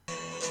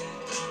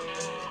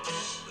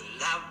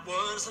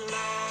was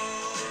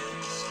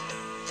lost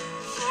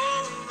for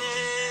a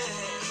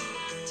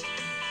minute.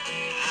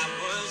 I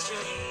was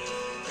trying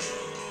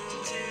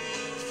to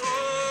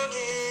forget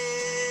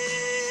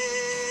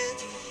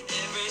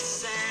every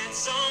sad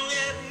song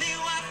left me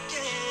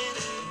walking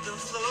the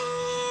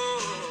floor.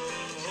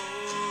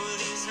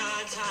 These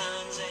hard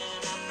times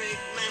and I break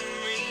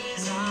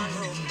memories I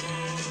know.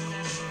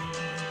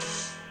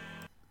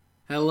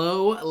 Hello,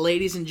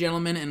 ladies and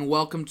gentlemen, and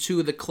welcome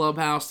to the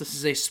Clubhouse. This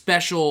is a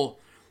special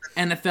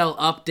NFL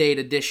Update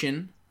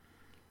edition,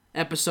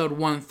 episode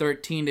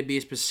 113 to be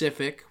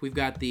specific. We've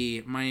got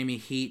the Miami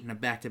Heat in a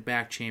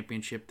back-to-back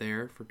championship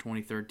there for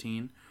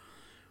 2013.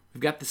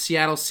 We've got the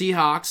Seattle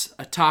Seahawks,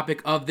 a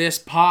topic of this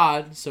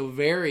pod, so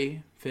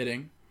very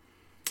fitting.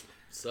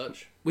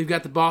 Such. We've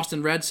got the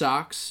Boston Red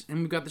Sox, and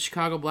we've got the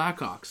Chicago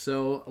Blackhawks.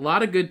 So a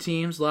lot of good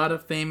teams, a lot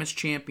of famous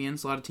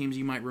champions, a lot of teams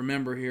you might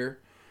remember here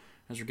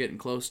as we're getting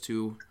close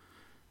to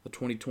the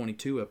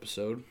 2022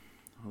 episode.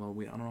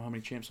 Although I don't know how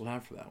many champs we'll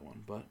have for that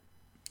one, but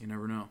you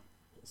never know.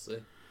 We'll see.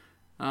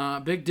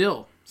 Big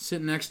Dill,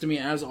 sitting next to me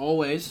as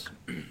always.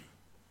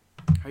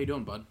 How you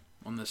doing, bud,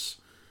 on this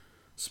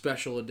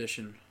special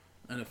edition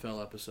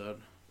NFL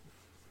episode?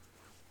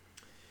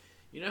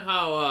 You know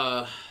how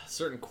a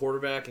certain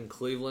quarterback in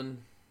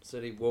Cleveland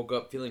said he woke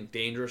up feeling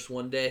dangerous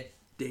one day?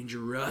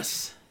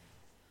 Dangerous.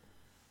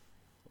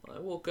 Well, I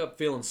woke up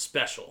feeling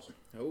special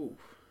Oh,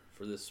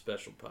 for this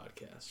special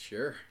podcast.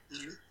 sure.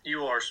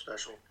 You are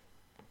special.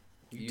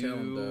 You tell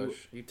him,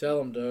 Doge. You tell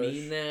him, Doge.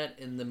 Mean that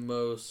in the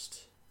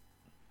most...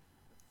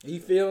 Are you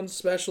feeling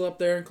special up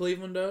there in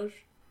Cleveland,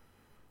 Doge?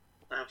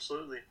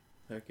 Absolutely.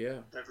 Heck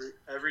yeah.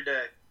 Every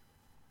day.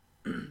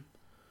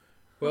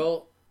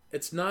 Well,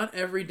 it's not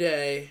every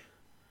day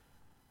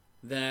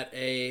that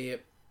a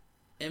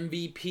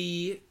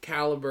MVP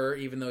caliber,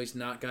 even though he's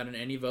not gotten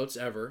any votes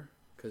ever,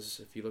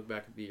 because if you look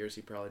back at the years,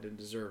 he probably didn't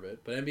deserve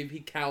it, but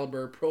MVP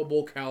caliber, Pro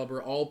Bowl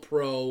caliber,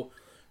 All-Pro,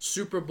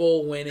 Super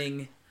Bowl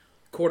winning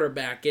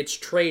quarterback gets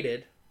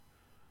traded.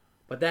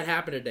 But that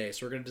happened today,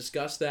 so we're going to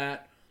discuss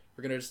that.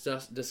 We're going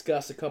to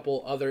discuss a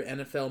couple other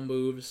NFL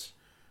moves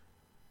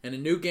and a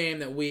new game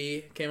that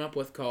we came up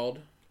with called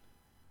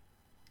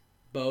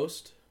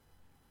Boast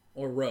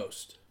or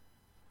Roast.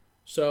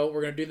 So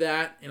we're going to do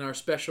that in our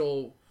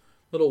special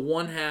little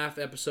one-half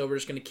episode. We're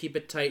just going to keep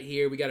it tight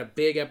here. We got a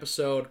big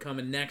episode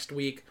coming next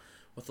week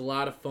with a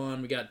lot of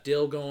fun. We got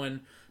Dill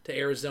going to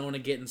Arizona,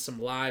 getting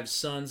some live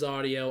Suns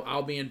audio.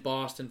 I'll be in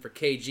Boston for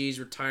KG's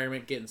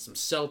retirement, getting some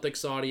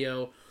Celtics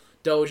audio.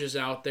 Doge is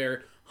out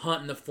there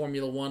hunting the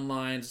Formula One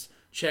lines,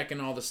 checking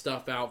all the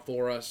stuff out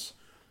for us.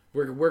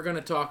 We're going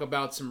to talk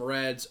about some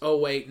Reds. Oh,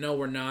 wait, no,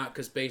 we're not,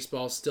 because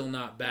baseball's still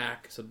not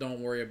back, so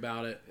don't worry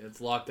about it. It's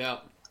locked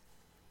out.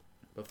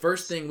 But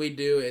first thing we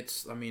do,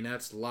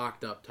 that's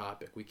locked up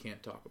topic. We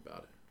can't talk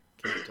about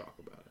it.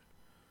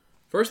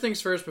 First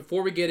things first,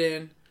 before we get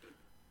in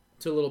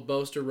to a little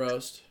boast or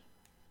roast,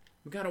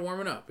 we got to warm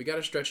it up. We got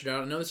to stretch it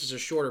out. I know this is a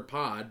shorter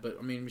pod,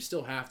 but, we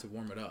still have to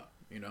warm it up.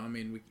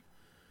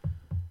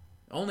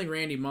 Only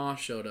Randy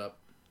Moss showed up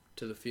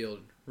to the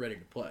field ready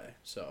to play.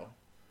 So,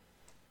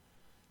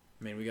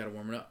 we got to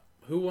warm it up.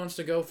 Who wants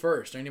to go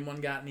first? Anyone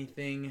got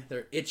anything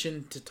they're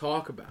itching to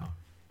talk about?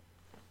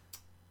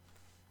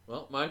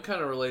 Well, mine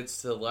kind of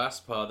relates to the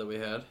last pod that we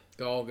had.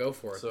 Go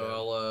for it. So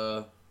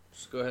I'll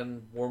just go ahead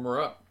and warm her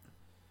up.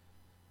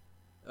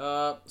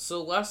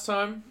 So last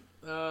time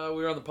we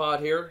were on the pod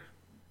here,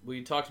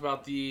 we talked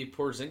about the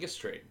Porzingis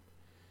trade.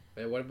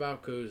 Hey, what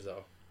about Kuz,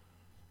 though?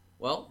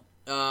 Well,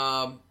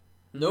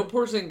 no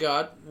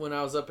Porzingis when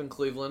I was up in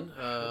Cleveland.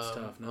 That's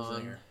tough. No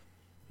zinger.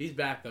 He's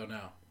back, though,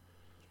 now.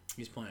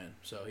 He's playing,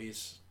 so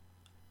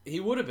He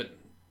would have been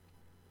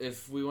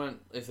if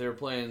they were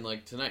playing,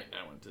 tonight and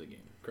I went to the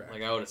game. Correct.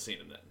 I would have seen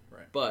him then.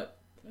 Right. But,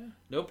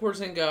 no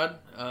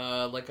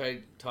Porzingis, like I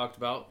talked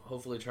about,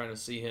 hopefully trying to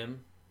see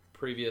him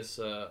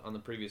on the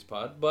previous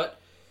pod.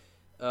 But,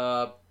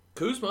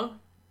 Kuzma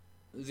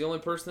is the only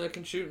person that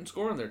can shoot and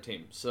score on their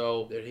team.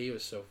 So Dude, he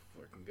was so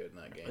freaking good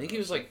in that game. I think he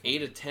was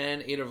 8 of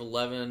 10, 8 of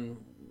 11,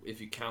 if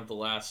you count the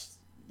last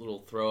little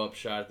throw-up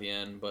shot at the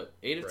end. But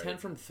 8 of 10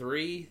 from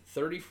 3,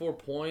 34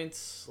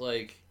 points.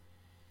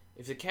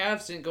 If the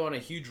Cavs didn't go on a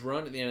huge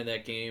run at the end of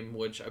that game,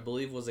 which I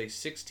believe was a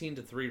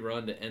 16-3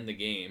 run to end the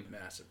game.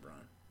 Massive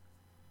run.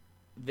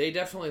 They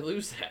definitely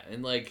lose that.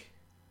 And, I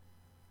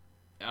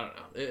don't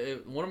know.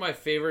 One of my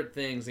favorite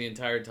things the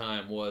entire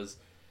time was,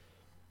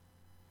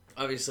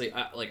 obviously,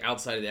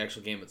 outside of the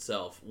actual game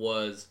itself,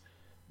 was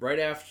right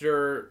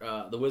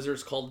after the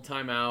Wizards called the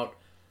timeout,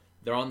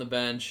 they're on the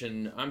bench,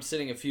 and I'm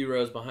sitting a few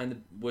rows behind the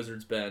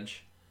Wizards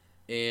bench,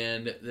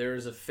 and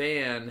there's a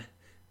fan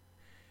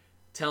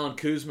telling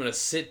Kuzma to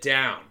sit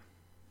down.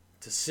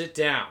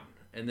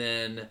 And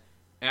then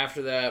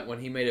after that, when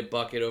he made a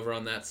bucket over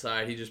on that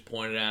side, he just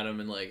pointed at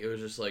him, and it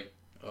was just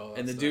oh,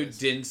 and the dude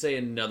didn't say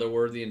another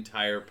word the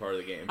entire part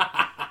of the game.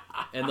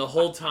 And the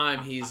whole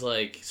time he's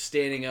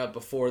standing up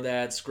before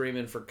that,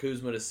 screaming for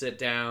Kuzma to sit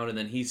down, and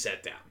then he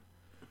sat down.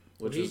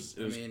 Which was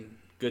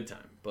good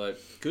time. But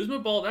Kuzma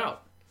balled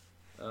out.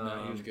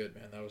 No, he was good,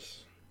 man. That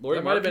was Lauri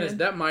Markkanen?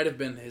 That might have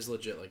been his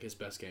legit, like, his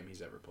best game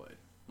he's ever played.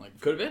 Like,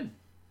 Could have been.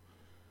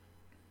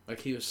 Like,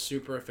 he was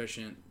super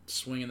efficient,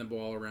 swinging the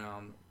ball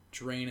around,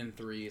 draining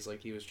threes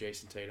like he was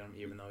Jason Tatum,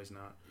 even though he's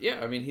not. Yeah,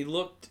 I mean, he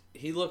looked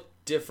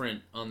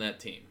different on that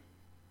team.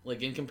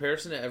 Like, in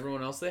comparison to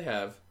everyone else they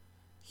have,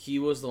 he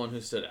was the one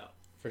who stood out.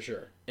 For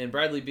sure. And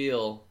Bradley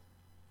Beal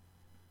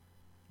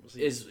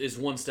is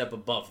one step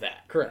above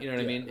that. Correct. You know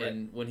what I mean? Right.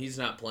 And when he's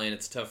not playing,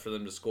 it's tough for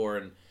them to score.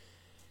 And,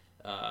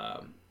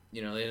 they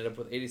ended up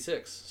with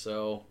 86.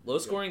 So,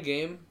 low-scoring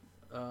game.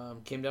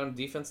 Came down to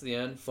defense at the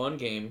end. Fun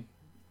game.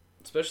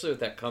 Especially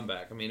with that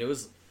comeback. I mean, it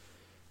was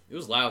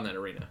loud in that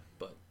arena.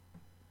 But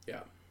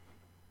yeah.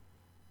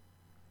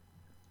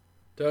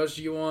 Doge,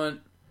 do you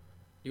want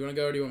to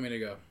go or do you want me to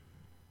go?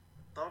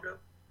 I'll go.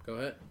 Go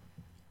ahead.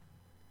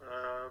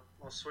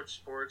 I'll switch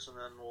sports and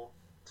then we'll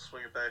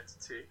swing it back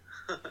to T.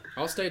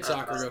 I'll stay at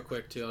soccer real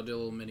quick, too. I'll do a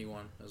little mini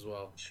one as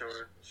well.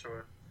 Sure.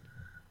 Sure.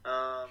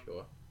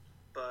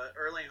 But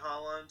Erling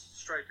Haaland,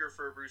 striker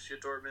for Borussia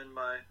Dortmund,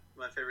 my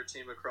favorite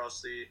team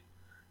across the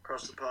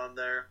pond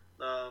there,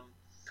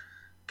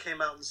 came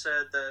out and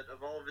said that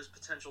of all of his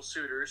potential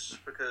suitors,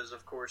 because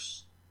of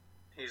course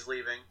he's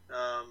leaving,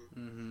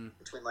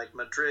 between like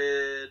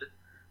Madrid,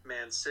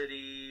 Man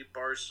City,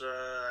 Barca,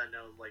 I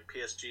know like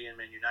PSG and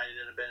Man United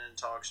have been in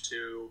talks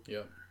too.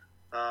 Yeah.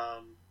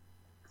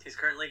 He's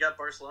currently got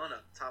Barcelona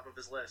top of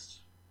his list.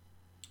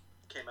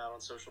 Came out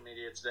on social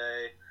media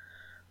today.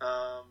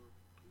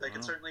 They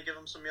could certainly give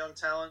him some young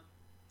talent.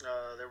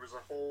 There was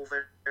a hole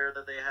there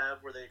that they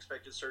have where they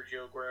expected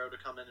Sergio Aguero to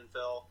come in and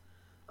fill.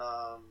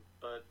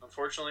 But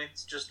unfortunately,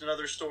 it's just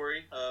another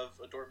story of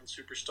a Dortmund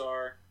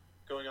superstar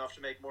going off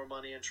to make more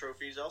money and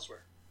trophies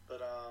elsewhere. But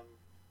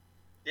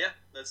yeah,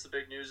 that's the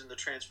big news in the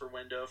transfer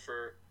window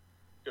for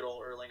good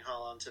old Erling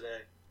Haaland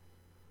today.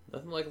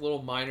 nothing like a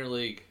little minor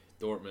league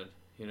Dortmund,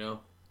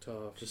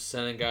 Tough. Just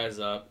sending guys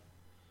up.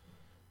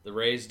 The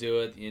Rays do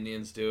it. The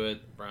Indians do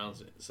it. The Browns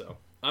do it. So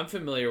I'm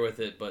familiar with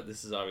it, but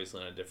this is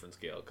obviously on a different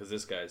scale because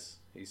this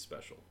he's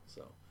special.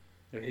 So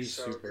Yeah, he's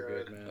so super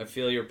good, I man.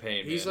 feel your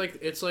pain. He's man.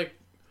 it's like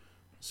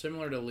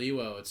similar to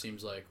Lewo, it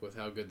seems like, with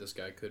how good this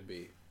guy could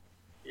be.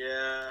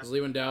 Yeah. Because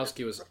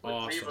Lewandowski was With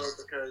awesome.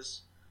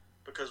 Levo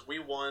because we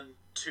won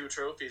 2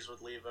 trophies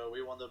with Levo.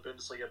 We won the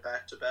Bundesliga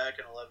back-to-back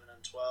in 11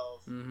 and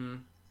 12. Mm-hmm.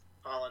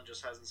 Holland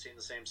just hasn't seen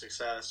the same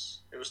success.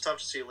 It was tough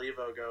to see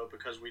Levo go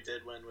because we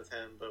did win with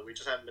him, but we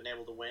just haven't been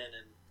able to win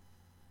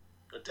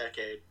in a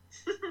decade,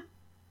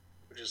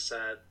 which is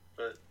sad,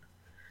 but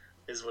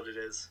is what it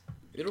is.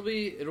 It'll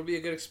be a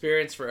good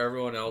experience for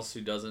everyone else who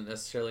doesn't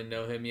necessarily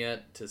know him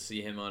yet to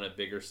see him on a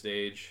bigger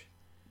stage.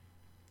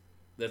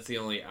 That's the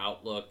only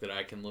outlook that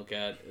I can look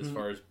at as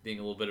far as being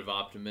a little bit of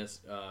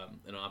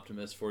an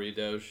optimist for you,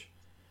 Doge.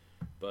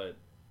 But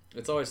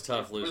it's always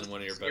tough losing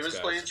one of your best guys. He was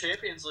playing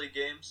Champions League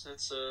games.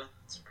 It's a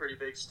pretty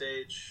big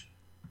stage.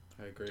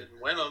 I agree.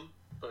 Didn't win them,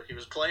 but he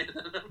was playing in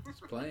them.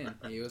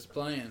 He was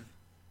playing.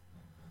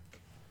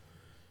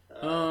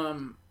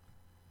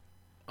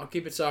 I'll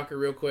keep it soccer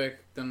real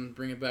quick, then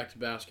bring it back to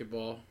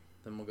basketball,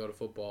 then we'll go to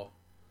football.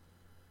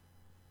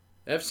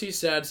 FC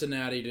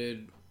Cincinnati,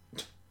 dude.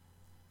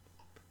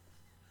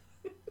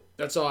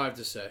 That's all I have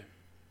to say.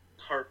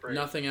 Heartbreak.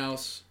 Nothing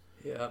else.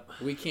 Yeah.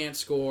 We can't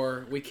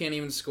score. We can't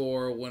even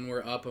score when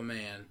we're up a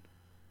man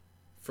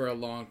for a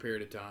long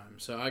period of time.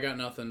 So I got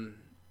nothing.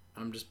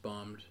 I'm just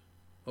bummed.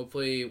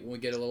 Hopefully we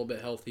get a little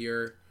bit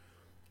healthier,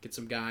 get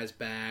some guys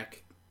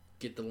back,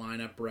 get the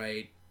lineup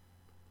right,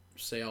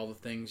 say all the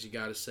things you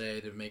got to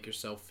say to make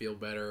yourself feel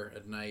better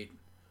at night.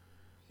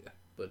 Yeah.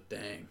 But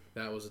dang,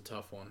 that was a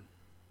tough one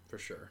for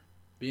sure.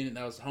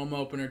 That was home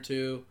opener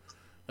too.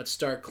 Let's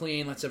start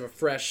clean. Let's have a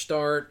fresh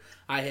start.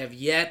 I have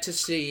yet to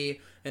see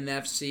an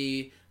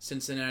FC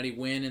Cincinnati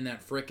win in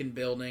that frickin'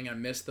 building. I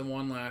missed the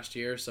one last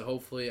year, so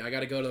hopefully I got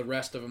to go to the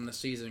rest of them this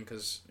season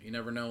because you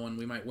never know when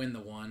we might win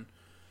the one,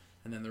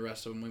 and then the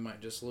rest of them we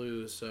might just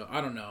lose. So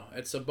I don't know.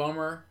 It's a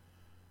bummer,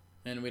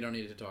 and we don't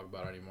need to talk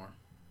about it anymore.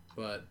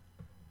 But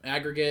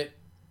aggregate,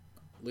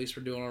 at least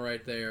we're doing all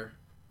right there.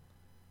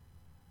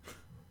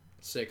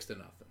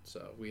 6-0.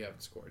 So we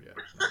haven't scored yet.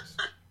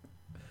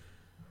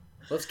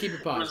 Let's keep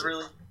it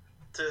positive.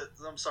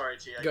 I'm sorry,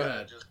 T. Go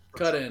ahead. Just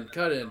Cut in,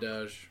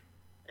 Doge.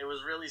 It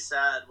was really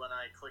sad when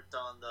I clicked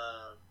on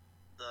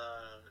the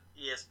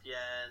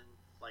ESPN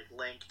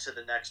link to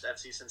the next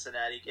FC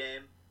Cincinnati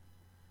game,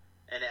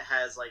 and it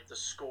has the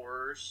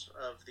scores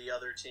of the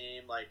other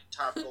team,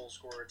 top goal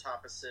scorer,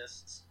 top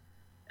assists,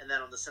 and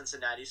then on the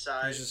Cincinnati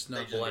side, It's just they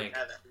not just blank. didn't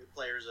have any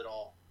players at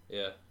all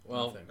Yeah.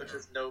 Well,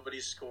 because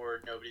nobody's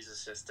scored, nobody's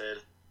assisted.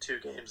 2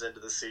 games into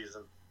the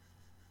season.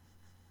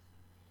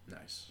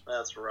 Nice.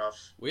 That's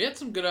rough. we had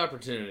some good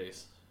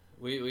opportunities.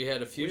 We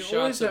had a few We shots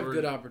always that have were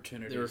good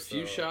opportunities. There were a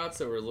few though. shots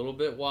that were a little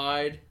bit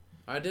wide.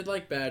 I did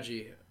like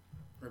Badgie,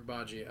 or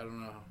Badgie. I don't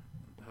know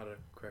how to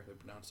correctly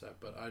pronounce that,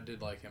 but I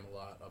did like him a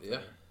lot up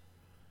there.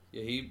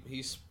 Yeah,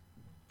 he's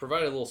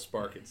provided a little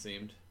spark, it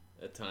seemed,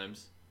 at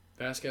times.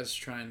 Vasquez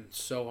trying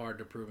so hard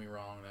to prove me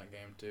wrong in that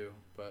game too,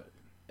 but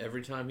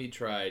Every time he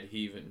tried, he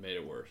even made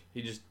it worse.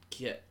 He just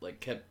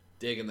kept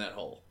digging that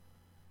hole.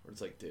 Where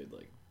it's like, dude,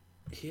 like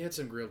he had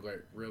some real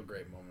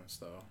great moments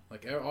though.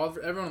 Like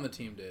everyone on the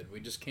team did. We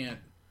just can't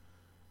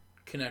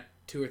connect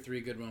 2 or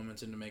 3 good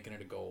moments into making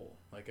it a goal.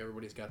 Like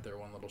everybody's got their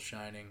one little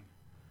shining,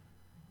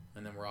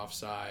 and then we're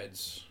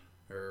offsides,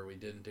 or we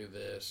didn't do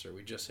this, or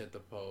we just hit the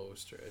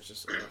post, or it's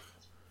just. Ugh.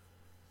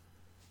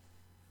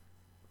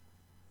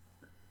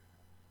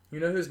 You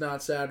know who's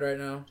not sad right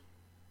now?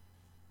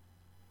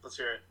 Let's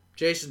hear it.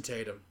 Jason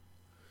Tatum.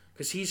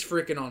 Because he's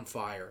freaking on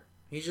fire.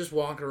 He's just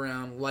walking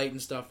around lighting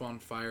stuff on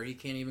fire. He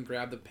can't even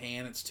grab the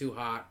pan. It's too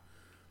hot.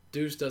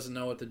 Deuce doesn't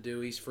know what to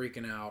do. He's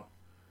freaking out.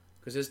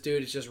 Because this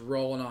dude is just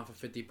rolling off of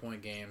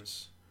 50-point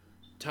games.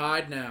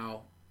 Tied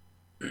now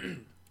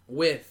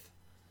with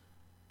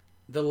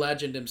the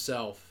legend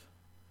himself,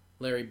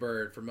 Larry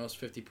Bird, for most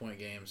 50-point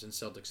games in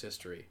Celtics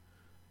history.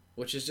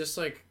 Which is just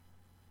like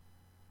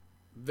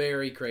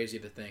very crazy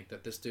to think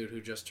that this dude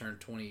who just turned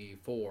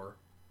 24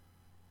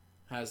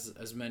 has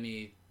as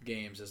many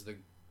games as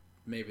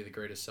maybe the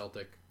greatest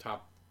Celtic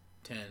top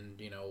 10,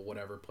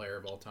 whatever player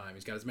of all time.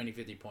 He's got as many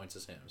 50 points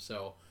as him.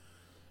 So,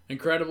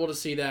 incredible to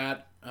see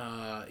that.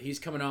 He's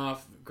coming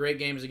off great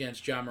games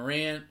against Ja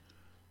Morant.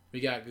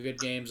 We got good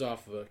games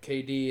off of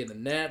KD and the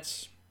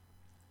Nets.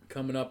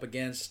 Coming up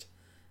against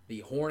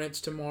the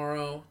Hornets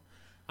tomorrow.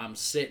 I'm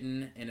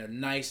sitting in a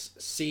nice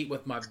seat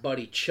with my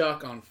buddy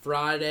Chuck on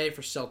Friday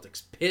for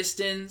Celtics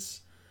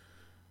Pistons.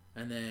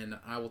 And then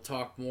I will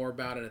talk more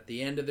about it at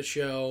the end of the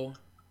show.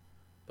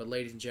 But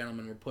ladies and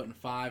gentlemen, we're putting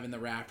 5 in the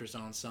rafters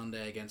on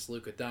Sunday against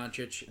Luka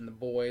Doncic and the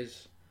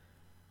boys.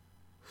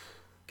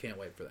 Can't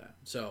wait for that.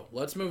 So,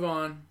 let's move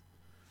on.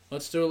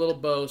 Let's do a little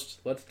boast.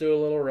 Let's do a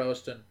little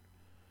roasting.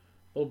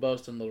 A little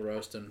boasting, a little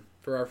roasting.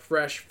 For our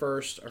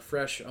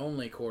fresh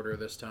only quarter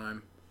this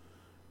time.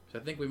 I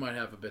think we might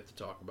have a bit to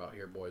talk about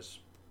here, boys.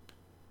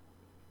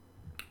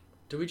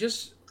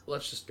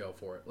 Let's just go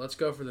for it. Let's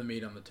go for the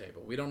meat on the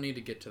table. We don't need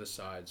to get to the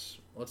sides.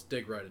 Let's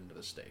dig right into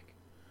the steak.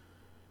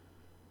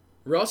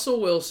 Russell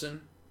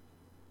Wilson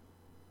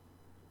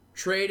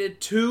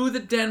traded to the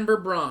Denver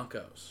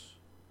Broncos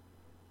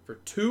for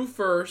 2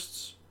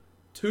 firsts,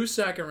 2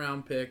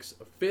 second-round picks,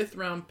 a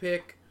 5th-round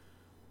pick,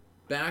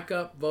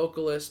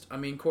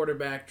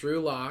 quarterback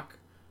Drew Lock,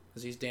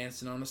 as he's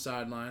dancing on the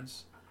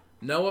sidelines,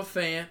 Noah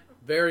Fant,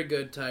 very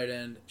good tight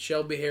end,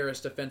 Shelby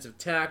Harris, defensive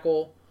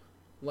tackle,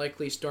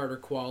 likely starter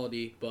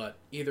quality, but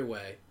either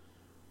way,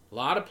 a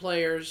lot of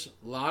players,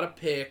 a lot of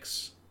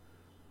picks.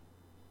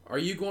 Are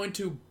you going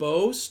to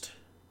boast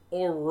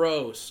or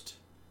roast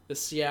the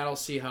Seattle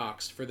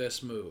Seahawks for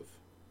this move?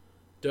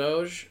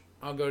 Doge,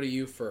 I'll go to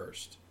you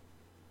first.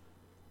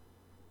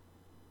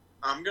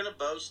 I'm going to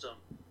boast them.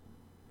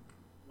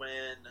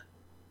 When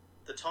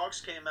the talks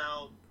came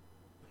out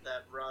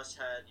that Russ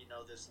had,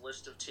 this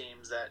list of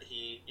teams that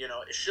he,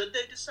 should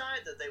they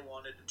decide that they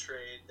wanted to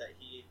trade, that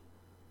he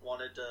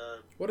wanted to...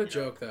 What a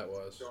joke that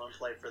was. Go and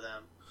play for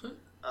them.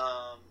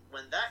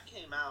 When that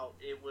came out,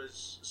 it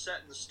was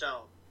set in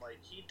stone. Like,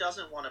 he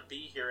doesn't want to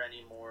be here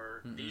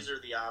anymore. Mm-hmm. These are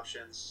the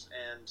options.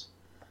 And,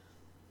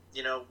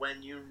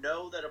 when you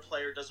know that a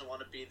player doesn't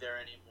want to be there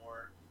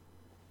anymore,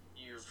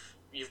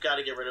 you've got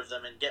to get rid of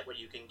them and get what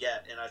you can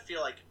get. And I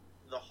feel like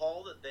the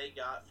haul that they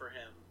got for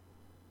him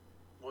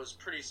was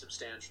pretty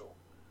substantial.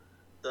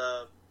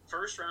 The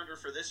first rounder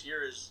for this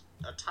year is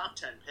a top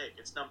 10 pick.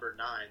 It's number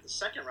 9. The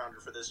second rounder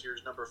for this year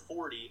is number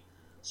 40.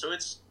 So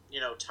it's,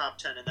 top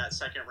 10 in that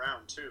second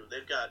round, too.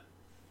 They've got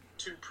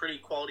 2 pretty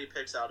quality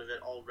picks out of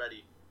it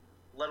already,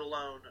 let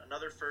alone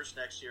another first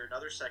next year,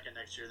 another second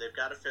next year. They've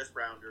got a 5th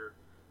rounder.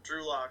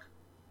 Drew Lock.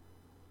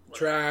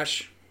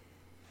 Trash.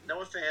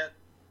 Noah Fant,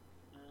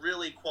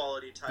 really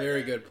quality tight Very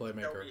end. good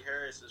playmaker. Shelby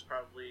Harris is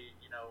probably,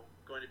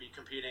 going to be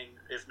competing,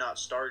 if not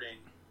starting,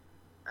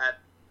 at,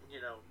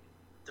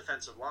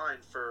 defensive line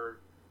for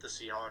the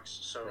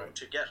Seahawks. So right.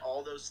 To get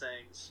all those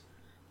things,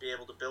 be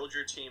able to build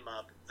your team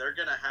up, they're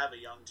going to have a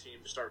young team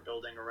to start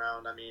building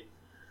around. I mean,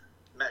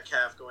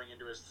 Metcalf going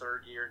into his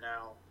 3rd year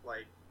now,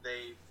 like,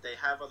 they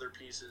have other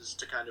pieces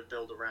to kind of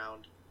build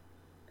around.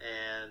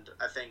 And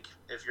I think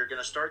if you're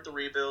going to start the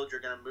rebuild,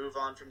 you're going to move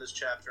on from this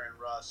chapter in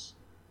Russ.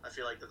 I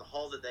feel like the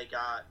haul that they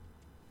got,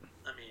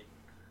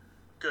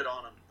 good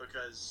on them,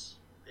 because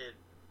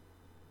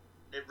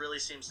it really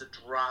seems to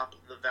drop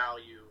the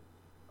value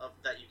of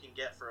that you can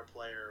get for a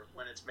player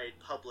when it's made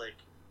public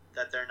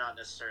that they're not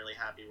necessarily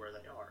happy where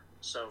they are.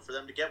 So for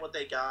them to get what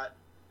they got,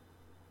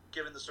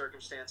 given the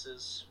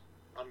circumstances,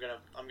 I'm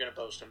gonna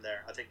boast them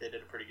there. I think they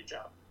did a pretty good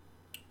job.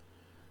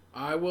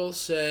 I will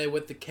say,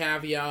 with the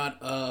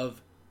caveat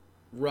of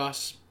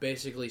Russ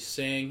basically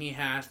saying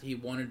he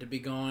wanted to be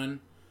gone,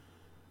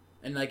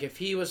 and like if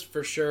he was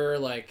for sure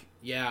like,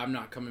 yeah, I'm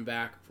not coming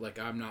back, like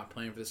I'm not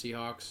playing for the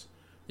Seahawks,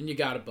 then you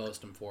gotta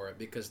boast him for it,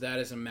 because that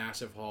is a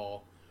massive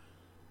haul.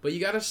 But you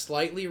gotta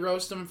slightly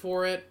roast him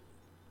for it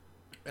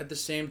at the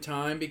same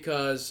time,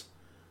 because,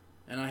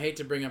 and I hate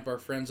to bring up our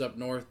friends up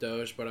north,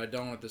 Doge, but I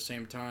don't at the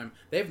same time,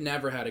 they've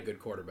never had a good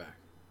quarterback.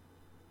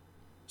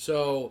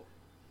 So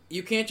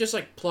you can't just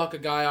like pluck a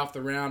guy off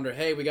the round, or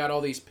hey, we got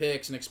all these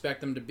picks, and expect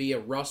them to be a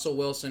Russell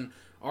Wilson,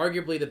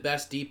 arguably the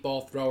best deep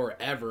ball thrower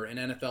ever in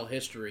NFL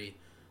history,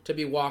 to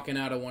be walking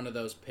out of one of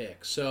those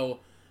picks. So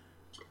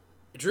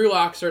Drew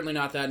Lock certainly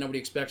not that. Nobody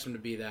expects him to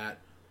be that.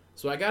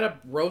 So I gotta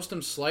roast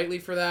him slightly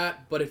for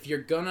that. But if you're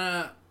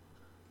gonna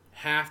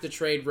have to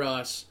trade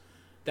Russ,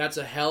 that's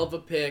a hell of a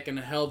pick and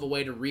a hell of a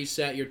way to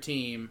reset your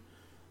team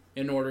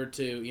in order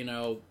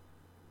to,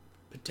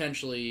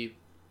 potentially,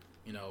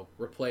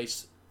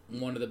 replace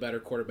one of the better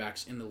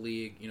quarterbacks in the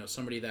league.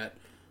 Somebody that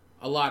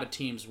a lot of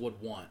teams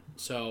would want.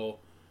 So,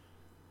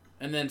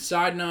 and then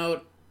side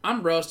note,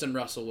 I'm roasting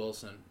Russell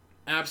Wilson.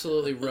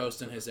 Absolutely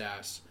roasting his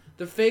ass.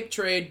 The fake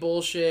trade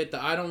bullshit,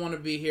 the I don't want to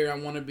be here, I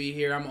want to be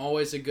here, I'm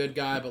always a good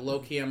guy, but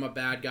low-key I'm a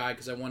bad guy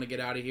because I want to get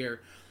out of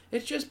here.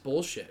 It's just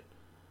bullshit.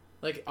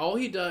 Like, all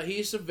he does,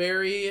 he's a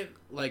very,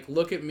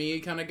 look at me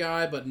kind of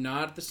guy, but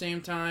not at the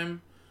same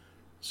time.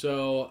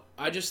 So,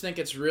 I just think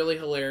it's really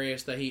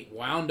hilarious that he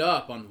wound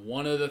up on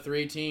one of the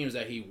 3 teams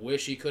that he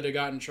wish he could have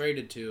gotten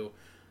traded to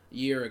a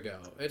year ago.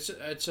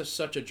 It's just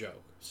such a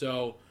joke.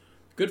 So,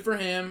 good for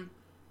him.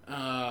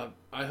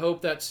 I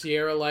hope that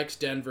Sierra likes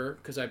Denver,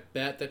 because I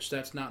bet that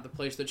that's not the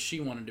place that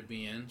she wanted to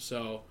be in.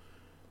 So,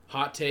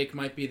 hot take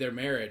might be their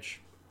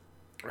marriage.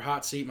 Or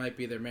hot seat might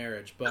be their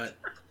marriage. But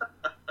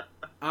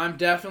I'm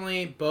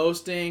definitely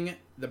boasting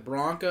the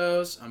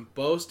Broncos. I'm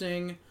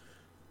boasting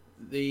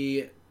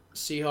the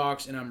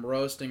Seahawks, and I'm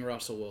roasting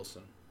Russell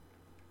Wilson.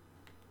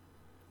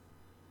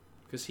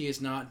 Because he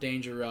is not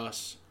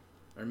Dangerous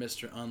or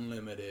Mr.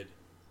 Unlimited.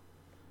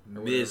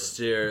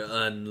 Mr.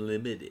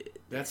 Unlimited.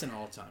 That's an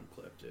all-time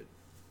clip, dude.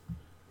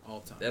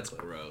 All-time That's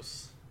clip.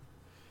 gross.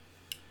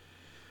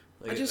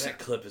 That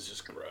clip is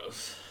just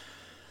gross.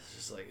 It's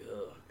just like,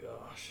 oh,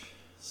 gosh.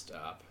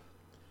 Stop.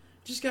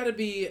 Just got to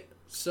be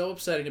so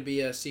upsetting to be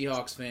a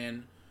Seahawks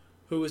fan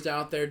who was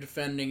out there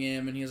defending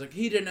him, and he was like,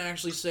 he didn't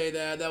actually say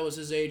that. That was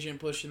his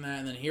agent pushing that.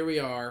 And then here we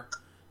are.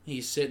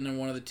 He's sitting in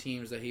one of the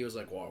teams that he was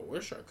like, well, I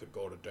wish I could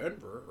go to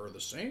Denver or the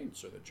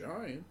Saints or the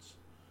Giants.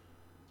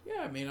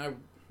 Yeah, I mean,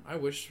 I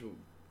wish,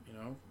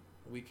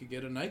 we could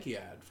get a Nike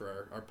ad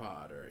for our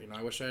pod. Or,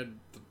 I wish I had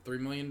 $3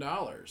 million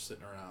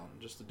sitting around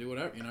just to do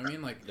whatever. You know what I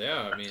mean?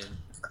 Yeah, I mean,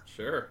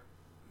 sure.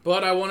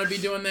 But I want to be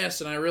doing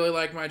this, and I really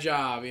like my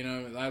job.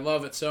 I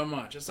love it so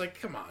much. It's like,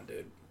 come on,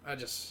 dude.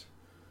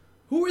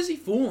 Who is he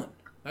fooling?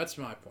 That's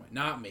my point.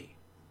 Not me.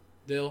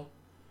 Dill,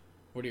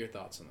 what are your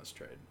thoughts on this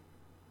trade?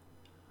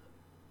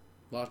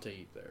 A lot to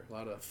eat there.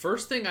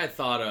 First thing I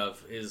thought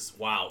of is,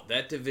 wow,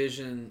 that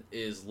division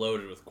is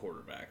loaded with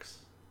quarterbacks.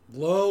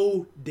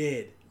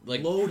 Loaded.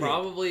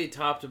 Probably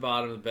top to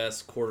bottom the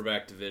best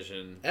quarterback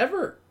division.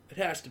 Ever. It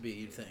has to be,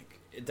 you'd think.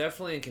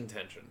 Definitely in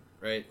contention,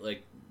 right? I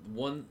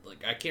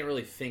can't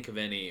really think of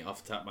any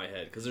off the top of my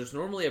head, because there's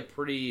normally a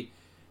pretty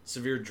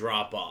severe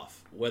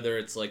drop-off, whether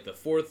it's the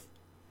 4th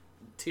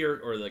tier,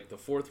 or the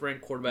 4th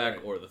ranked quarterback,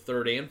 right, or the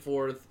 3rd and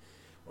 4th,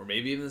 or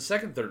maybe even the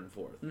 2nd, 3rd, and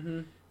 4th.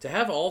 Mm-hmm. To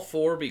have all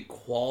 4 be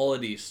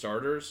quality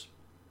starters,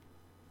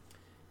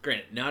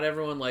 granted, not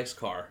everyone likes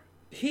Carr.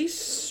 He's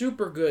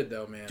super good,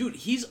 though, man. Dude,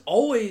 he's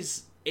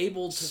always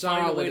able to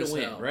find a way to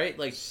win, hell.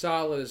 right?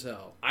 Solid as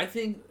hell. I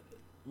think,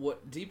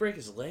 did he break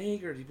his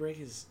leg, or did he break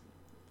his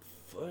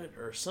foot,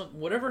 or something?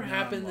 Whatever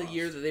happened the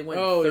year that they went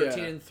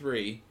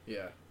 13-3.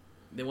 Yeah.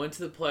 They went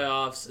to the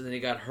playoffs, and then he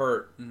got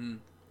hurt. Mm-hmm.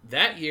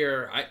 That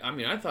year,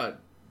 I thought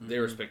they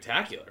were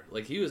spectacular.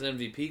 He was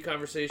MVP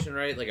conversation,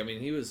 right?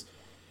 He was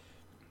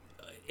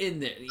in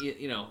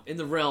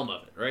the realm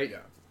of it, right?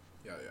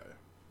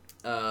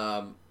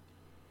 Yeah.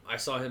 I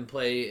saw him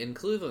play in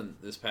Cleveland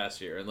this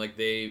past year, and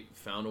they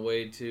found a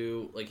way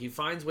to he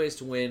finds ways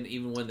to win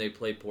even when they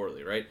play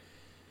poorly, right?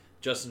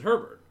 Justin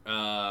Herbert, you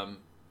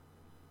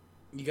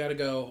got to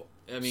go.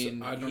 I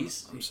mean,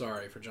 I'm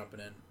sorry for jumping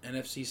in.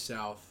 NFC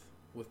South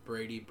with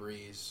Brady,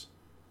 Breeze,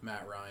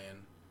 Matt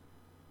Ryan.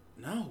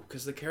 No,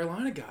 because the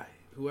Carolina guy,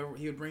 whoever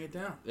he would bring it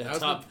down.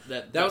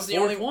 That was the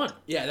only one.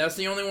 Yeah, that's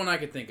the only one I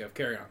could think of.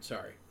 Carry on.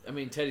 Sorry. I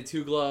mean, Teddy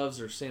Two Gloves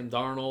or Sam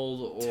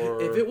Darnold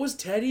or if it was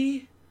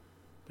Teddy,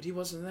 but he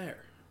wasn't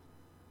there.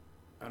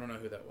 I don't know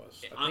who that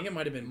was. I think it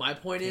might have been. My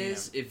point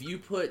is, if you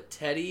put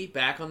Teddy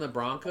back on the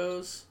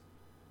Broncos,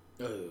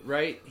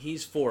 right,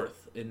 he's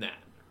 4th in that.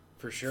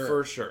 For sure.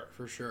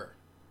 For sure.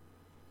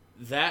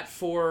 That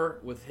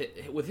 4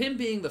 with him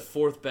being the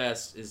 4th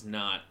best is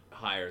not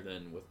higher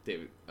than with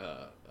David.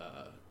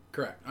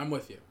 Correct. I'm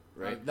with you.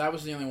 Right. That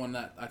was the only one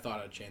that I thought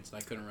I'd chance, and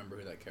I couldn't remember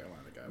who that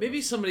Carolina guy maybe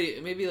was.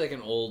 Maybe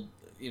an old,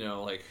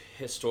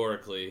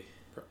 historically,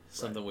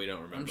 something we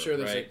don't remember. I'm sure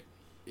there's right?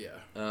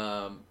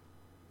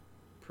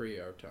 Pre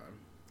our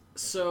time.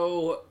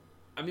 So,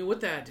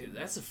 with that, dude,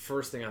 that's the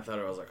first thing I thought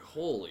of. I was like,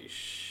 holy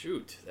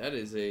shoot, that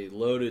is a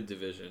loaded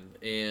division,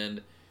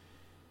 and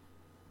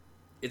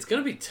it's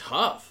gonna be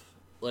tough,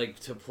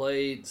 to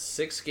play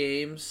 6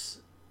 games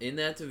in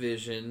that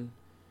division.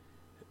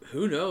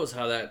 Who knows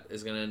how that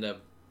is gonna end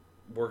up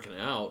working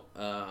out.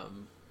 Got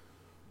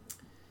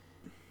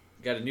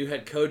a new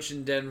head coach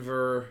in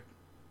Denver.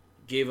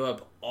 Gave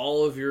up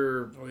all of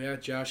your... Oh, yeah,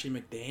 Joshy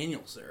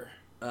McDaniels there.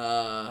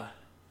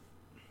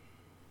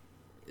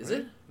 Is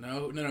it?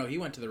 No, he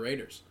went to the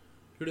Raiders.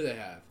 Who do they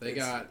have?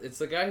 It's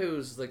the guy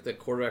who's, the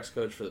quarterback's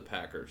coach for the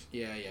Packers.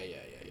 Yeah.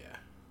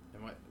 That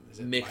Is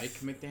it Mike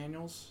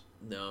McDaniels?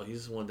 No,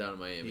 he's the one down in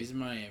Miami. He's in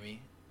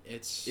Miami.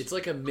 It's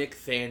like a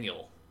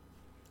McThaniel.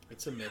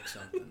 It's a Mick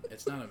something.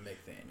 It's not a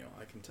McDaniel.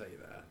 I can tell you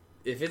that.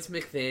 If it's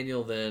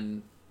McThaniel,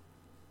 then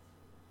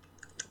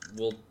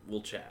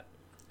we'll chat.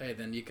 Hey,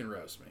 then you can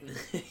roast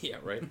me. Yeah,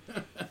 right.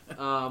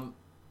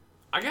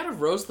 I gotta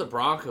roast the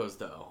Broncos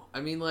though. I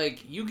mean,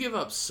 like, you give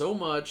up so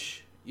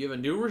much. You have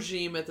a new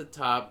regime at the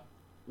top.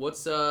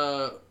 What's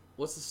the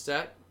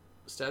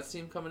stats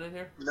team coming in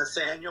here?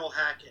 Nathaniel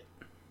Hackett.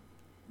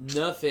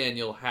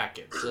 Nathaniel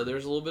Hackett. So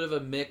there's a little bit of a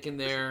Mick in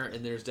there,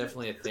 and there's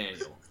definitely a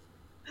Thaniel.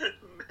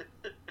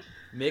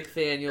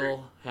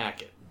 McThaniel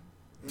Hackett.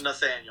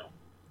 Nathaniel.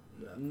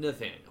 Yeah.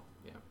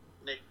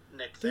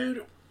 Nick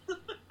Dude. Thaniel.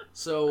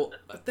 So,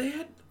 but they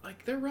had,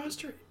 like, their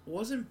roster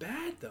wasn't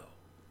bad, though.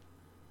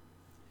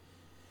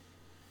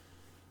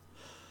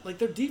 Like,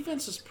 their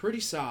defense is pretty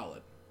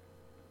solid.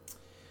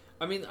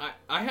 I mean,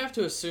 I have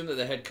to assume that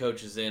the head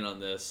coach is in on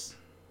this.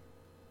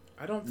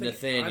 I don't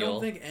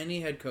think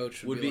any head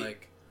coach would be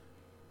like,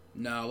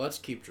 no, let's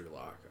keep Drew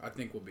Lock. I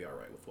think we'll be all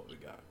right with what we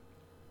got.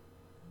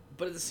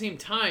 But at the same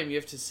time, you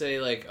have to say,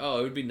 like, oh,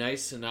 it would be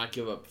nice to not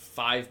give up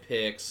 5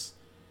 picks,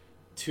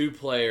 2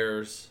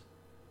 players,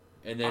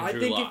 and then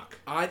Drew Lock.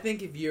 I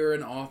think if you're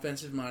an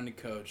offensive-minded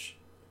coach,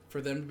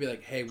 for them to be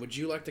like, hey, would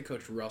you like to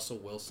coach Russell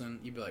Wilson?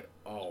 You'd be like,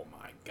 oh,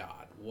 my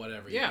God,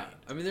 whatever you need.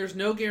 I mean, there's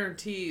no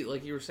guarantee,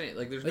 like you were saying.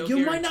 Like, there's no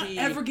you guarantee. might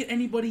not ever get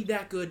anybody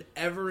that good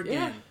ever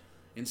again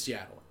in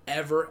Seattle.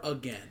 Ever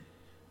again.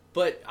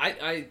 But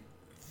I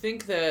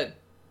think that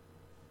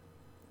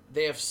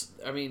they have...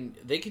 I mean,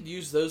 they could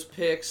use those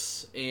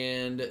picks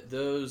and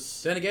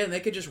those... Then again,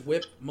 they could just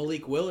whip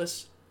Malik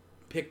Willis,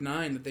 pick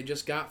 9 that they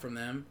just got from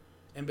them,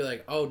 and be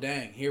like, oh,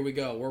 dang, here we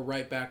go. We're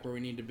right back where we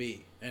need to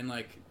be. And,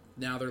 like,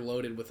 now they're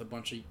loaded with a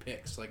bunch of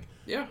picks. Like,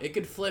 it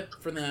could flip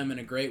for them in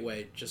a great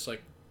way, just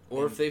like...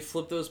 Or if they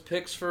flip those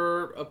picks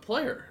for a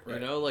player, right.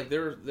 You know? Like,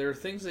 there are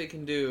things they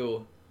can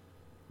do...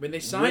 I mean, they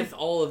signed with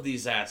all of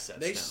these assets.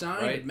 They now,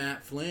 signed right?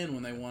 Matt Flynn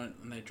when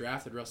they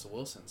drafted Russell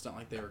Wilson. It's not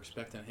like they were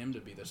expecting him to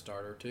be the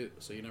starter too.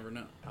 So you never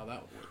know how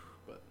that would work.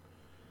 But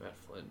Matt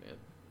Flynn, man,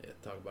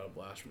 talk about a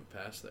blast from the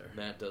past there.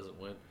 Matt doesn't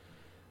win.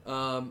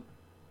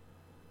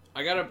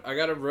 I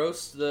gotta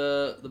roast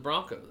the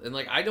Broncos, and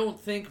like I don't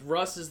think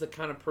Russ is the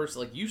kind of person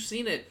like you've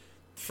seen it.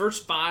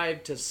 First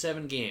 5 to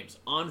 7 games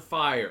on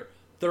fire,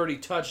 30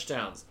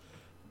 touchdowns,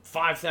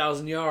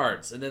 5,000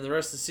 yards, and then the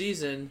rest of the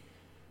season,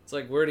 it's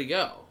like where'd he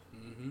go?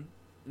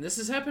 And this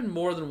has happened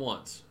more than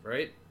once,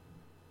 right?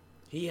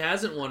 He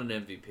hasn't won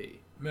an MVP.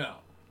 No.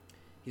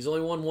 He's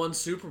only won 1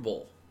 Super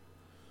Bowl.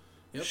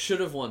 Yep.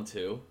 Should have won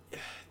 2.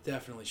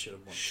 Definitely should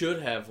have won.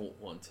 Should have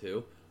won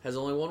 2. Has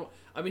only won.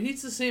 I mean,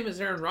 he's the same as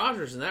Aaron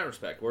Rodgers in that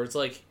respect, where it's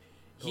like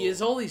he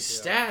has all these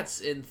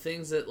stats and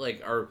things that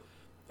like are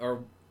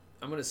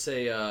I'm gonna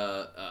say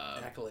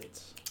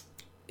accolades.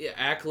 Yeah,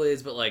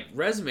 accolades, but like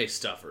resume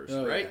stuffers,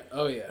 right? Yeah.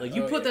 Oh yeah. Like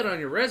you put that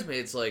on your resume,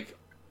 it's like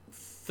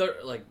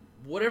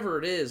whatever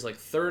it is, like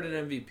 3rd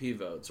in MVP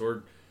votes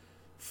or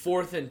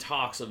 4th in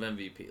talks of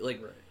MVP. Like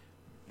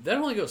that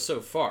only goes so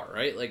far,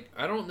 right? Like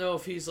I don't know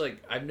if he's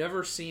like I've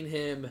never seen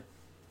him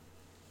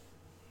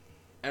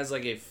as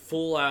like a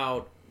full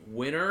out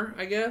winner,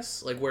 I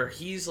guess. Like where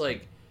he's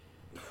like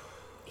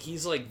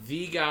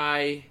the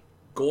guy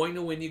going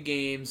to win you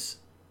games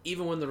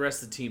even when the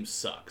rest of the team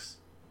sucks.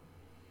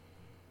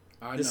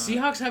 The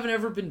Seahawks haven't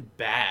ever been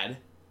bad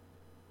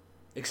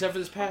except for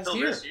this past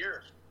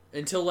year.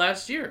 Until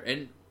last year.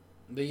 And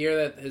the year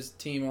that his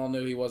team all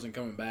knew he wasn't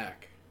coming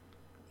back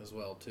as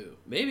well, too.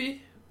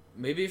 Maybe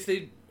if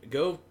they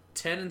go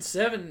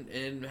 10-7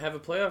 and have a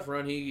playoff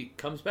run, he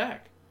comes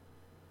back.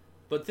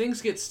 But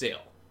things get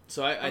stale.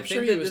 So I think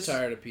sure that he was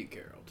tired of Pete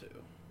Carroll,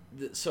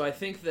 too. So I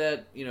think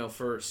that,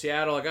 for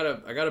Seattle, I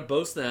gotta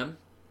boast them.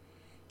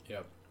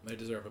 Yep. They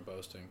deserve a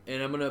boasting.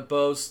 And I'm going to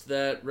boast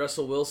that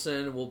Russell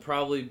Wilson will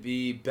probably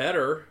be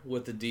better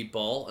with the deep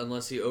ball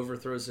unless he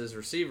overthrows his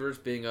receivers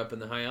being up in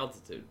the high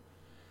altitude.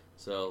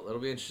 So that'll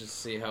be interesting to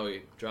see how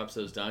he drops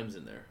those dimes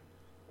in there.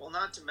 Well,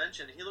 not to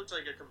mention, he looked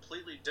like a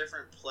completely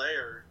different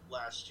player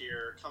last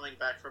year coming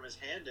back from his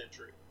hand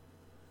injury.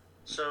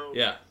 So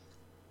yeah,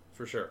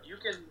 for sure.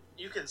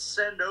 You can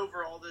send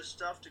over all this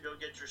stuff to go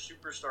get your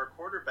superstar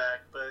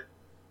quarterback, but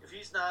if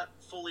he's not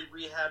fully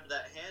rehabbed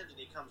that hand and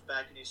he comes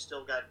back and he's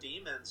still got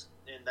demons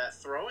in that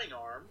throwing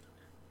arm,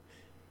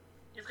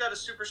 you've got a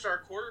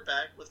superstar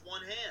quarterback with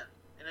one hand,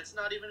 and it's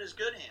not even his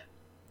good hand.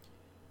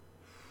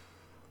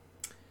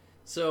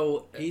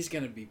 So he's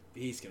gonna be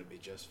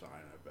just fine,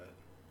 I bet.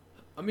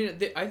 I mean,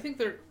 I think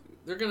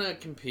they're gonna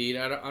compete.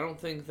 I don't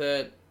think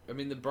that. I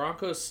mean, the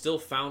Broncos still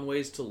found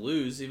ways to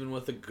lose, even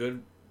with a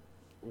good,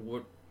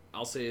 what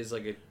I'll say is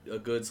like a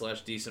good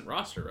 / decent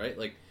roster, right?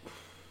 Like,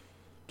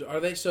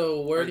 are they?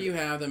 So where do you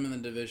have them in the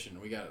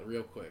division? We got it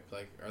real quick.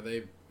 Like, are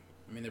they?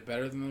 I mean, they're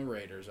better than the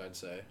Raiders, I'd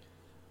say.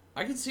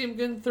 I can see them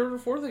getting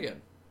 3rd or 4th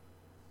again.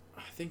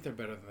 I think they're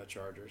better than the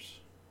Chargers.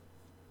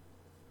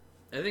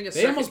 I think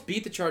they almost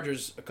beat the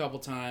Chargers a couple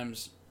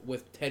times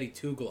with Teddy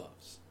Two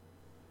Gloves.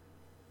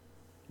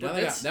 Now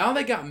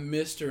they got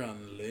Mr.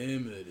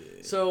 Unlimited.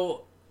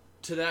 So,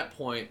 to that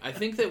point, I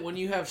think that when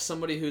you have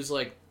somebody who's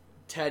like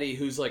Teddy,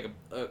 who's like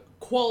a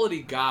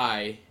quality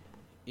guy,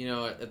 you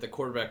know, at the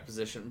quarterback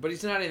position, but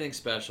he's not anything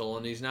special,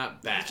 and he's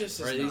not bad,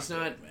 right? He's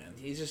not, man.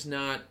 He's just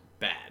not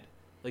bad.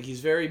 Like,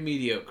 he's very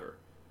mediocre.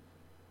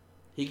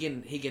 He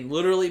can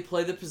literally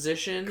play the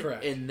position,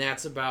 Correct. And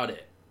that's about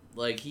it.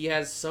 Like, he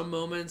has some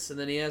moments, and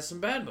then he has some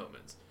bad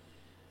moments.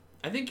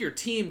 I think your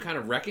team kind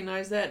of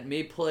recognized that,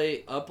 may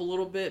play up a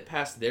little bit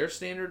past their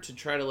standard to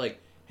try to, like,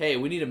 hey,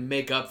 we need to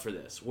make up for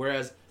this.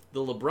 Whereas the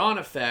LeBron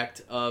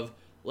effect of,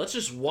 let's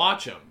just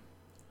watch him,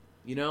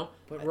 you know?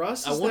 But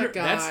Russ is that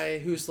guy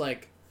who's,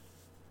 like,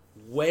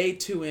 way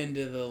too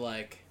into the,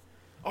 like,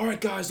 all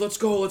right, guys, let's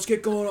go. Let's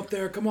get going up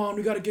there. Come on,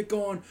 we got to get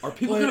going. Are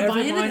people going to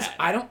buy into that?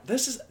 I don't.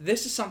 This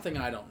is something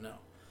I don't know.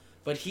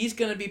 But he's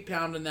going to be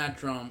pounding that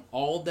drum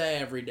all day,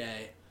 every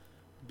day,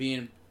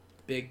 being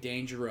big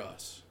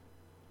dangerous.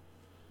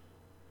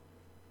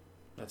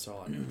 That's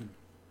all I know.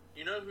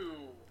 You know who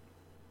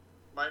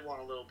might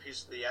want a little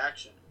piece of the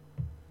action?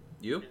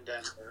 You? In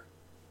Denver.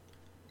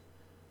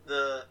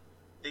 The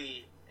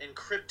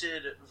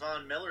encrypted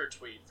Von Miller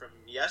tweet from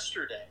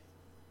yesterday,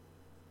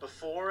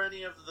 before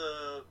any of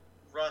the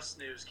Russ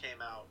news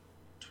came out,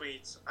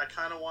 tweets, I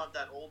kind of want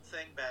that old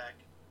thing back,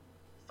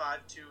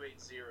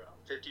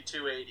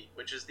 5280,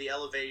 which is the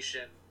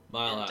elevation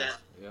Mile in high. Denver.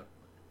 Yep.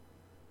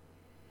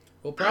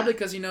 Well, probably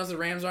because he knows the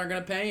Rams aren't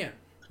going to pay him.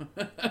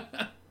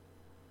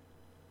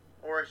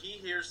 Or he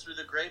hears through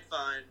the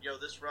grapevine, yo,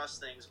 this Russ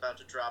thing's about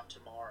to drop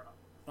tomorrow.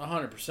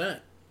 100%.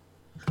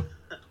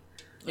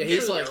 Yeah,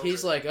 he's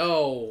like,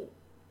 oh,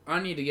 I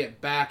need to get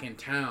back in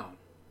town.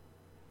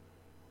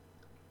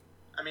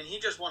 I mean, he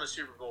just won a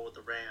Super Bowl with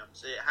the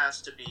Rams. It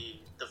has to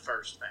be the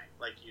first thing,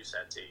 like you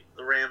said, T.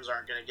 The Rams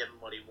aren't going to give him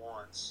what he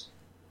wants.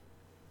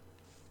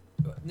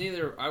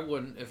 Neither I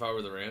wouldn't if I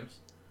were the Rams.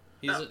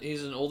 No.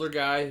 He's an older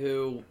guy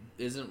who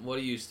isn't what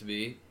he used to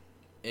be,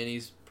 and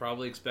he's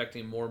probably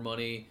expecting more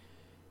money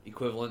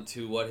equivalent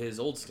to what his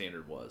old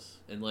standard was.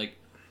 And, like,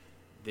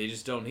 they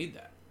just don't need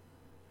that.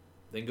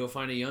 Then go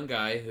find a young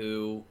guy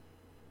who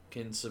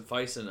can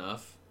suffice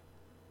enough.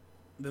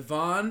 The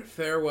Vaughn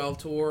farewell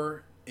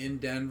tour in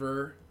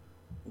Denver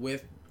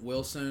with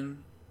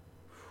Wilson.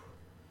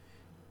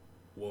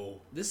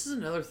 Whoa. This is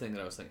another thing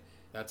that I was thinking.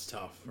 That's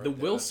tough. The That's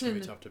gonna Wilson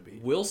be tough to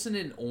beat. Wilson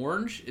in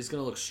orange is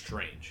going to look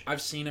strange.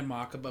 I've seen a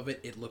mock-up of it.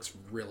 It looks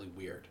really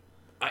weird.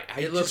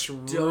 It looks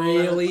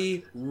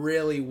really,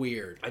 really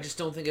weird. I just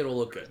don't think it'll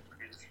look good.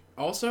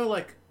 Also,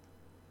 like,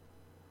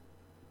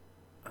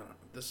 I don't know,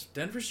 this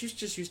Denver's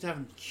just used to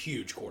having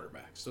huge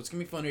quarterbacks, so it's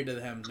gonna be funny to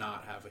them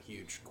not have a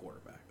huge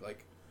quarterback.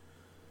 Like,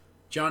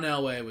 John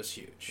Elway was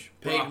huge.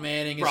 Peyton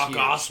Manning is Brock huge.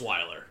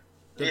 Osweiler.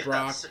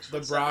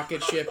 The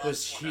Brocket ship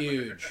was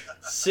huge.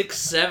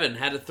 6'7",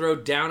 had to throw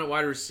down at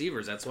wide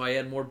receivers. That's why he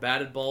had more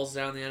batted balls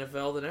down in the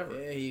NFL than ever.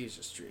 Yeah, he was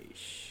a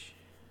streesh.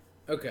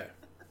 Okay.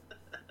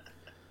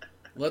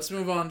 Let's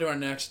move on to our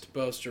next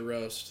boast or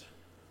roast.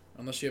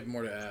 Unless you have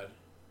more to add.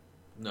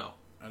 No.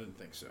 I didn't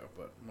think so,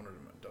 but wanted to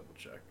double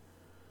check.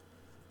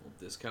 Well,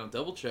 discount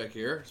double check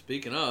here.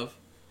 Speaking of.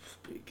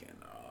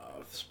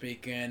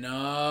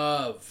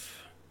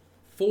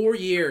 4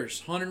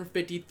 years,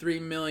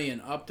 $153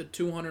 million, up to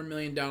 $200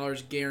 million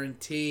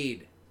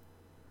guaranteed.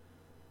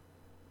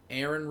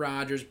 Aaron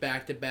Rodgers,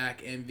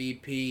 back-to-back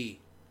MVP,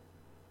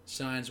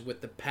 signs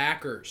with the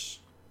Packers.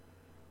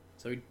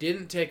 So he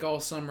didn't take all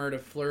summer to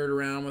flirt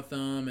around with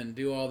them and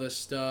do all this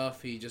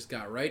stuff. He just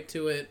got right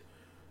to it.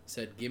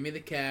 Said, give me the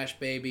cash,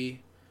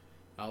 baby.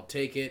 I'll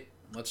take it.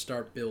 Let's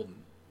start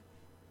building.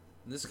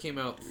 And this came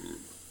out,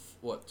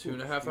 what,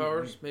 2.5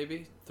 hours,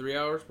 maybe? 3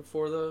 hours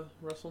before the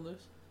Russell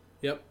news?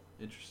 Yep.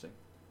 Interesting.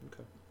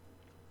 Okay.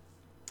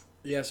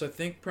 Yeah, so I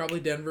think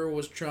probably Denver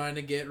was trying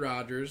to get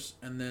Rodgers,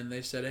 and then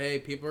they said, hey,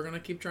 people are going to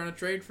keep trying to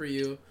trade for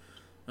you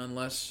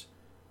unless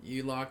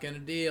you lock in a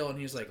deal. And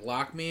he's like,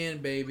 lock me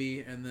in, baby.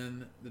 And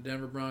then the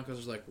Denver Broncos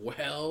was like,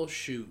 well,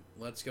 shoot.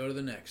 Let's go to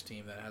the next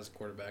team that has a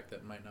quarterback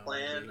that might not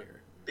want to be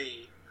here.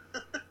 B.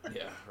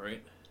 Yeah,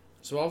 right?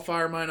 So I'll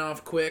fire mine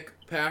off quick.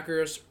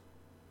 Packers,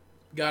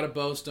 got to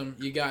boast them.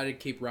 You got to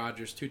keep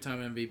Rodgers,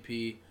 2-time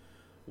MVP.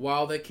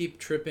 While they keep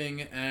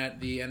tripping at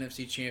the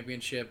NFC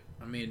Championship,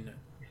 I mean,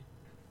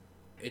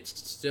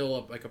 it's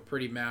still a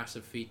pretty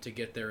massive feat to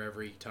get there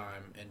every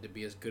time and to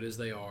be as good as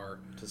they are.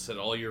 To set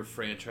all your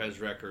franchise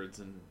records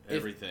and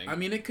everything.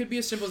 It could be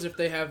as simple as if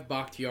they have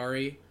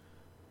Bakhtiari,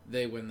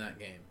 they win that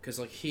game. Because,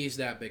 like, he's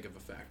that big of a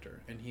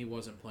factor, and he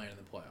wasn't playing in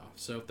the playoffs.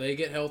 So if they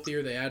get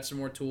healthier, they add some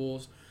more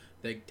tools,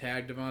 they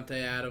tag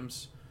Devontae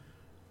Adams,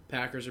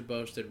 Packers are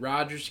boasted.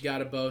 Rodgers, you got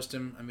to boast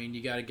him. I mean,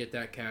 you got to get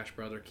that cash,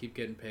 brother. Keep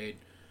getting paid.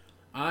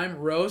 I'm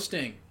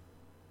roasting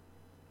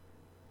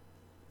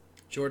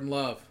Jordan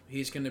Love.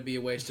 He's going to be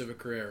a waste of a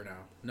career now.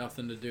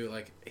 Nothing to do.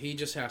 Like, he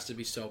just has to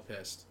be so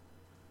pissed.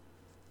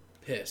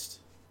 Pissed.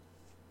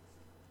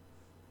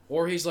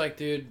 Or he's like,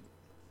 dude,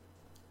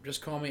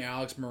 just call me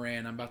Alex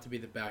Moran. I'm about to be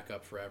the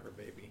backup forever,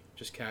 baby.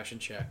 Just cashing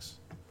checks.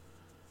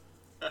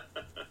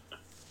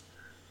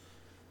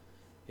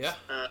 Yeah.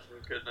 Oh,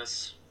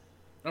 goodness.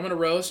 I'm going to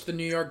roast the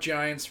New York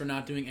Giants for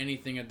not doing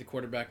anything at the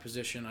quarterback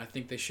position. I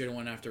think they should have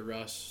went after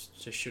Russ.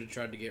 They should have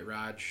tried to get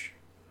Raj.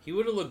 He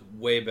would have looked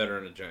way better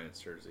in a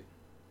Giants jersey.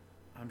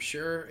 I'm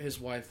sure his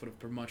wife would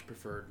have much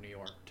preferred New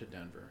York to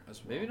Denver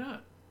as well. Maybe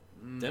not.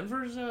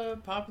 Denver's a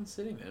poppin'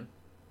 city, man.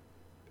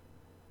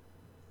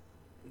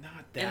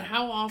 Not that. And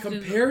how often...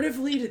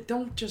 Comparatively,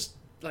 don't just...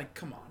 Like,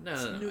 come on.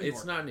 No,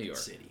 it's not New York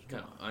City.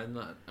 Come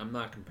on. I'm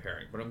not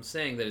comparing. But I'm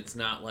saying that it's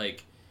not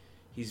like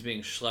he's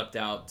being schlepped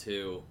out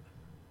to...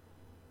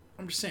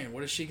 I'm just saying,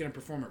 what is she going to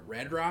perform at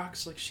Red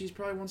Rocks? Like, she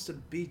probably wants to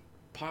be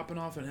popping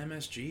off at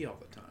MSG all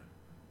the time.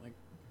 Like,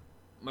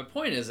 my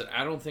point is that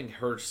I don't think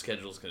her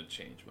schedule's going to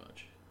change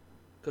much.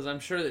 Because I'm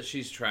sure that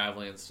she's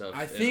traveling and stuff.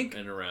 I think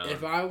and around.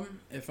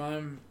 If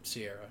I'm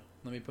Sierra,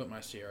 let me put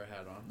my Sierra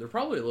hat on. They're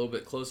probably a little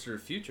bit closer to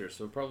the future,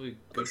 so probably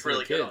good for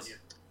really the kids.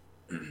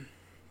 Good on you.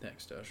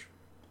 Thanks, Doge.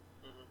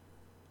 Mm-hmm.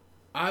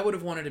 I would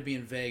have wanted to be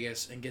in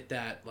Vegas and get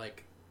that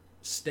like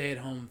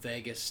stay-at-home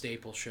Vegas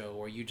staple show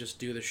where you just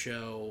do the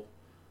show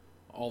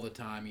all the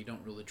time. You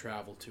don't really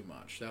travel too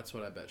much. That's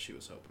what I bet she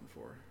was hoping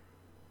for.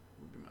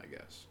 Would be my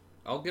guess.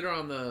 I'll get her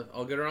on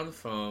the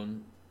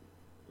phone.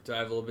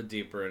 Dive a little bit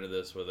deeper into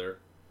this with her.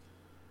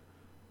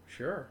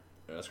 Sure.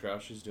 Ask her how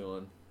she's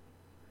doing.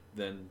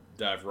 Then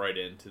dive right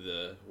into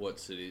the what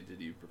city did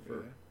you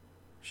prefer? Yeah.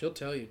 She'll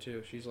tell you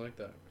too. She's like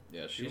that.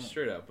 Yeah, she's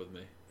straight up with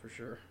me. For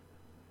sure.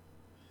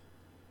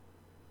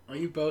 Are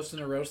you boasting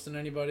or roasting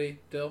anybody,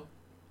 Dill,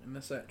 in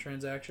this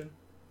transaction?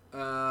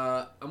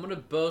 I'm gonna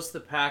boast the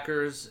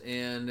Packers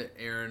and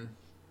Aaron.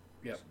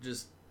 Yep.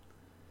 Just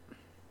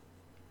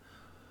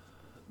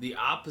the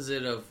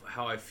opposite of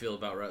how I feel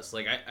about Russ.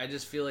 Like I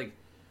just feel like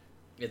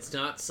it's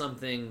not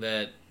something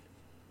that.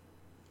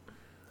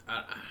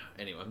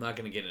 Anyway, I'm not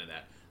gonna get into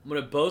that. I'm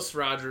gonna boast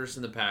Rodgers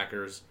and the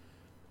Packers.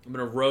 I'm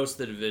going to roast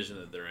the division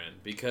that they're in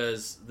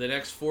because the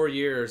next 4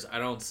 years, I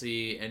don't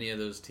see any of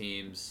those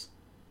teams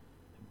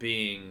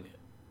being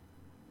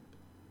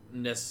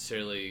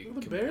necessarily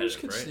the Bears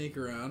could sneak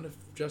around if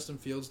Justin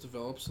Fields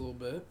develops a little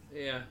bit.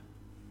 Yeah,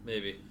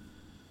 maybe.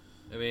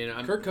 I mean,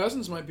 Kirk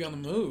Cousins might be on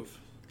the move,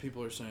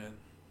 people are saying.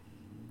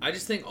 I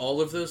just think all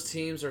of those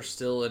teams are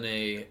still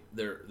in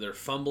they're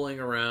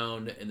fumbling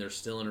around and they're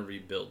still in a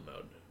rebuild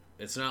mode.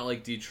 It's not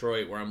like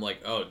Detroit where I'm like,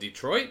 oh,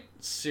 Detroit,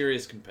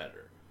 serious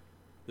competitor.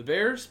 The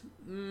Bears,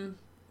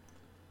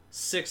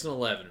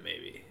 6-11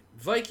 maybe.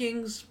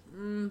 Vikings,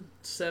 7-10,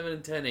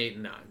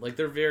 8-9. Like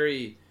they're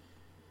very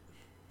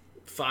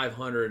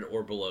 500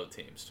 or below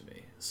teams to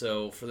me.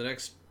 So for the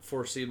next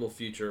foreseeable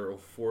future, or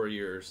 4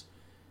 years,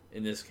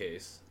 in this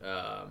case,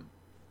 I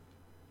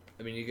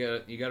mean you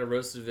got a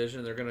roast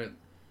division. They're gonna.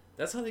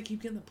 That's how they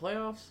keep getting the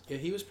playoffs. Yeah,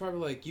 he was probably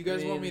like, you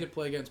guys want me to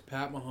play against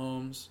Pat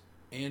Mahomes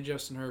and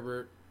Justin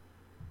Herbert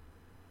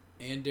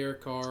and Derek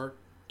Carr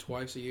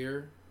twice a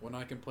year? When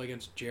I can play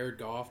against Jared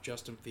Goff,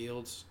 Justin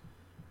Fields,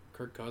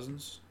 Kirk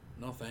Cousins?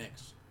 No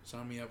thanks.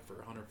 Sign me up for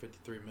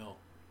 $153 million.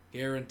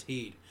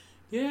 Guaranteed.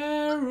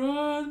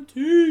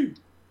 Guaranteed.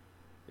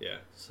 Yeah,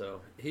 so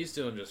he's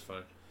doing just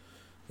fine.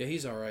 Yeah,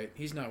 he's alright.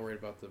 He's not worried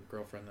about the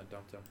girlfriend that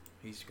dumped him.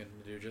 He's going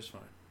to do just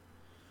fine.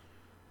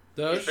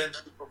 He's been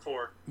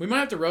before. We might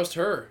have to roast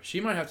her. She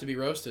might have to be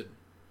roasted.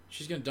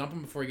 She's going to dump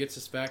him before he gets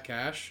his fat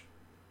cash.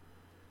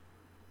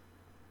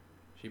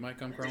 She might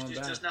come crawling back.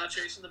 She's just not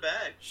chasing the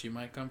bag. She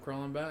might come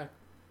crawling back.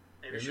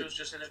 Maybe she was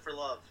just in it for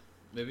love.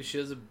 Maybe she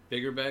has a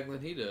bigger bag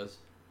than he does.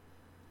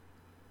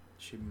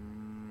 I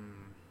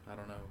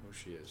don't know who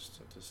she is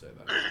to say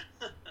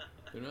that.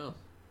 Who knows?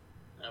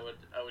 I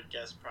would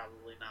guess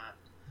probably not.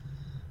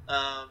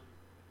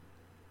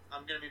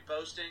 I'm gonna be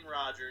boasting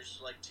Rodgers,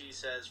 like T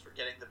says, for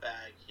getting the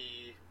bag.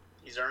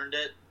 He's earned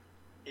it.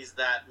 He's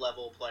that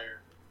level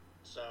player.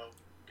 So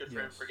good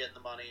for him for getting the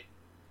money.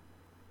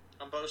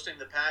 I'm boasting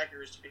the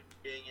Packers to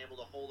being able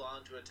to hold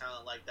on to a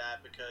talent like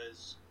that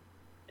because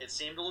it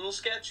seemed a little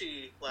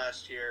sketchy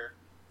last year.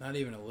 Not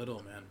even a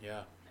little, man.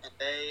 Yeah.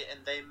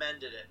 And they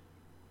mended it.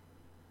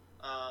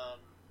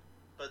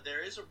 But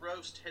there is a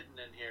roast hidden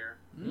in here,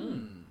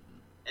 and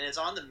it's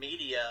on the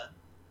media.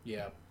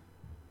 Yeah.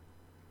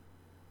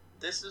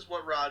 This is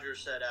what Rodgers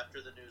said after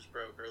the news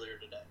broke earlier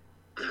today.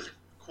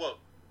 Quote,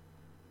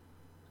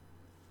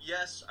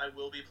 "Yes, I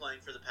will be playing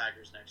for the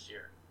Packers next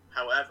year.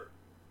 However,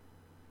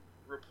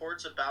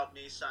 reports about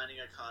me signing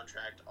a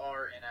contract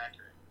are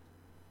inaccurate,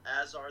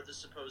 as are the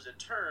supposed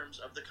terms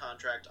of the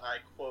contract I,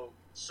 quote,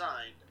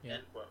 signed,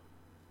 end quote.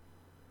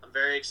 I'm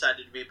very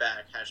excited to be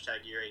back,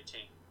 #year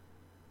 18.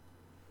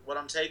 What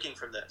I'm taking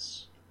from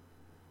this,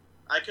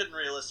 I couldn't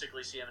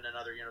realistically see him in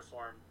another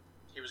uniform.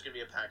 He was going to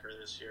be a Packer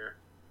this year.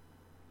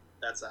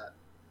 That's that.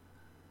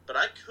 But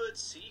I could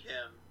see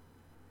him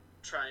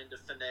trying to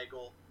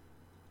finagle,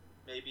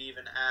 maybe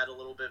even add a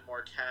little bit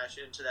more cash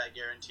into that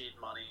guaranteed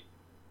money.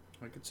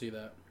 I could see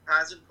that.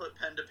 Hasn't put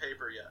pen to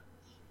paper yet.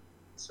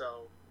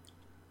 So,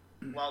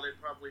 while they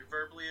probably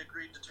verbally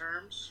agreed to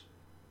terms,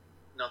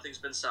 nothing's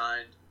been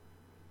signed,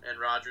 and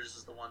Rodgers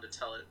is the one to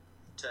tell it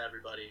to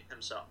everybody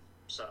himself.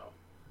 So,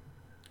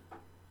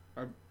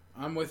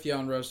 I'm with you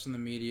on roasting the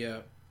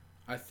media.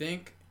 I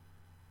think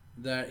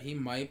that he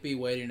might be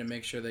waiting to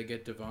make sure they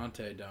get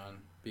Devontae done,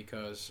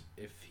 because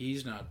if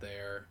he's not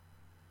there,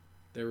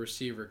 their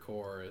receiver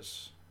core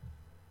is...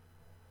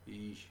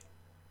 Eesh.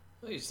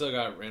 Well, you still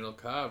got Randall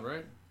Cobb,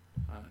 right?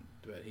 I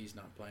bet he's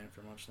not playing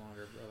for much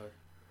longer, brother.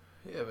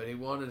 Yeah, but he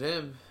wanted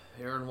him.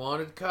 Aaron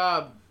wanted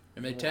Cobb.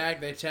 And they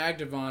tagged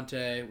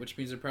Devontae, which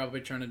means they're probably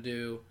trying to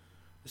do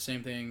the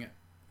same thing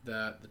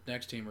that the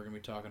next team we're going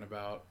to be talking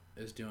about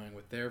is doing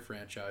with their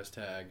franchise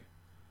tag,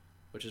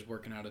 which is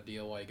working out a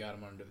deal while you got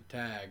him under the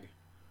tag.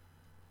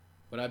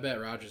 But I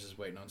bet Rodgers is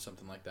waiting on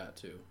something like that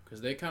too,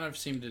 because they kind of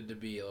seemed to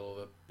be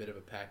a bit of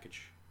a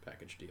package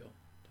deal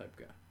type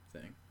guy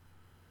thing.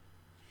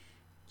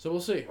 So we'll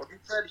see. Well, he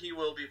said he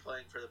will be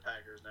playing for the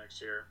Packers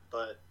next year,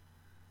 but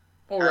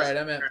All right,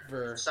 I meant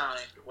for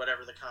signed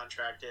whatever the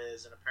contract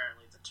is, and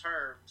apparently the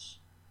terms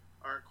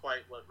aren't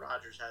quite what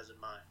Rodgers has in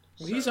mind.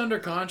 well, he's under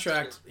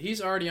contract.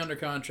 He's already under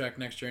contract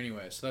next year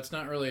anyway, so that's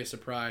not really a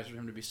surprise for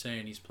him to be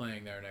saying he's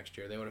playing there next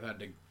year. They would have had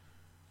to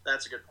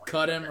That's a good point.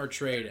 cut him or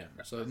trade him.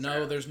 So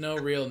no, there's no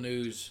real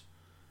news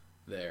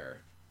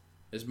there.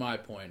 Is my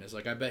point. Is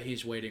like I bet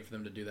he's waiting for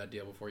them to do that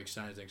deal before he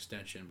signs an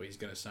extension, but he's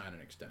going to sign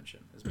an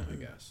extension. Is my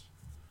guess.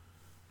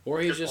 Or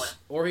he's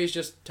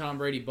just Tom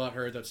Brady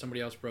butthurt that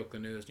somebody else broke the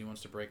news and he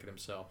wants to break it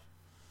himself.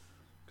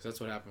 Because that's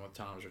what happened with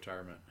Tom's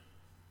retirement.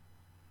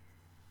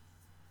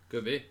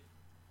 Could be.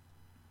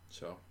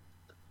 So,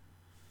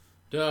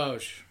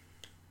 Doge.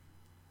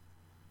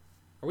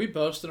 Are we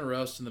boasting or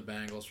roasting the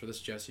Bengals for this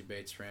Jesse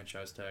Bates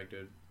franchise tag,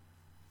 dude?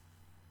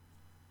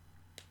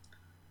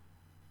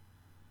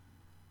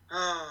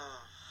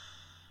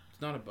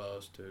 It's not a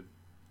boast, dude.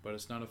 But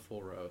it's not a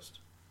full roast.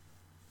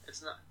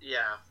 It's not.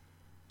 Yeah,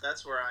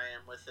 that's where I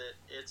am with it.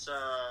 It's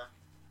I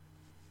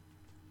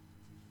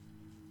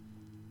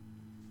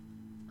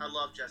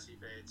love Jesse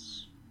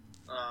Bates,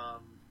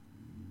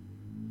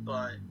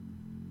 but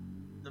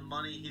the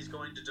money he's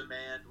going to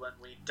demand when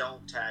we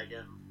don't tag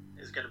him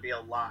is going to be a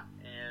lot,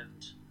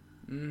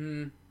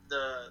 and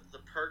the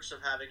perks of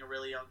having a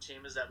really young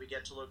team is that we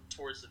get to look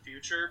towards the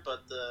future,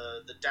 but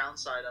the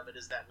downside of it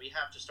is that we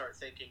have to start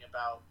thinking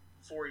about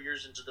 4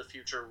 years into the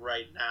future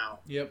right now.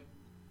 Yep.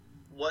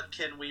 What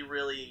can we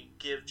really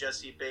give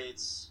Jesse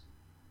Bates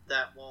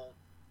that won't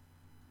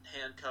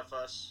handcuff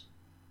us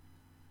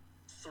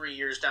 3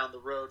 years down the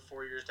road,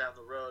 4 years down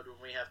the road,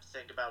 when we have to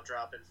think about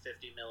dropping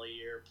 $50 million a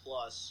year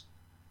plus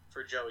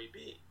for Joey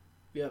B?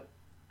 Yep.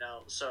 No,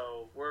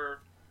 so we're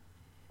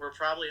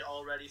probably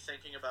already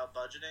thinking about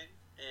budgeting,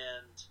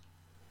 and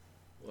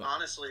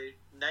honestly,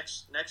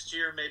 next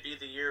year may be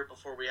the year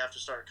before we have to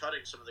start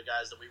cutting some of the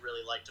guys that we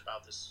really liked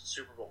about this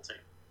Super Bowl team.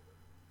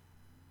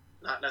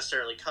 Not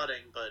necessarily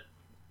cutting, but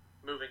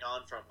moving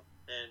on from them.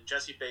 And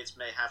Jesse Bates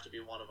may have to be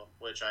one of them,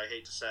 which I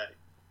hate to say.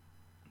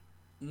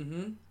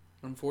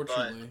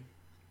 Unfortunately.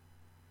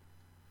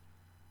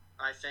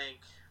 But I think,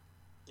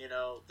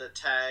 the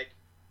tag,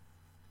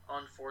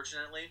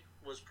 unfortunately,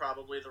 was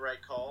probably the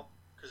right call.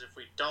 Because if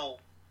we don't,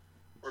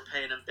 we're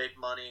paying him big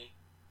money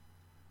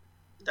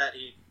that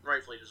he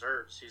rightfully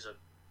deserves. He's a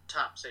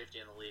top safety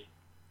in the league.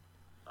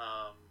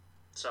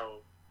 So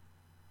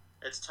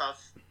it's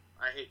tough.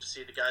 I hate to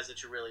see the guys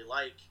that you really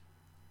like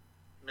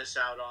miss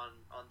out on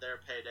their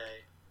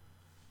payday.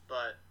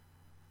 But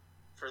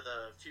for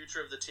the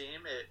future of the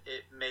team,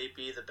 it may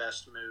be the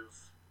best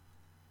move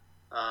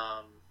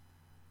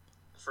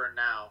for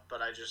now.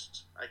 But I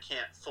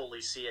can't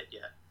fully see it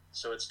yet.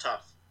 So it's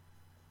tough.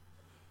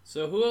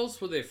 So who else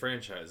would they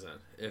franchise then?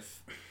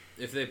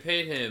 If they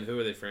paid him, who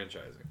are they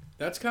franchising?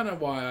 That's kind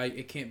of why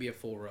it can't be a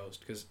full roast,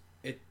 because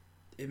it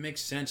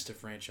makes sense to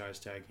franchise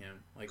tag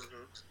him. Like,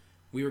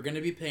 we were going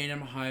to be paying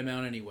him a high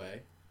amount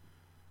anyway.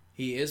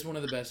 He is one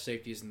of the best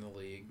safeties in the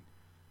league.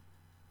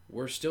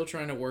 We're still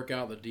trying to work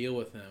out the deal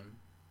with him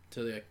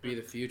to be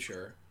the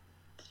future.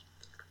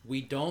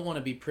 We don't want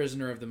to be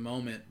prisoner of the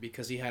moment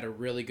because he had a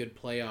really good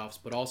playoffs,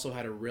 but also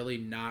had a really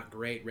not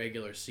great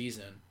regular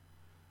season.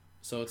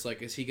 So it's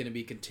like, is he going to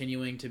be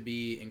continuing to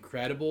be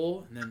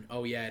incredible, and then,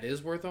 oh yeah, it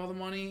is worth all the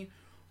money?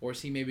 Or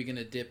is he maybe going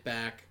to dip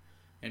back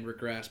and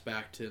regress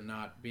back to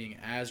not being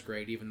as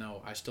great, even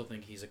though I still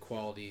think he's a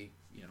quality,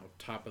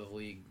 top of the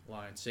league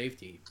line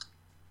safety?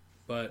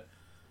 But,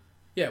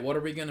 yeah, what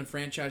are we going to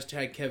franchise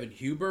tag Kevin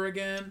Huber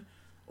again?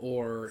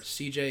 Or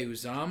CJ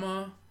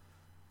Uzama?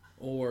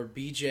 Or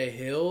BJ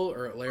Hill?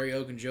 Or Larry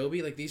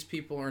Ogunjobi? Like, these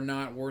people are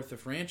not worth a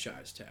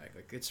franchise tag.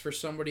 Like, it's for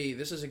somebody...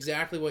 This is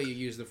exactly what you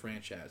use the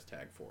franchise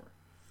tag for.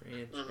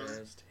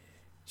 Franchise tag.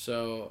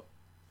 So,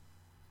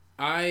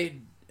 I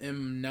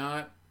am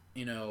not,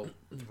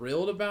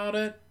 thrilled about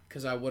it,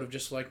 because I would have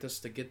just liked us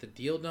to get the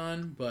deal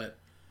done, but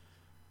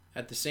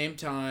at the same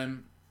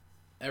time,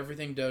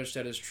 everything Doge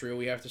said is true.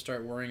 We have to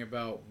start worrying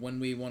about when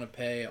we want to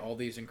pay all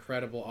these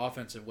incredible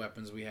offensive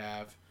weapons we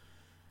have,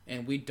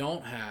 and we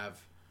don't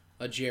have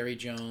a Jerry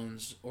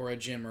Jones or a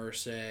Jim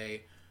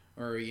Irsay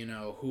or,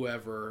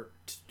 whoever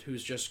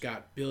who's just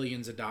got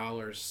billions of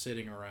dollars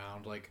sitting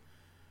around. Like,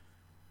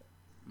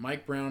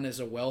 Mike Brown is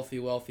a wealthy,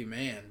 wealthy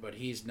man, but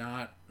he's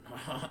not,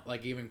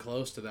 like, even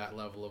close to that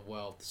level of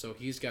wealth. So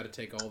he's got to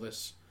take all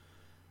this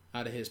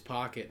out of his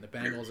pocket, and the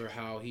Bengals are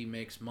how he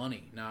makes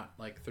money, not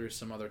like through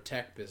some other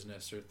tech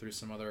business or through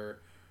some other,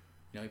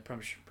 he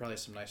probably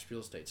some nice real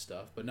estate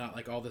stuff, but not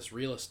like all this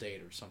real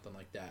estate or something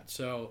like that.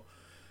 So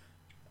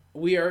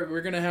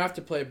we're gonna have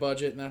to play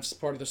budget, and that's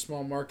part of the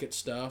small market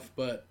stuff.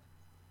 But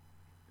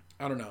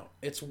I don't know.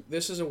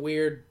 This is a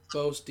weird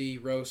boasty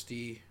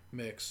roasty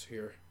mix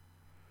here.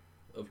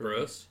 A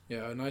broast?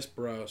 Yeah, a nice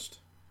broast.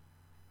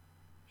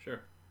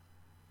 Sure.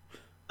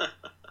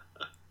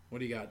 What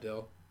do you got,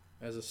 Dill?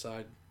 As a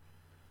side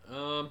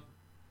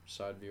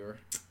viewer.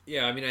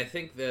 Yeah, I mean, I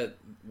think that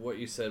what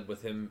you said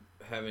with him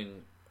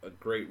having a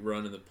great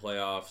run in the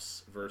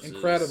playoffs versus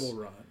incredible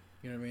run.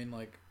 You know what I mean?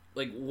 Like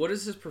what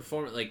is his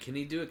performance like? Can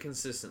he do it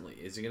consistently?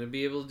 Is he going to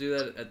be able to do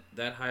that at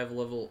that high of a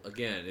level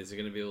again? Is he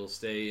going to be able to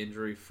stay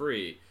injury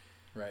free?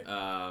 Right.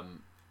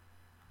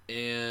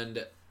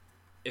 And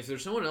if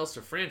there's someone else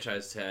to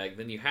franchise tag,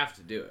 then you have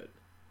to do it.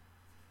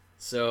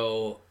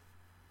 So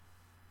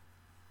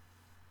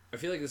I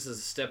feel like this is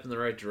a step in the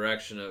right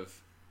direction of,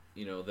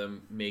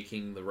 them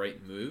making the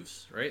right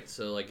moves, right?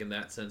 So, like, in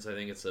that sense, I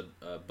think it's a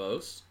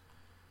Boast.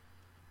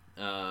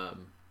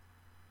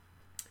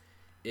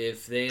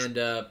 If they end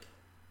up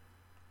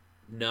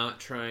not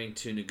trying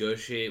to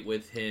negotiate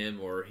with him,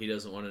 or he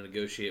doesn't want to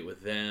negotiate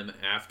with them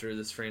after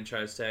this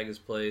franchise tag is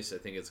placed, I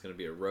think it's going to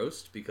be a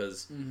roast,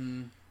 because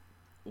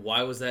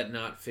why was that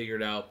not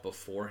figured out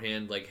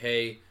beforehand? Like,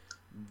 hey,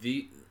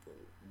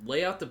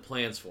 lay out the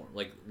plans for him.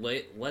 Like,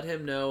 let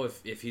him know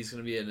if he's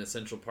going to be an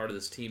essential part of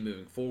this team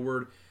moving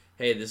forward.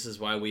 Hey, this is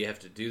why we have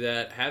to do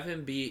that. Have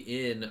him be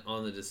in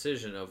on the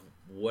decision of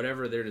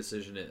whatever their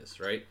decision is,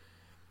 right?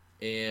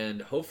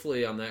 And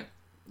hopefully on that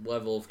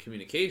level of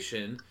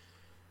communication,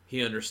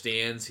 he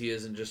understands he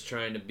isn't just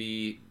trying to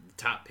be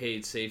top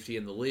paid safety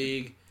in the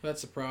league.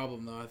 That's the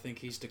problem, though. I think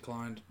he's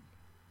declined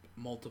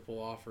multiple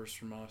offers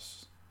from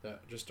us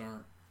that just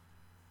aren't.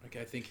 Like,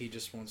 I think he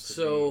just wants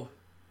to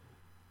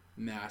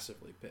be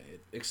massively paid.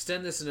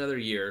 Extend this another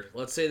year.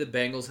 Let's say the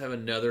Bengals have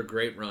another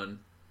great run.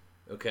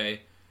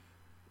 Okay,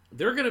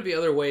 there are going to be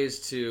other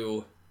ways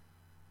to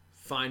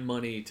find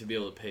money to be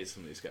able to pay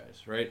some of these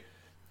guys, right?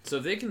 So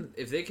if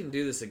they can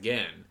do this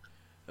again,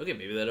 okay,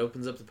 maybe that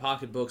opens up the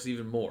pocketbooks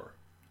even more.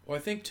 Well,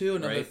 I think too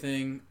another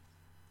thing.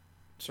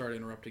 Sorry to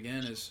interrupt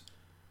again. Is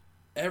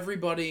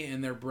everybody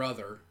and their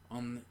brother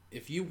on?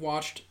 If you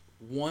watched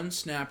one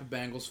snap of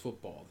Bengals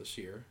football this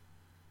year,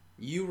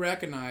 you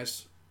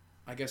recognize.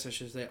 I guess I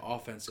should say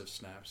offensive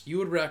snaps. You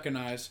would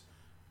recognize,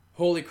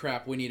 holy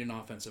crap, we need an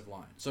offensive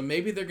line. So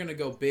maybe they're going to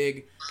go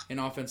big in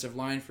offensive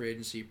line free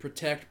agency,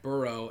 protect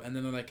Burrow, and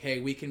then they're like,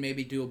 hey, we can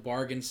maybe do a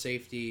bargain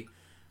safety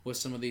with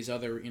some of these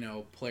other,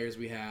 players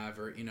we have,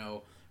 or,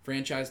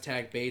 franchise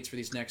tag Bates for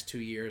these next 2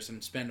 years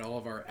and spend all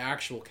of our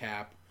actual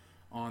cap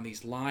on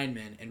these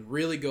linemen and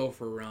really go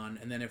for a run.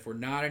 And then if we're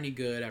not any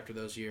good after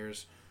those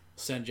years,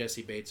 send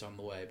Jesse Bates on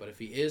the way. But if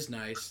he is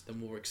nice, then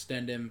we'll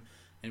extend him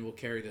and we'll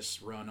carry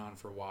this run on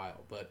for a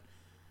while. But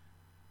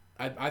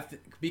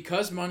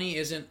because money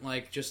isn't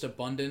like just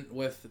abundant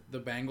with the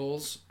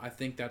Bengals, I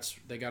think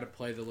they got to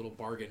play the little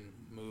bargain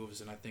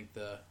moves, and I think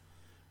the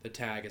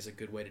tag is a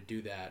good way to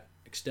do that.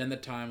 Extend the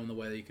time on the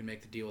way that you can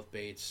make the deal with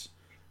Bates,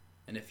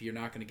 and if you're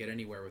not going to get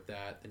anywhere with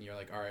that, then you're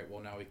like, all right,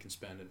 well now we can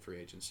spend in free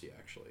agency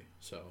actually.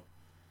 So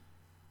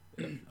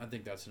I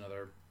think that's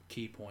another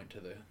key point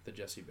to the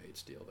Jesse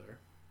Bates deal there.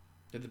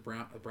 Did the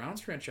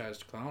Browns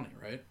franchised Clowney,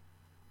 right?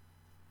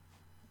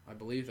 I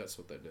believe that's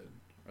what they did.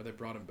 Or they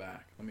brought him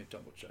back. Let me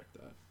double check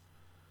that.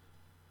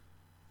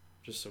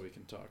 Just so we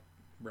can talk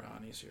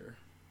Brownies here.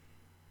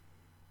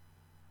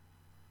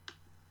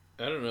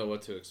 I don't know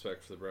what to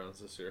expect for the Browns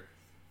this year.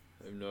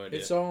 I have no idea.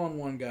 It's all on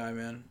one guy,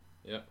 man.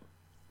 Yep.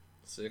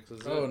 6 is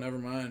it? Oh, never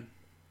mind.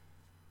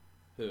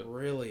 Who?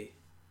 Really?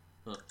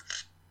 Huh.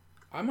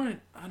 I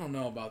don't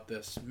know about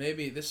this.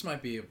 Maybe this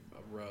might be a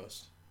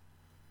roast.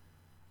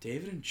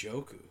 David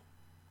Njoku.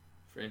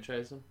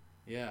 Franchise him?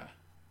 Yeah.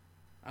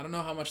 I don't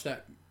know how much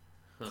that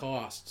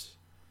costs,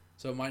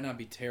 so it might not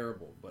be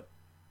terrible, but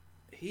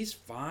he's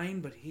fine,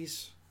 but I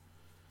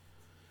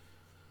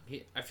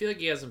feel like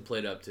he hasn't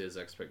played up to his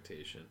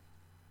expectation,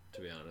 to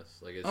be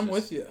honest. Like I'm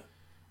with you.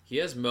 He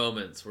has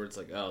moments where it's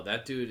like, oh,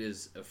 that dude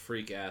is a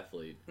freak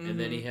athlete, and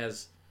then he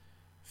has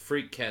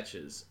freak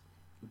catches,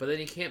 but then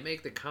he can't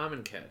make the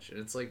common catch, and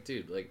it's like,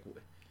 dude, like,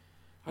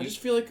 I just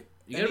feel like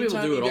you gotta be able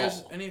to do it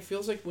all. And it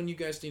feels like when you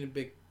guys need a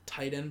big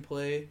tight end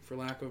play, for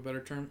lack of a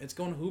better term, it's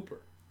going Hooper.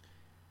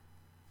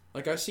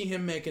 Like, I see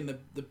him making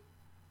the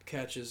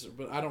catches,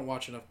 but I don't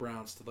watch enough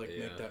Browns to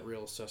make that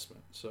real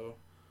assessment. So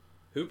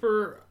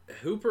Hooper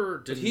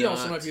did. But he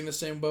also might be in the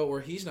same boat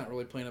where he's not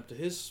really playing up to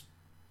his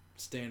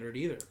standard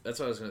either. That's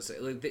what I was gonna say.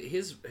 Like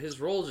his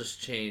role just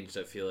changed.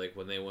 I feel like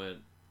when they went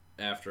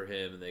after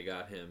him and they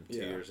got him 2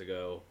 years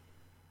ago,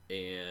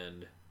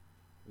 and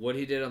what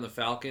he did on the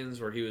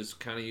Falcons, where he was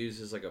kind of used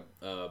as like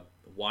a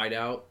wide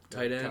out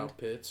tight end. Kyle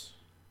Pitts.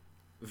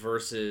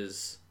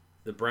 Versus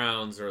the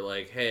Browns are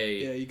like,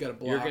 hey, you gotta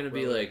block, you're going to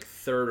be like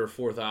third or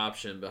fourth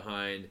option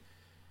behind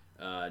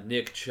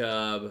Nick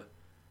Chubb,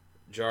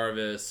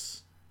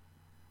 Jarvis,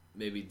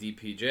 maybe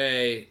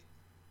DPJ,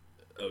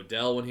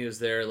 Odell when he was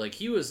there. Like,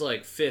 he was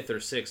like 5th or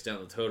 6th down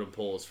the totem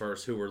pole as far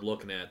as who we're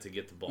looking at to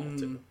get the ball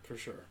to. For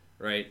sure.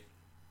 Right?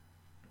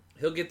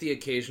 He'll get the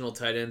occasional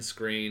tight end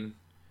screen.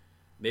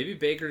 Maybe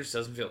Baker just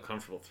doesn't feel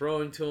comfortable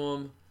throwing to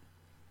him.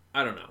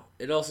 I don't know.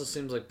 It also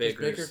seems like Does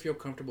Baker feel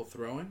comfortable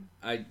throwing?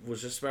 I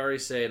was just about to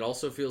say, it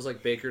also feels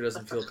like Baker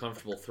doesn't feel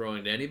comfortable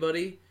throwing to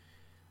anybody.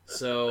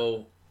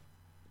 So,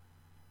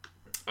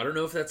 I don't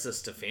know if that's a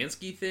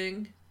Stefanski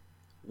thing,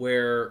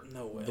 where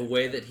the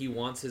way that he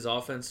wants his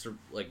offense to,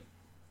 like,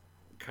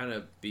 kind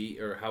of be,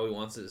 or how he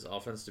wants his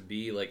offense to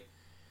be, like,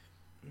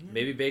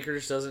 maybe Baker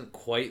just doesn't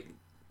quite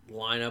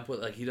line up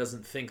with, like, he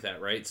doesn't think that,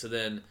 right? So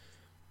then,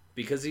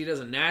 because he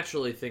doesn't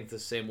naturally think the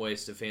same way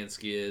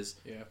Stefanski is,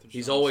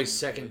 he's always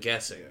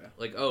second-guessing. Yeah.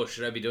 Like, oh,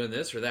 should I be doing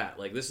this or that?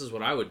 Like, this is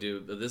what I would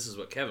do, but this is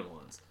what Kevin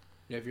wants.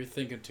 Yeah, if you're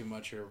thinking too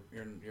much, you're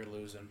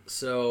losing.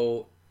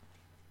 So,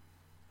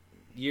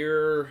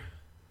 year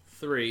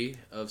 3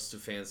 of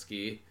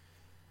Stefanski,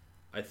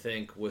 I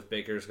think, with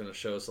Baker is going to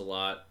show us a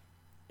lot.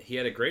 He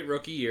had a great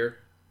rookie year,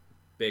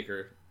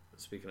 Baker,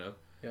 speaking of.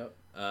 Yep.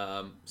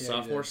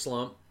 Sophomore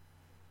slump.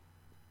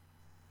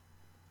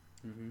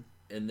 Mm-hmm.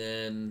 And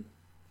then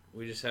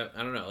we just have,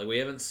 I don't know, like, we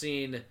haven't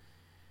seen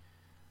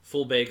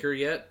full Baker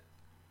yet,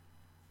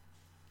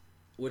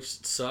 which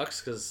sucks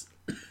because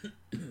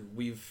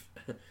we've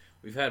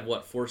had,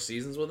 4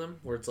 seasons with him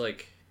where it's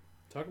like,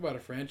 talk about a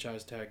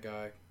franchise tag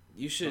guy.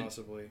 You should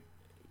possibly.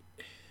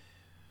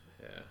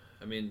 Yeah,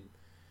 I mean,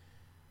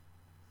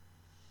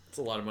 it's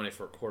a lot of money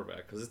for a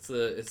quarterback because it's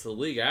the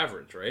league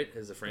average, right?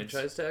 Is the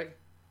franchise tag?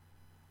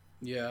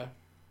 Yeah,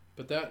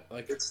 but that,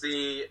 like, it's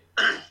the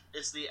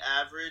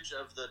average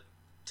of the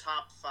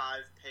top 5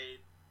 paid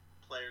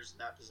players in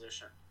that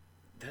position.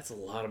 That's a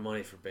lot of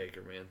money for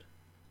Baker, man.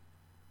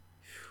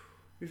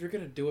 If you're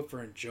gonna do it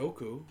for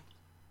Njoku.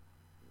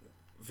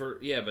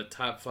 But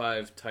top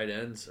 5 tight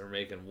ends are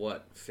making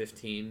what,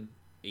 15,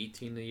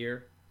 18 a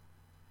year?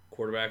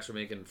 Quarterbacks are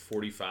making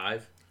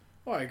 45.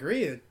 Oh, I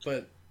agree,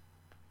 but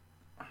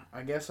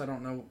I guess I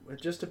don't know.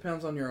 It just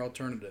depends on your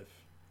alternative.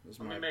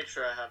 Let me make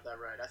sure I have that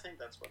right. I think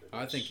that's what it is.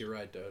 I think you're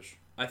right, Doge.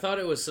 I thought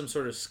it was some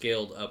sort of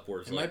scaled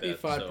upwards. It might be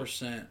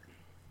 5%.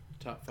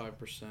 Top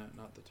 5%,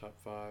 not the top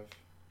 5.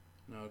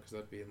 No, because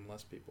that'd be even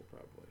less people,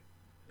 probably.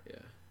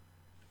 Yeah.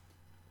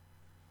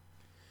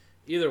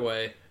 Either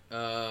way,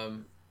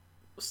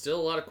 still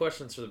a lot of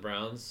questions for the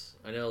Browns.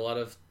 I know a lot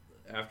of,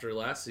 after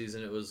last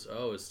season, it was, is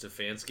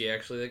Stefanski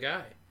actually the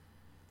guy?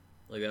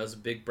 Like, that was a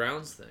big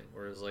Browns thing,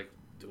 where it was like,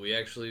 do we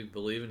actually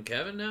believe in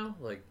Kevin now?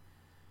 Like,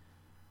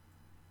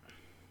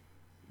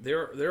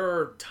 there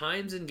are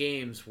times in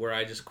games where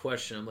I just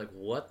question, I'm like,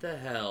 what the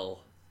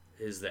hell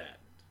is that?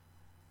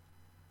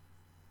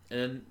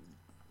 And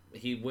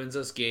he wins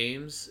us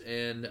games,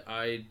 and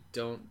I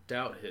don't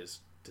doubt his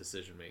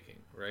decision-making,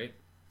 right?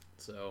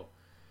 So,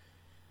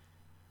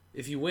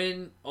 if you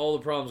win, all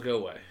the problems go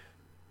away.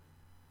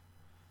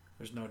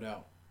 There's no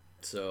doubt.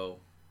 So,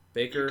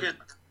 Baker,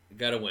 you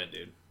gotta win,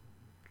 dude.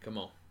 Come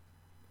on.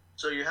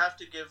 So you have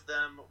to give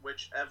them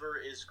whichever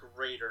is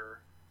greater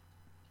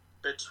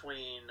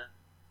between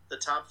the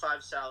top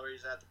 5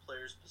 salaries at the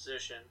player's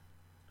position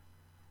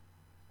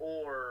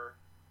or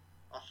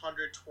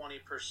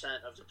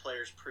 120% of the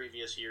player's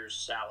previous year's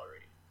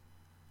salary.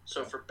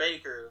 So for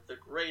Baker, the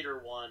greater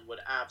one would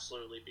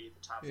absolutely be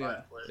the top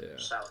 5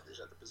 players' salaries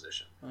at the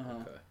position.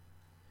 Okay.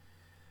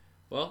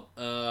 Well,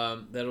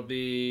 that'll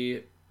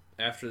be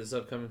after this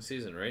upcoming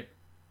season, right?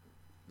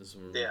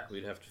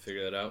 We'd have to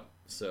figure that out.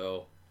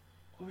 So,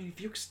 I mean,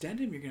 if you extend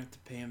him, you're gonna have to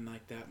pay him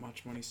like that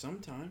much money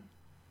sometime.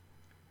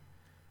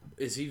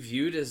 Is he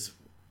viewed as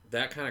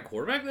that kind of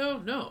quarterback though?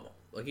 No,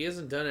 like, he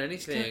hasn't done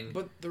anything.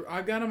 But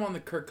I've got him on the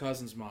Kirk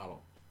Cousins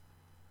model,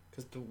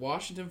 because the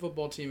Washington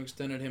football team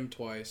extended him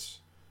twice,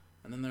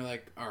 and then they're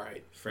like, "All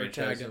right, they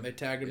tagged him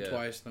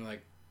twice, and they're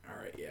like, all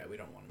right, yeah, we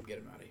don't want him, get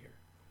him out of here."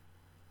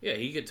 Yeah,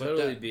 he could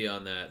totally be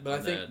on that. But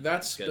I think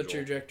that's the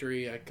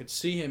trajectory I could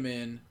see him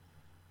in.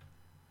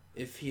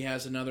 If he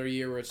has another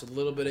year where it's a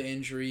little bit of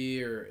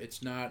injury or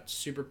it's not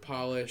super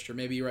polished, or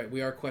maybe you're right,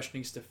 we are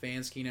questioning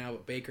Stefanski now,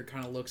 but Baker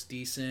kind of looks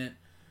decent.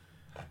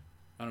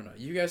 I don't know.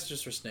 You guys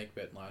just were snake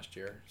bitten last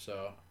year,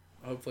 so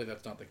hopefully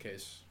that's not the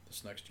case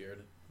this next year.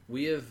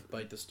 We have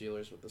bite the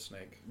Steelers with the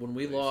snake. When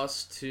we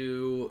lost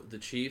to the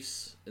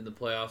Chiefs in the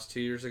playoffs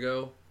 2 years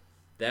ago,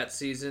 that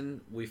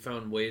season we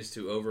found ways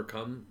to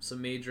overcome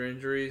some major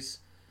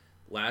injuries.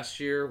 Last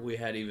year we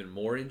had even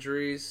more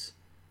injuries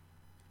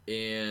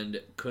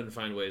and couldn't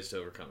find ways to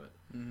overcome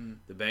it. Mm-hmm.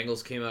 The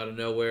Bengals came out of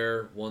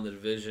nowhere, won the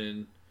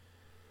division.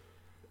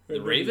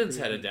 The Ravens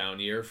had a down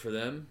year for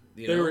them.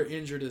 They were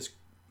injured as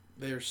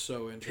they are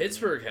so injured.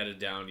 Pittsburgh had a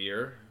down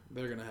year.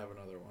 They're gonna have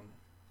another one.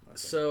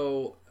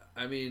 So,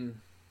 I mean,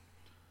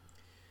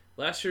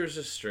 last year was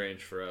just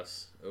strange for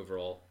us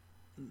overall.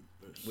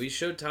 We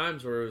showed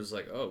times where it was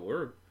like, oh,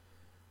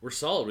 we're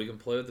solid. We can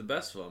play with the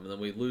best of them, and then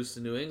we lose to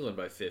New England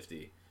by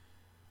 50.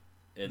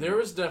 And there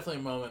was definitely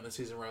a moment in the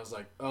season where I was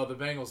like, oh, the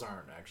Bengals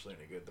aren't actually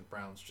any good. The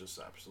Browns just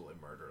absolutely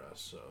murdered us.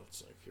 So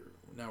it's like,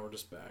 now we're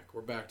just back.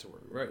 We're back to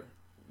where we were.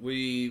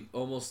 We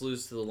almost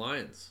lose to the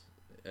Lions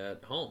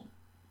at home.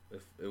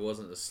 If it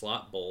wasn't a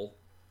slot bowl,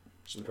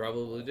 we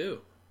probably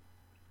do.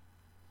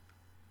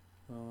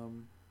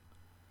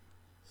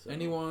 So.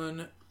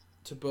 Anyone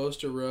to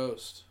boast or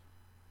roast?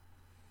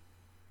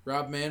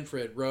 Rob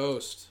Manfred,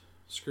 roast.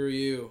 Screw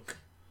you.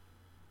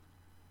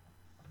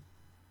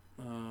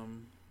 A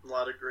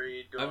lot of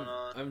greed going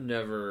on. I've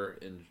never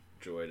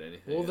enjoyed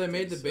anything. Well, they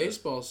made the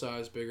baseball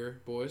size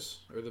bigger, boys.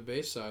 Or the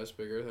base size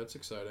bigger. That's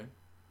exciting.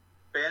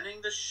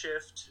 Banning the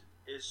shift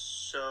is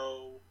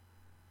so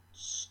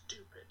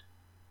stupid.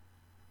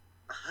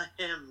 I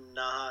am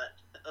not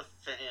a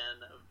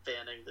fan of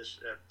banning the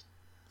shift.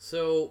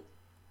 So,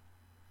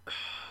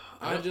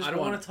 I just don't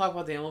want to talk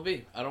about the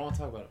MLB. I don't want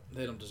to talk about it.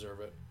 They don't deserve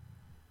it.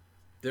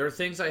 There are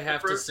things I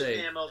have to say.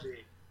 The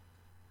MLB.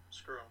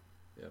 Screw them.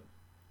 Yep.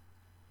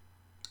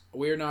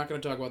 We're not going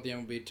to talk about the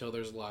MLB until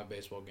there's a live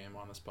baseball game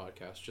on this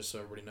podcast, just so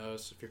everybody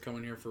knows. If you're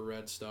coming here for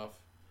Red stuff,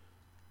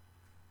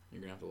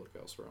 you're going to have to look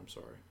elsewhere. I'm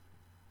sorry.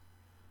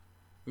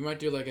 We might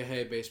do like a,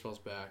 hey, baseball's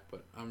back,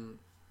 but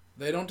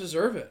they don't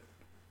deserve it.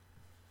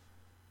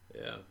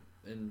 Yeah.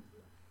 And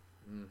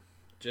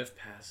Jeff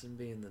Passan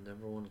being the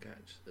number one guy.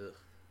 Ugh.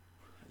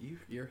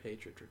 Your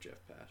hatred for Jeff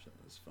Passan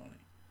is funny.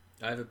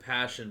 I have a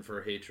passion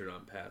for hatred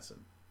on Passan.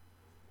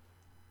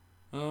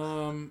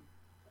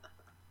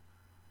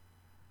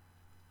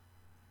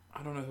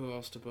 I don't know who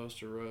else to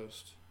boast or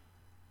roast.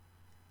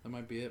 That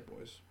might be it,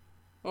 boys.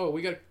 Oh,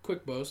 we got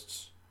quick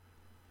boasts.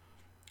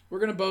 We're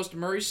going to boast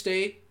Murray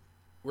State.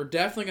 We're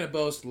definitely going to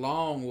boast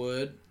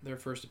Longwood, their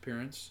first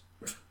appearance.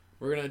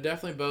 We're going to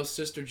definitely boast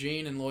Sister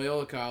Jean and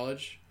Loyola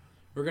College.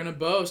 We're going to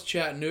boast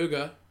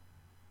Chattanooga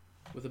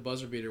with a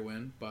buzzer beater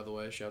win, by the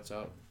way. Shouts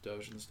out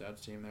Doge and the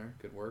stats team there.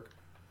 Good work.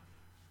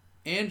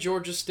 And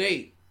Georgia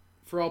State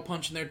for all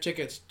punching their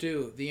tickets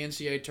to the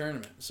NCAA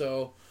tournament.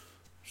 So,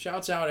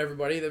 shouts out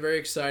everybody. They're very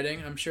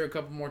exciting. I'm sure a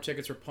couple more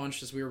tickets were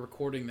punched as we were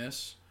recording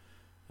this,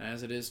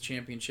 as it is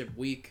championship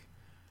week.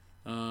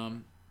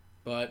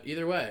 But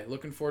either way,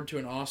 looking forward to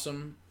an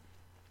awesome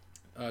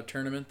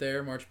tournament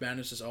there. March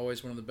Madness is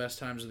always one of the best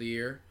times of the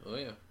year. Oh,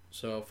 yeah.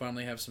 So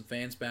finally have some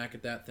fans back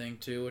at that thing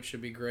too, which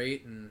should be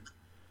great. And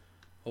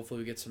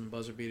hopefully we get some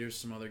buzzer beaters,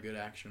 some other good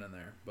action in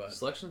there. But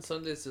Selection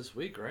Sunday's this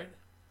week, right?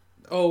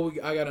 Oh,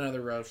 I got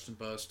another roast and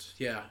boast.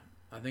 Yeah,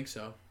 I think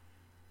so.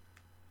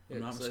 If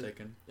I'm not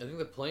mistaken. I think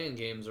the playing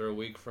games are a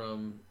week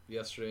from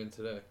yesterday and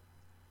today.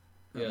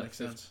 That makes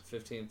sense.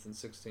 15th and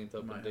 16th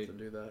up Might in have to Dayton.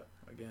 do that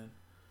again.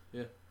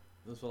 Yeah,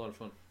 that was a lot of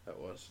fun. That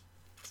was.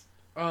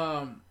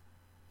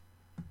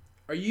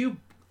 Are you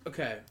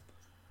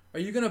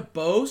gonna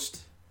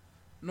boast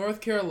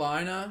North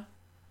Carolina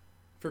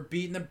for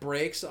beating the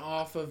brakes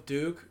off of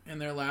Duke in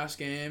their last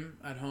game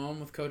at home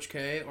with Coach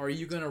K? Or are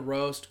you gonna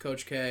roast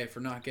Coach K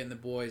for not getting the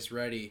boys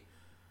ready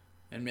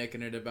and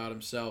making it about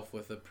himself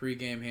with a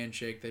pregame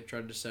handshake they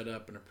tried to set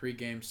up and a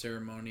pregame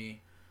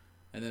ceremony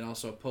and then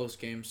also a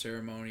postgame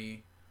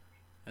ceremony,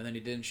 and then he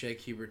didn't shake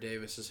Hubert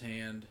Davis's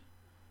hand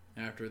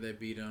after they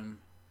beat him,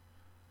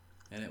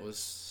 and it was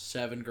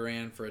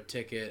 $7,000 for a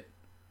ticket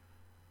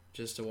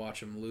just to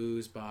watch him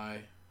lose by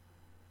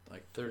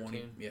like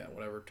 13.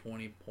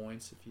 20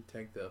 points if you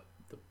take the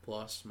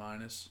plus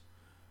minus.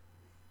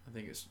 I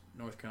think it's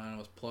North Carolina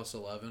was plus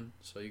 11,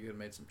 so you could have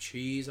made some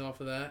cheese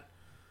off of that.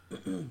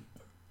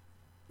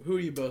 Who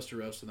do you boast or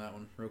roast in that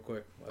one, real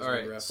quick? All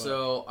right,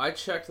 so I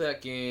checked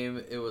that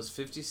game. It was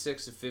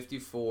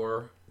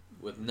 56-54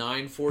 with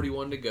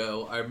 9:41 to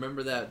go. I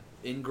remember that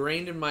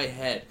ingrained in my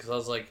head because I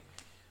was like,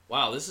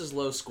 wow, this is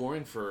low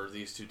scoring for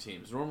these two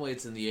teams. Normally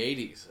it's in the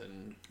 80s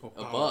and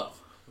above.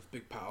 With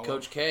big power.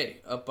 Coach K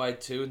up by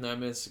 2 with 9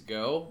 minutes to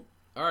go.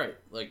 All right,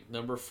 like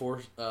number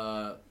 4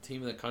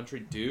 team in the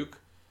country, Duke,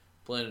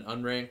 playing an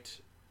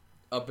unranked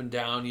up and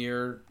down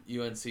year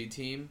UNC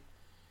team.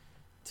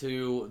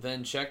 To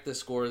then check the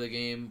score of the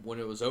game when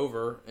it was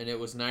over, and it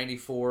was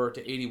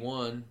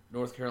 94-81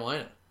 North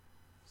Carolina.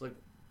 It's like,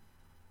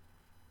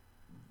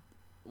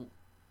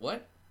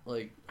 what?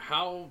 Like,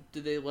 how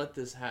did they let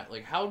this happen?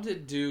 Like, how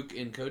did Duke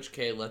and Coach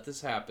K let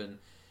this happen?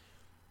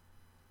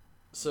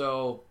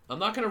 So, I'm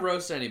not going to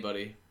roast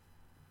anybody.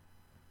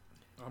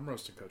 I'm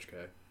roasting Coach K.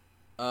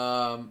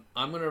 I'm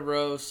going to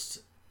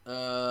roast...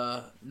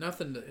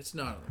 Nothing. It's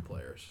not on the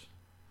players.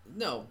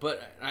 No,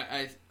 but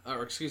I'm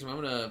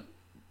going to...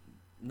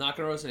 Not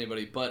going to roast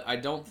anybody, but I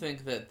don't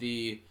think that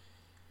the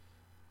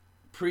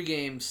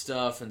pregame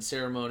stuff and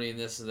ceremony and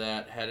this and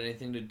that had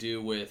anything to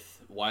do with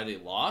why they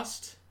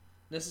lost,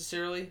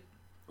 necessarily,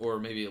 or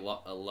maybe a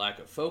lack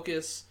of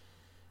focus.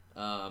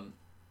 I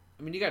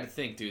mean, you got to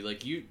think, dude,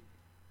 like,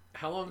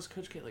 how long has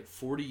Coach K, like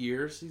 40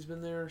 years he's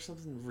been there or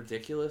something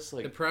ridiculous?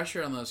 Like, the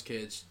pressure on those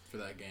kids for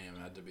that game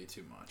had to be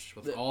too much.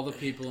 With all the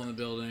people in the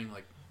building,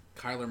 like,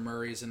 Kyler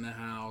Murray's in the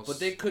house. But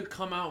they could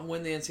come out and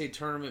win the NCAA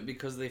tournament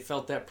because they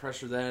felt that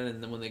pressure then,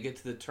 and then when they get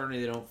to the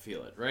tournament, they don't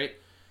feel it, right?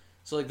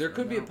 So, like, there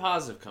could be a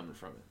positive coming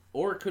from it.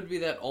 Or it could be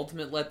that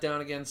ultimate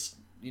letdown against,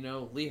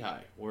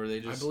 Lehigh, where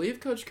they just... I believe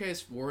Coach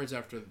K's words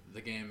after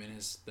the game in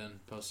his then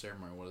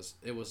post-ceremony was,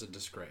 it was a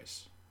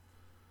disgrace.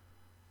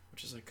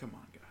 Which is like, come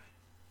on,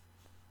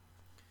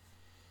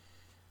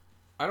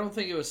 guy. I don't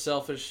think it was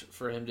selfish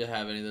for him to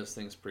have any of those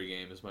things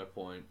pregame, is my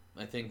point.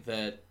 I think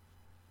that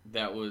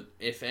would,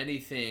 if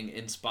anything,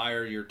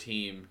 inspire your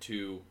team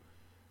to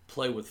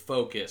play with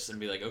focus and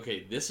be like,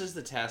 okay, this is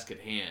the task at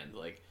hand.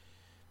 Like,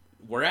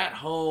 we're at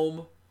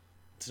home.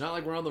 It's not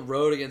like we're on the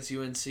road against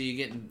UNC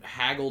getting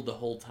haggled the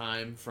whole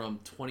time from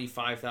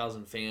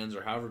 25,000 fans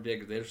or however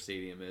big their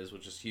stadium is,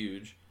 which is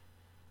huge.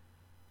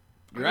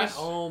 You're at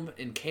home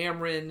in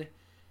Cameron,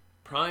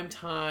 prime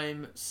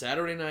time,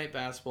 Saturday night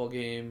basketball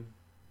game.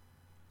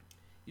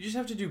 You just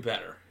have to do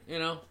better, you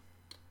know?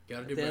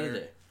 Got to do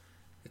better.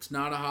 It's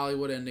not a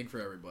Hollywood ending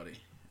for everybody,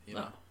 you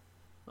know?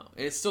 No.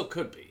 It still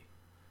could be.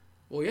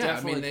 Well, yeah,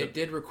 I mean, they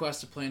did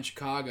request to play in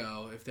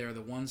Chicago if they're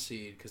the 1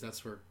 seed, because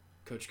that's where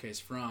Coach K's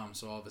from,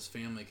 so all of his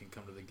family can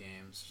come to the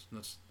games.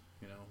 That's,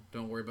 you know,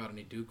 don't worry about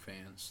any Duke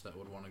fans that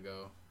would want to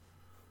go.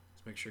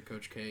 Let's make sure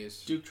Coach K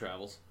is... Duke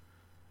travels.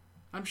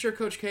 I'm sure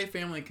Coach K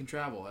family can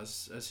travel,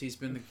 as he's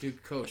been the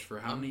Duke coach for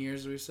how many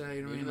years do we say?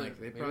 You know what I mean? Like,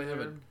 they probably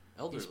have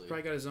elderly. He's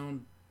probably got his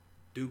own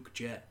Duke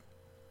jet.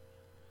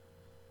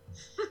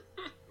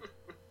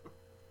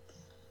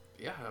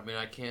 Yeah, I mean,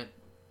 I can't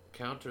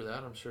counter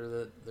that. I'm sure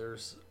that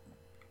there's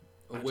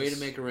a way to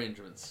make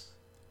arrangements.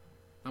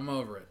 I'm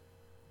over it.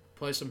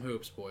 Play some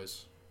hoops,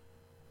 boys.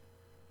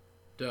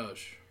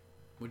 Doge,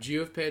 would you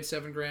have paid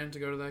 $7,000 to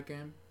go to that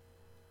game?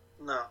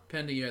 No.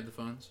 Pending you had the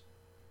funds?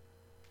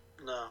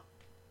 No.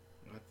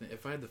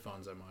 If I had the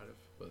funds, I might have.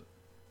 But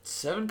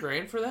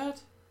 $7,000 for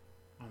that?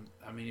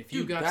 I mean, if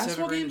you got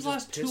basketball $7,000, games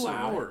last 2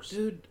 hours,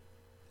 dude.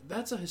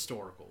 That's a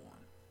historical one,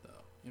 though.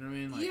 You know what I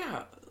mean? Like,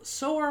 yeah.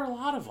 So are a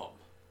lot of them.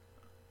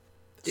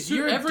 If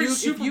you're a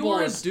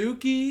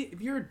Dukey, if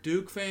you're a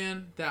Duke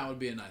fan, that would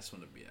be a nice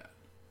one to be at.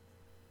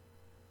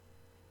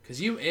 Cause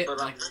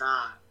But I'm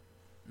not.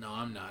 No,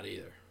 I'm not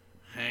either.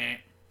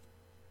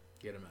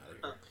 Get him out of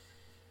here.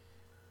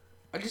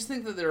 I just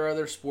think that there are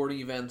other sporting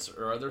events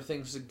or other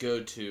things to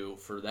go to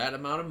for that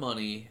amount of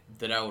money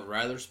that I would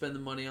rather spend the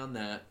money on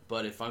that.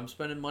 But if I'm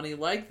spending money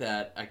like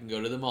that, I can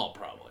go to them all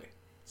probably.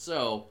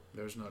 So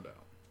there's no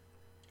doubt.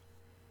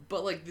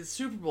 But like the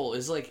Super Bowl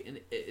is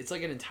like it's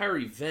like an entire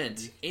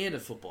event and a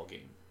football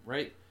game,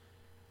 right?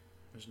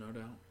 There's no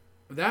doubt.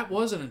 That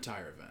was an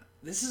entire event.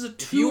 This is a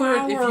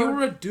 2-hour... If you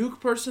were a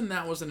Duke person,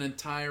 that was an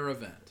entire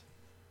event.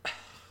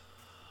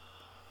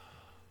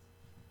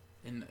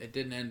 And it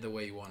didn't end the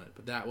way you wanted,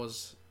 but that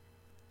was...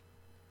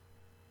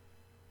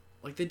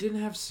 Like, they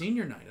didn't have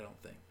senior night, I don't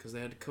think, because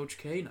they had Coach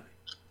K night.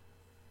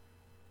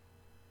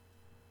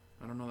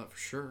 I don't know that for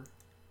sure.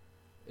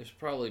 It's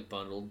probably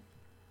bundled.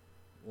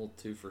 A little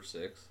 2 for $6.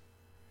 So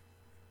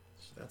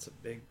that's a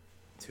big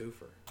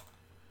twofer.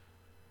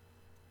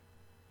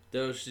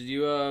 Doge, did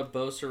you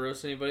boast or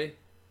roast anybody?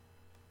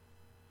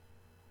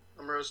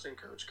 I'm roasting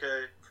Coach K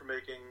for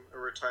making a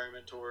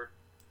retirement tour.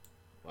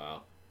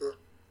 Wow.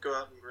 Go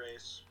out in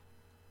grace.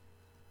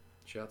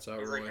 Shouts out,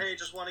 He's Roy. like, hey,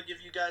 just want to give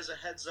you guys a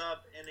heads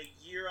up. In a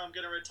year, I'm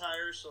going to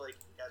retire, so, like,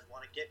 if you guys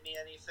want to get me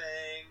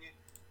anything,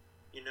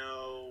 you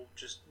know,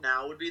 just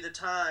now would be the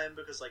time,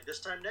 because, like, this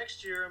time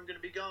next year, I'm going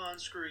to be gone.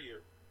 Screw you.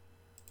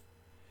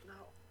 No.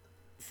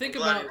 I'm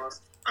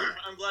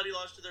glad he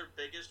lost to their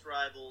biggest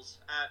rivals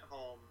at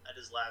home at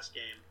his last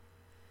game.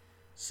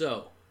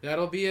 So.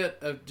 That'll be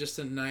just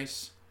a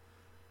nice...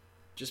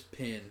 Just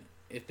pin.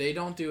 If they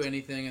don't do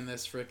anything in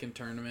this frickin'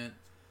 tournament,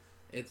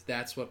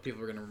 that's what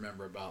people are going to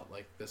remember about,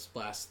 like, this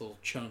last little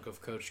chunk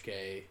of Coach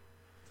K.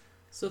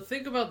 So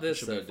think about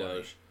this, though,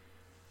 Doge.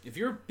 If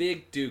you're a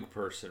big Duke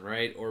person,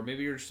 right, or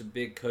maybe you're just a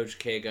big Coach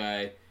K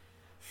guy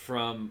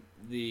from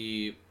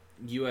the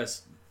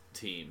U.S.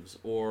 teams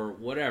or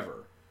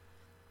whatever,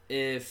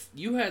 if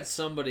you had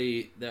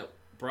somebody that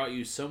brought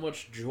you so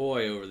much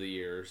joy over the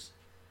years,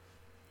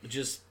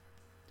 just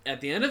at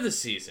the end of the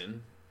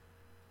season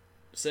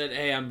said,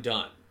 hey, I'm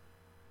done.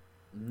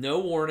 No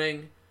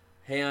warning.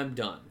 Hey, I'm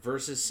done.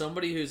 Versus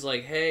somebody who's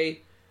like,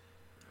 hey,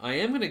 I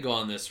am going to go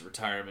on this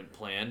retirement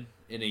plan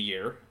in a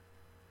year,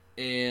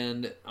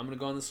 and I'm going to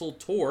go on this little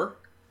tour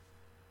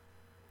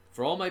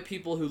for all my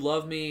people who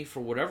love me for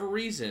whatever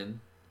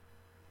reason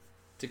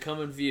to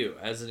come and view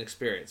as an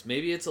experience.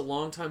 Maybe it's a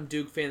longtime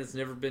Duke fan that's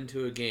never been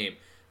to a game.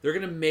 They're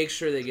going to make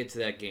sure they get to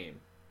that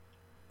game.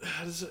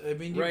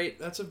 Right?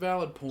 That's a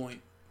valid point.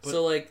 But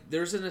so, like,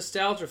 there's a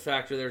nostalgia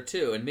factor there,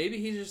 too. And maybe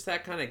he's just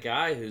that kind of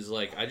guy who's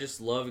like, I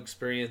just love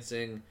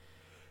experiencing,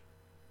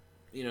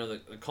 you know,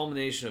 the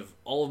culmination of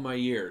all of my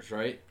years,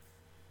 right?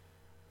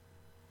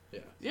 Yeah.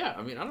 Yeah,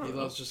 I mean, I don't know. He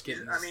loves just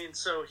getting...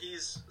 So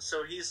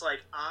he's like,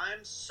 I'm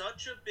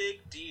such a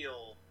big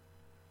deal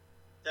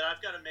that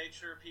I've got to make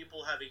sure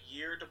people have a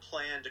year to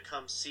plan to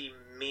come see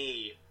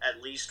me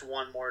at least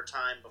one more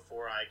time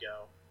before I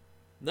go.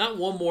 Not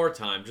one more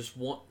time, just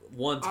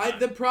one time.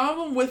 The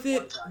problem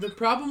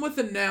with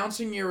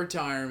announcing your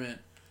retirement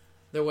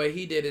the way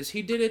he did is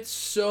he did it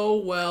so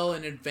well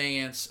in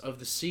advance of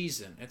the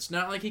season. It's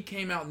not like he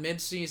came out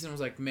mid-season and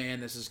was like, man,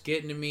 this is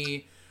getting to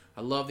me.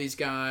 I love these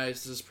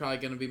guys. This is probably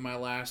going to be my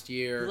last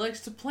year. He likes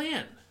to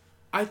plan.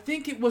 I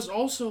think it was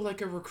also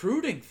like a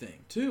recruiting thing,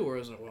 too, where it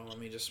was like, well, let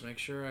me just make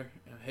sure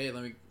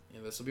let me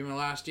this will be my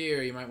last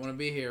year. You might want to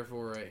be here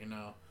for it,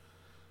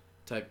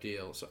 type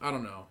deal. So I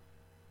don't know.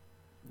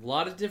 A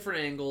lot of different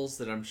angles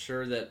that I'm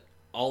sure that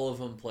all of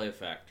them play a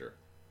factor.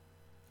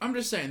 I'm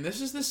just saying,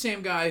 this is the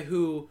same guy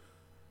who,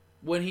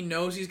 when he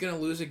knows he's going to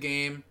lose a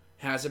game,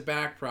 has a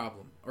back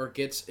problem or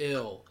gets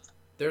ill.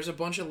 There's a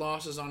bunch of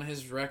losses on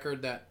his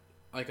record that,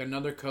 like,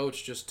 another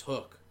coach just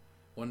took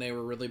when they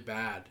were really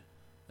bad,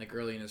 like,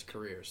 early in his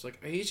career. So,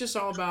 like, he's just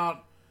all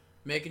about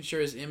making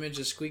sure his image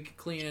is squeaky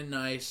clean and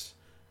nice,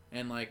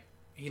 and, like,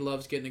 he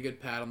loves getting a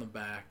good pat on the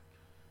back.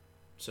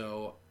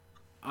 So,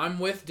 I'm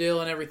with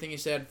Dill and everything he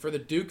said. For the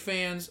Duke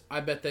fans, I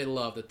bet they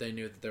love that they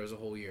knew that there was a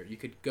whole year. You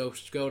could go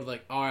to,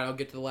 like, all right, I'll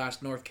get to the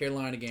last North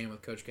Carolina game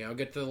with Coach K. I'll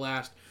get to the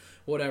last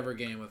whatever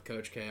game with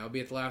Coach K. I'll be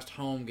at the last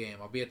home game.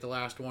 I'll be at the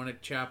last one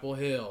at Chapel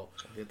Hill.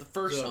 I'll be at the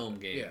first home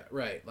game. Yeah,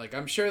 right. Like,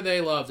 I'm sure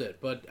they loved it.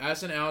 But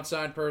as an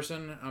outside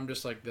person, I'm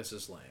just like, this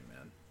is lame,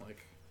 man.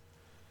 Like,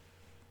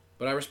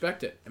 but I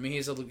respect it. I mean,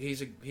 he's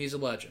a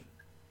legend.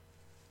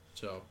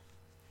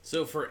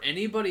 So for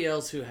anybody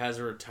else who has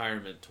a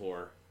retirement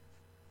tour,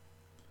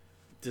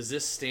 does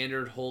this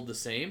standard hold the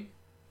same?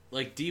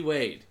 Like D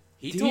Wade,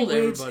 he told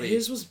everybody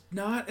his was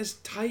not as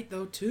tight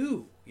though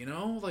too.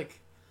 Like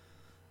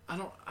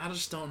I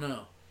just don't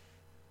know.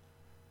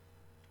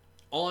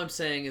 All I'm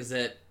saying is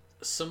that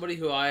somebody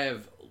who I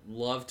have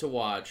loved to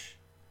watch,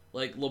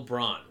 like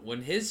LeBron,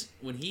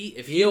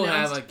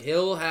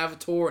 he'll have a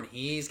tour and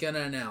he's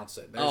gonna announce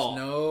it. There's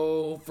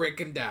no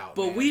freaking doubt.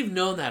 But man. we've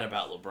known that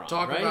about LeBron.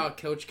 Talk right? about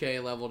Coach K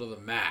level to the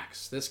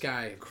max. This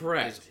guy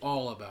Correct. is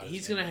all about it.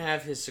 He's gonna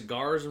have his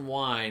cigars and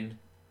wine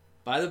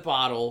by the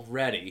bottle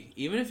ready.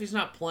 Even if he's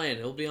not playing,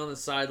 he'll be on the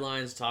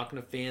sidelines talking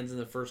to fans in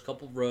the first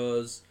couple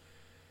rows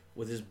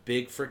with his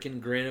big freaking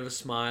grin of a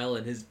smile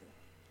and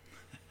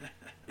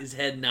his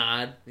head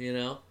nod,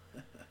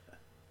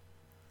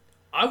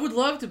 I would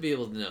love to be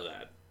able to know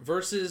that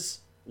versus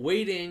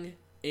waiting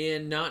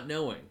and not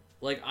knowing.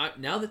 Like,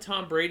 now that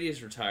Tom Brady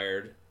is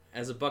retired,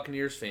 as a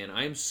Buccaneers fan,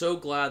 I am so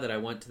glad that I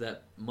went to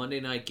that Monday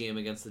night game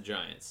against the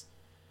Giants.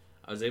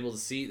 I was able to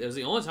see. That was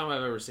the only time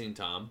I've ever seen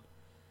Tom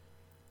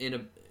in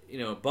a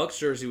Bucs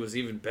jersey. Was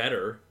even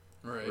better,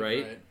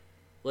 right?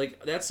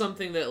 Like, that's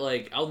something that,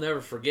 like, I'll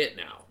never forget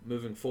now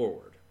moving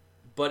forward.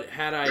 But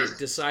had I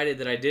decided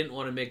that I didn't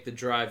want to make the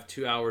drive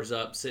 2 hours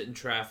up, sit in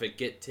traffic,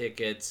 get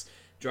tickets,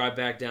 drive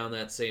back down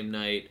that same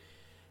night,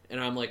 and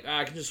I'm like,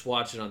 I can just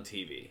watch it on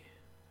TV.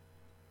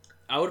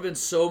 I would have been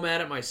so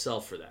mad at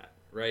myself for that,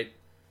 right?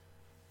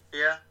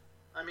 Yeah.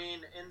 I mean,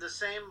 in the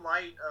same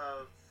light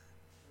of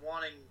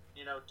wanting,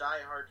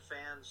 diehard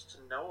fans to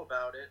know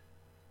about it,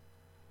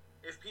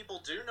 if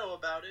people do know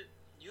about it,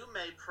 you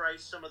may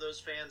price some of those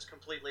fans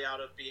completely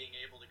out of being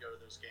able to go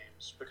to those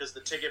games because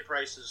the ticket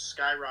prices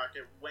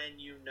skyrocket when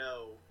you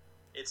know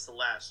it's the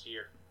last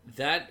year.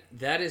 That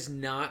is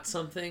not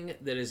something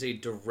that is a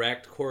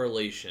direct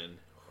correlation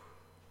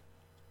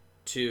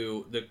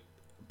to the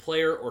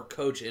player or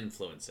coach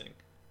influencing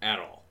at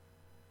all.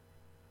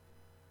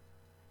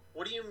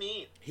 What do you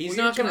mean? He's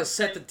not going to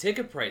set the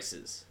ticket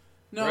prices.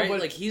 No, right? but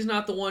like, he's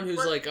not the one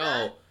who's like,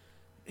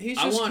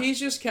 he's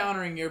just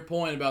countering your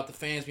point about the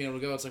fans being able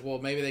to go. It's like, well,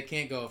 maybe they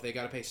can't go if they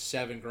got to pay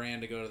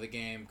 $7,000 to go to the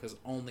game because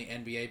only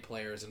NBA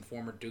players and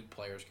former Duke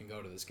players can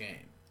go to this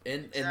game.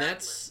 And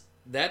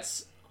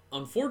that's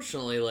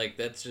unfortunately, like,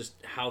 that's just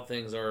how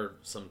things are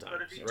sometimes.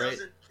 But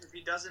if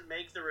he doesn't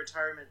make the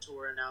retirement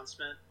tour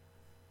announcement,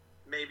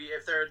 maybe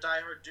if they're a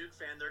diehard Duke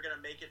fan, they're going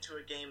to make it to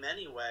a game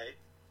anyway,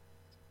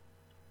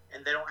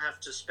 and they don't have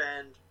to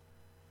spend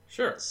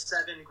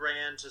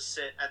 $7,000 to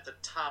sit at the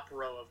top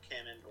row of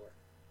Cam Indoor.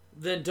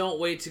 Then don't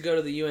wait to go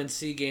to the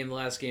UNC game, the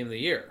last game of the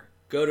year.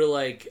 Go to,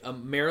 like, a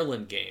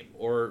Maryland game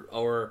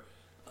or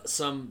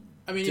some.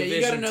 I mean,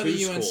 you got to know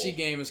the UNC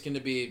game is going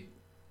to be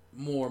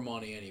more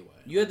money anyway.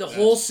 You had the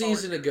whole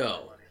season to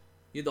go.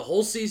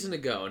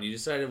 And you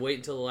decided to wait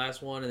until the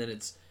last one, and then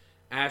it's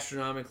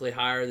astronomically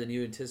higher than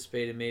you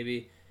anticipated.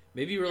 Maybe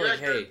you were like,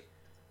 hey,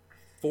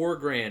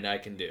 $4,000 I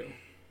can do.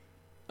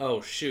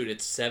 Oh shoot,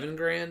 it's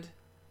 $7,000.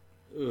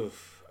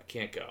 Oof, I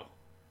can't go.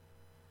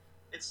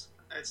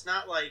 It's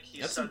not like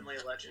he's suddenly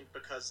a legend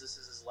because this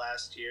is his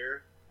last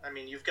year. I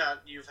mean, you've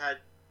had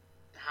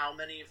how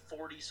many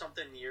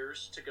 40-something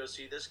years to go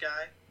see this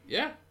guy?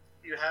 Yeah.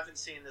 You haven't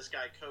seen this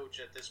guy coach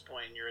at this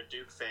point, and you're a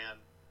Duke fan.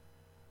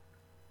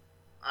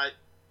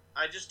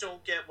 I just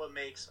don't get what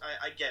makes...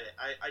 I get it.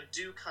 I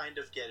do kind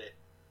of get it.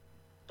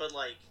 But,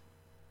 like,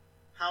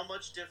 how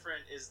much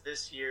different is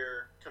this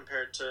year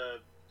compared to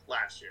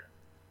last year?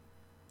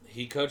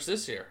 He coached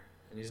this year,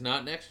 and he's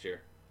not next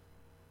year.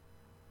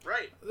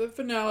 Right. The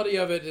finality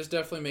of it just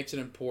definitely makes it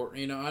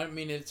important. I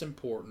mean, it's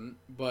important,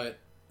 but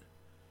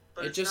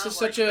it just is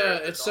such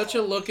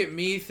a look at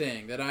me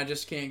thing that I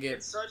just can't get.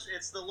 It's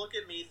the look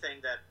at me thing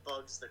that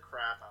bugs the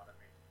crap out of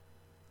me.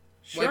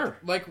 Sure.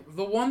 Like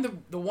the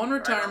one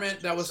retirement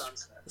that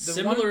was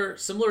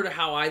similar to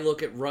how I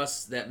look at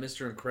Russ, that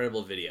Mr.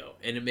 Incredible video,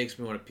 and it makes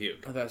me want to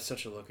puke. Oh, that's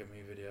such a look at me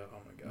video. Oh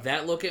my god.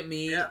 That look at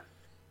me. Yeah.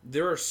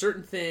 There are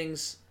certain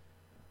things.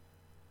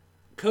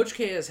 Coach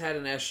K has had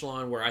an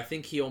echelon where I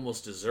think he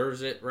almost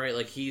deserves it, right?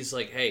 Like, he's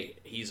like, hey,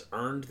 he's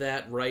earned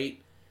that right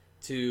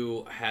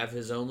to have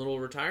his own little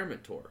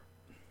retirement tour.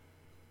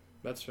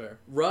 That's fair.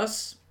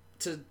 Russ,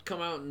 to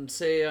come out and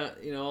say,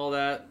 all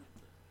that,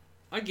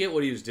 I get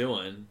what he was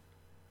doing,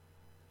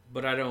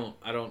 but I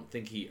don't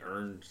think he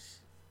earned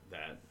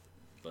that.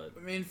 But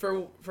I mean,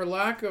 for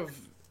lack of,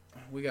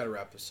 we got to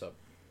wrap this up,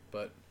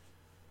 but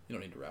you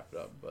don't need to wrap it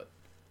up. But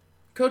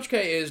Coach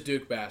K is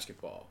Duke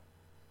basketball.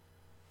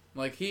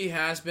 Like, he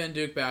has been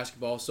Duke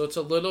basketball, so it's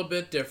a little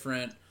bit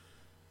different.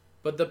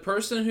 But the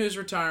person whose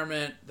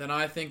retirement that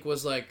I think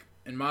was, like,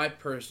 in my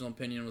personal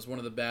opinion, was one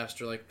of the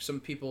best, or, like, some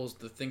people's,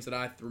 the things that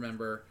I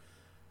remember,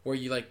 where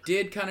you, like,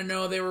 did kind of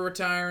know they were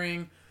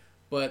retiring,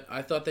 but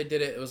I thought they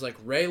did it. It was, like,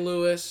 Ray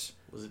Lewis.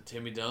 Was it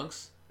Timmy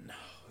Dunks? No,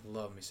 I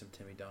love me some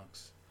Timmy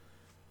Dunks.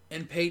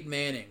 And Peyton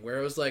Manning, where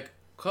it was, like,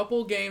 a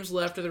couple games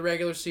left of the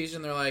regular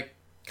season. They're, like,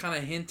 kind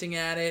of hinting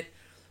at it.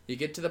 You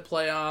get to the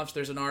playoffs,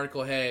 there's an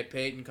article, hey,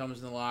 Peyton comes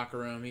in the locker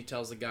room, he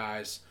tells the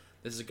guys,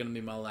 this is going to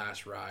be my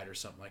last ride, or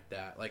something like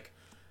that. Like,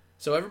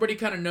 so everybody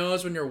kind of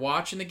knows when you're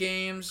watching the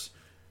games,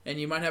 and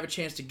you might have a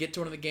chance to get to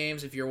one of the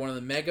games if you're one of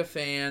the mega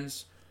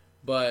fans,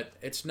 but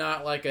it's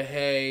not like a,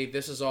 hey,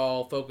 this is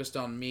all focused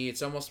on me.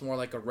 It's almost more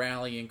like a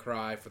rallying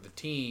cry for the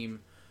team,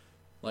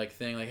 like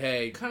thing, like,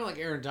 hey. Kind of like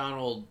Aaron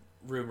Donald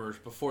rumors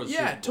before the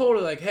Yeah, Super Bowl.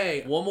 totally, like,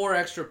 hey. One more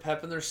extra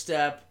pep in their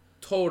step.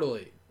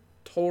 Totally.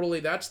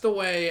 That's the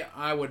way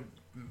I would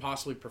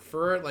possibly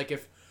prefer it. Like,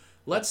 if,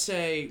 let's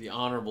say, The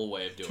honorable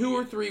way of doing it. 2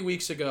 or 3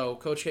 weeks ago,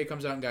 Coach K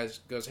comes out and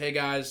goes, hey,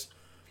 guys,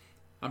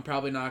 I'm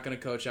probably not going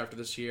to coach after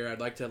this year. I'd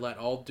like to let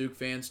all Duke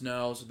fans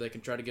know so they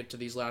can try to get to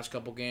these last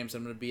couple games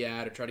I'm going to be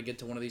at, or try to get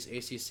to one of these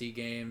ACC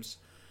games.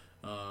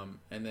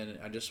 And then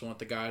I just want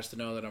the guys to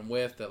know that I'm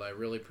with, that I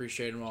really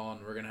appreciate them all,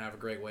 and we're going to have a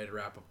great way to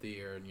wrap up the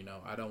year. And,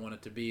 I don't want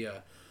it to be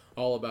a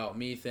all about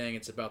me thing.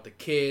 It's about the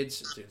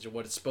kids. It's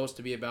what it's supposed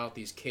to be about,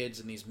 these kids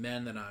and these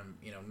men that I'm,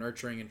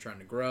 nurturing and trying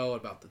to grow,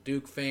 about the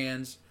Duke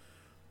fans.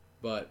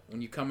 But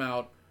when you come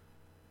out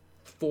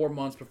 4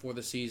 months before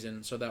the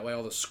season, so that way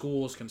all the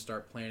schools can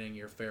start planning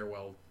your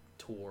farewell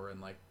tour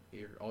and, like,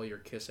 all your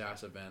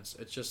kiss-ass events,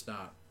 it's just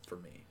not for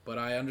me. But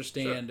I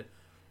understand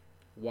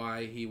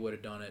why he would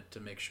have done it, to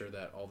make sure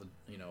that all the,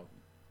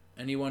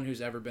 anyone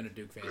who's ever been a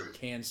Duke fan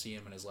can see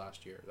him in his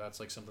last year.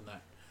 That's, like, something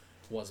that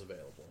was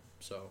available.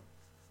 So,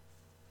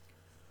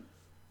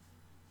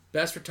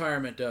 best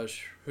retirement,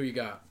 Doge. Who you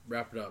got?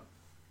 Wrap it up.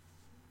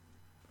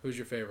 Who's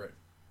your favorite?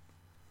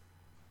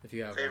 If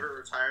you have Favorite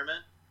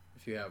retirement?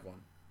 If you have one.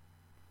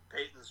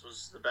 Peyton's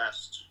was the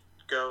best.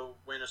 Go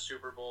win a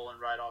Super Bowl and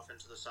ride off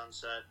into the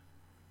sunset.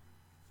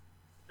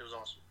 It was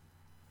awesome.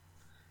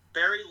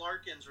 Barry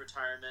Larkin's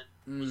retirement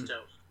was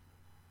dope.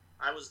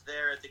 I was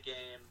there at the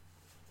game.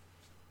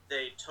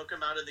 They took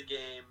him out of the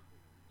game.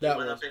 He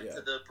went up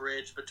into the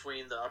bridge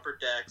between the upper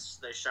decks.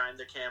 They shined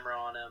the camera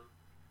on him.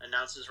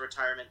 Announced his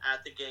retirement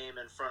at the game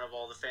in front of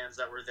all the fans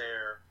that were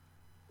there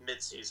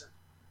mid-season.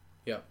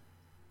 Yep.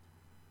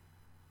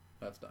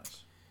 That's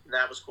nice.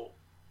 That was cool.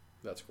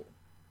 That's cool.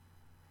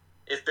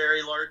 If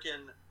Barry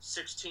Larkin,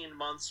 16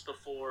 months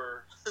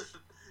before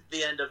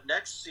the end of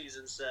next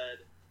season, said,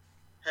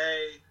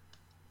 hey,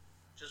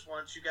 just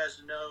want you guys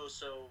to know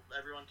so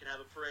everyone can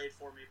have a parade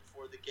for me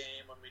before the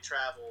game when we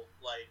travel,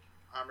 like,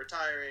 I'm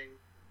retiring,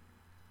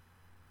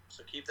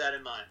 so keep that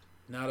in mind.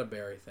 Not a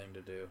Barry thing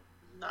to do.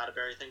 Not a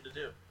Barry thing to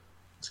do.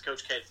 It's a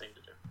Coach K thing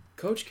to do.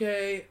 Coach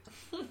K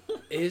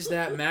is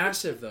that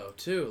massive, though,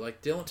 too.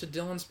 Like, to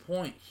Dylan's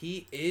point,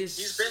 he's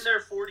been there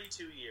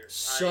 42 years.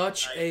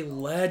 Such a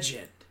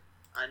legend.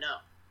 I know.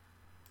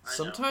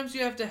 Sometimes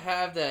you have to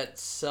have that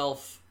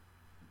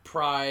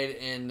self-pride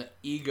and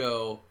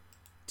ego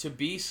to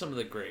be some of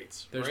the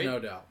greats. There's right? no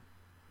doubt.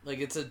 Like,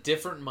 it's a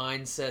different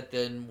mindset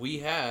than we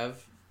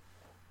have.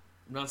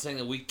 I'm not saying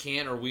that we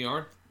can't or we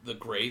aren't the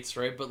greats,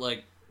 right? But,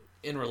 like,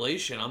 in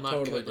relation, I'm not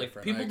totally like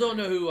different. people don't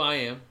know who I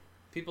am.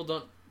 People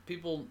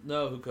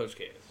know who Coach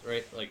K is,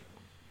 right? Like,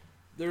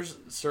 there's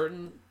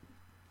certain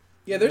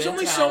there's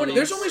only so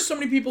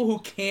many people who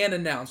can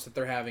announce that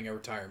they're having a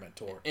retirement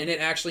tour, and it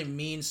actually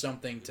means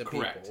something to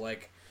people.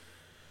 Like,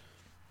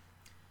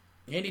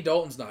 Andy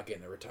Dalton's not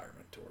getting a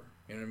retirement tour.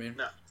 You know what I mean?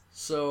 No.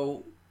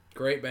 So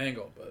great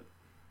Bengal, but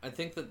I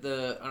think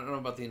that I don't know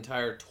about the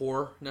entire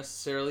tour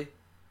necessarily,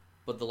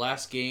 but the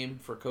last game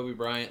for Kobe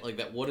Bryant, like,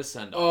 that, what a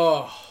send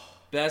off.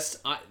 That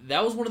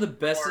was one of the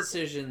best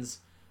decisions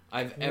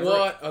I've ever.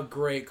 What a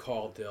great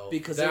call, Dill.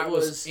 Because that it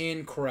was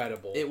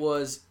incredible. It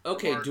was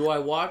okay. Do I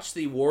watch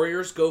the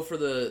Warriors go for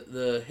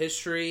the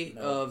history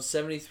of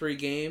 73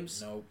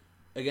 games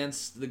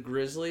against the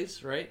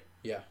Grizzlies, right?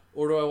 Yeah.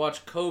 Or do I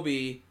watch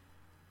Kobe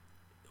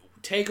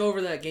take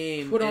over that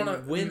game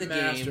and win the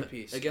game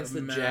against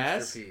the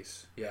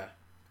Jazz? Yeah.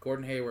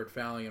 Gordon Hayward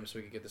fouling him so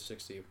he could get the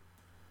 60.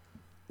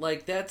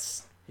 Like,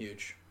 that's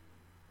huge.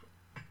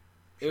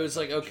 It was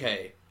like,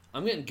 okay,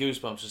 I'm getting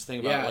goosebumps just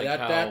thinking about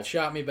that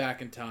shot me back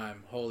in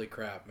time. Holy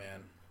crap,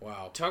 man.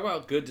 Wow. Talk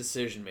about good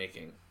decision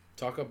making.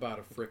 Talk about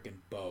a freaking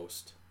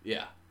boast.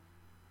 Yeah.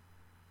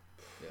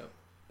 Yep.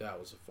 That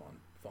was a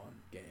fun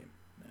game,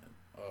 man.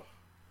 Oh,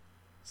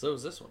 So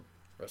was this one.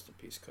 rest in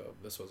peace, Cub.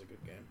 This was a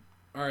good game.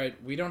 All right,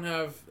 we don't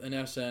have an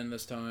SN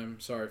this time.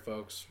 Sorry,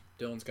 folks.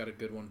 Dylan's got a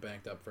good one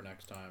banked up for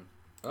next time.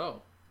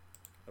 Oh.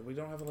 We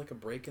don't have like a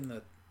break in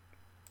the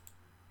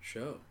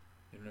show.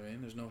 You know what I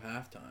mean? There's no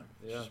halftime.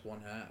 It's just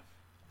one half.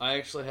 I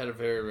actually had a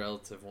very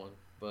relative one,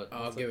 but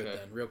I'll give it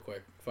then, real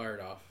quick. Fire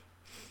it off.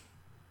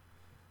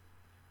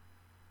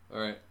 All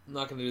right, I'm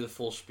not going to do the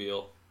full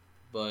spiel,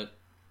 but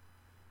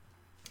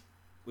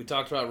we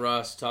talked about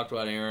Russ, talked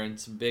about Aaron,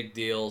 some big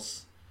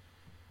deals.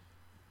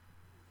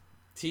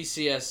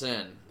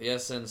 TCSN. The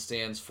SN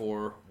stands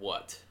for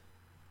what?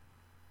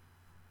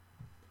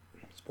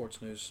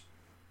 Sports news.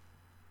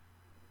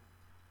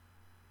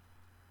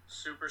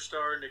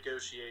 Superstar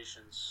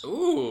negotiations.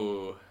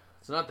 Ooh,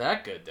 it's not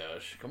that good,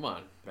 Doge. Come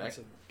on,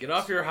 get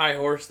off your high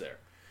horse there.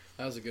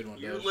 That was a good one,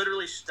 You Doge.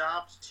 literally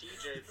stopped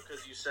TJ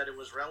because you said it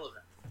was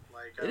relevant.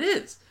 Like It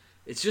is.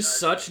 It's just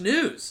such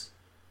news.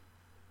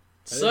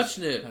 Such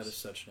news. That is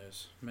such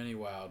news. Many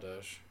wow,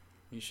 Doge.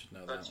 You should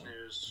know that such one.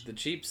 news. The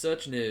cheap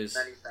such news.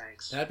 Many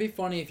thanks. That'd be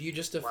funny if you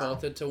just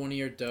defaulted to one of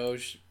your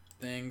Doge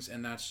things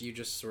and that's you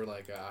just were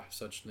like,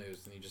 such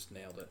news, and you just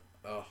nailed it.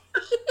 Oh.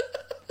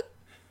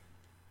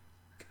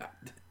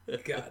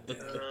 God damn.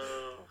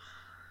 Oh,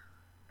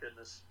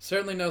 goodness.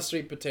 Certainly no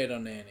sweet potato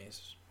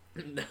nannies.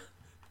 I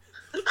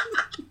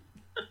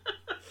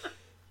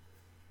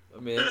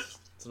mean,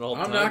 it's an old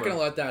I'm not going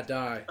to let that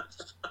die.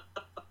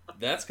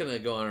 That's going to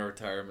go on a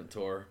retirement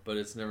tour, but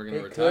it's never going to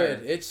It retire.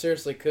 could. It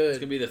seriously It's could. going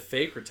to be the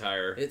fake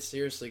retire. It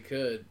seriously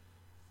could.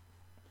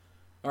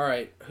 All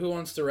right. Who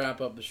wants to wrap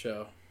up the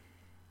show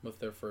with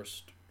their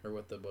first, or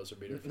with the buzzer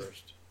beater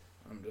first?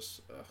 I'm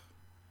just,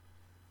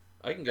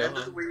 I can go. End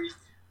of the week.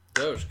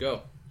 Doge,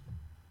 go.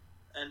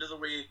 End of the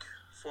week.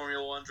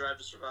 Formula One Drive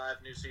to Survive.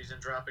 New season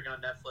dropping on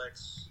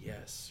Netflix.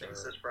 Yes, I think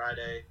sir. this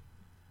Friday.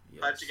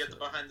 Yes, Hyped to get the sir.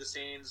 behind the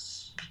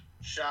scenes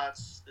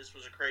shots. This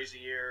was a crazy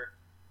year.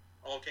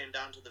 All came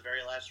down to the very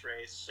last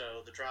race,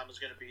 so the drama's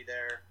going to be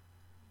there.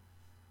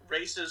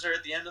 Races are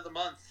at the end of the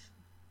month.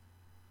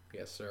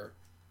 Yes, sir.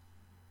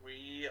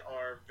 We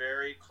are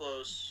very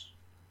close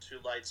to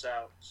lights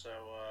out, so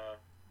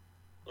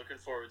looking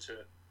forward to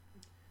it.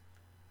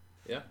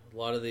 Yeah, a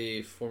lot of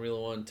the Formula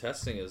One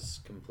testing is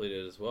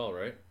completed as well,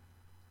 right?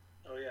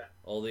 Oh, yeah.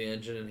 All the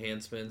engine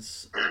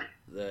enhancements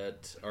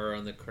that are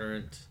on the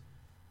current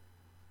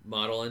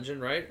model engine,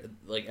 right?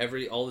 Like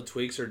all the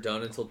tweaks are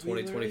done until We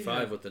literally 2025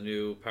 have with the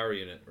new power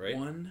unit, right?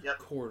 One Yep.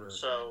 quarter.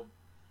 So,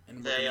 and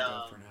we're they, going to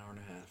go for an hour and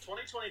a half.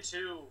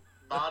 2022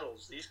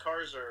 models, these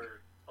cars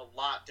are a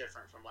lot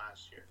different from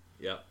last year.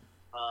 Yep.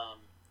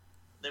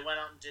 They went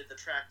out and did the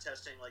track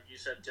testing, like you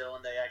said,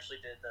 Dylan. They actually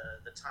did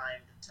the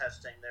timed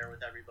testing there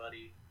with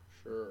everybody.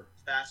 Sure.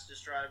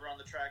 Fastest driver on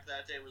the track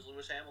that day was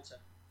Lewis Hamilton.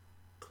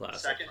 Classic.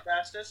 Second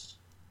fastest,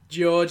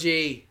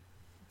 Georgie.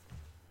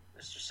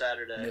 Mr.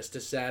 Saturday.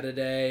 Mr.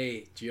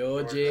 Saturday.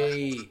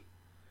 Georgie.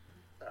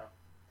 So,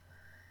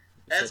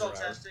 as So all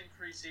proud. testing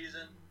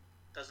preseason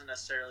doesn't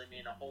necessarily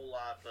mean a whole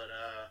lot, but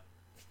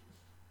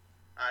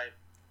I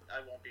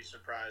won't be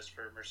surprised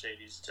for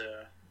Mercedes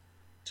to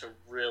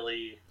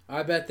really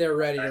I bet they're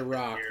ready to Back this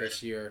rock year.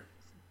 this year.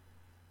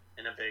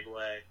 in a big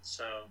way.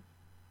 So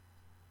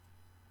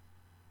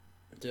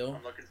Dill?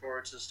 I'm looking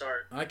forward to the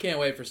start. I can't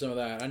wait for some of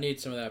that. I need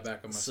some of that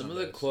back on my Some of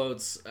the Sundays.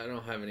 quotes, I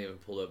don't have any of them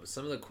pulled up, but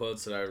some of the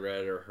quotes that I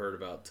read or heard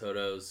about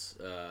Toto's,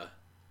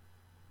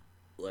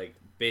 like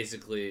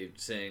basically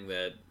saying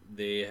that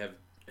they have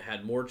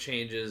had more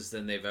changes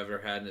than they've ever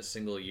had in a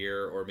single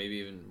year or maybe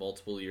even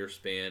multiple year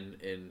span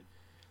in,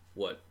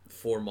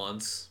 4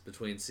 months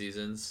between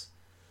seasons.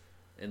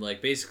 And,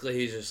 like, basically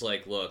he's just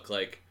like, look,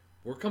 like,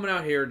 we're coming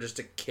out here just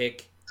to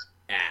kick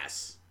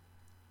ass.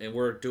 And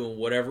we're doing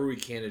whatever we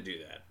can to do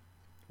that.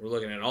 We're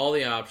looking at all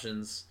the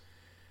options.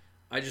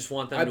 I just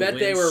want them I to bet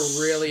win. they were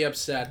really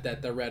upset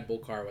that the Red Bull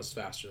car was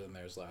faster than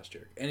theirs last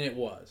year. And it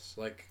was.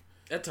 Like,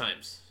 At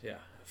times, yeah.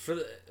 For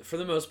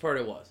the most part,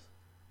 it was.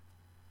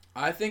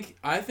 I think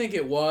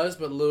it was,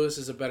 but Lewis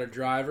is a better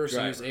driver,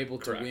 so he was Driver, able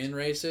to correct. win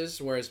races,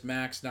 whereas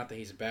Max, not that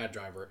he's a bad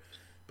driver,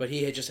 but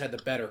he had just had the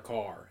better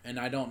car, and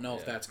I don't know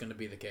if Yeah. that's going to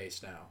be the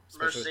case now.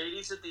 Especially-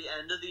 Mercedes at the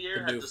end of the year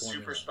the had new the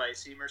formula. super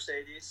spicy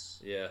Mercedes,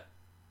 Yeah.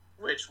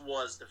 which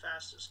was the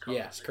fastest car.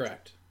 Yes,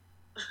 correct.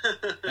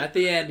 At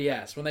the end,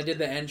 yes. When they did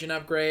the engine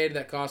upgrade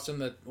that cost them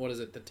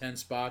the 10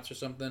 spots or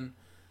something,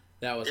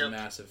 that was a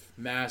Yep.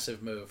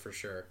 massive move for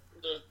sure.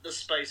 the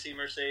spicy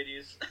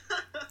Mercedes.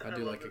 I do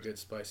love like a it. good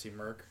spicy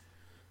Merc.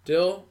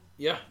 Dill,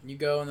 Yeah. you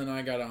go, and then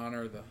I got to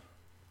honor the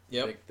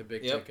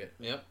big Yep. ticket.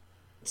 Yep.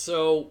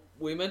 So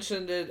we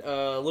mentioned it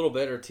a little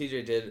bit, or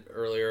TJ did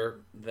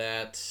earlier,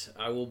 that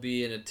I will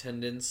be in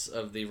attendance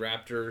of the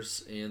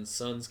Raptors and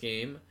Suns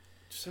game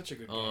Such a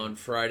good game. on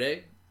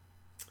Friday.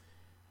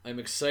 I'm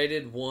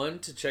excited, one,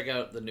 to check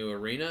out the new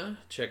arena,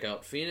 check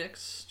out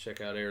Phoenix, check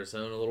out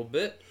Arizona a little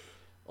bit.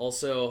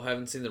 Also,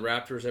 haven't seen the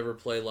Raptors ever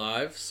play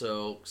live,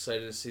 so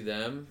excited to see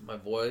them. My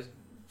boy,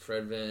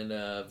 Fred Van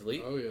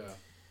Vliet. Oh, yeah.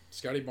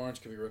 Scotty Barnes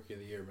could be Rookie of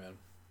the Year, man.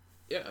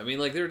 Yeah, I mean,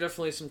 like, there are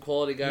definitely some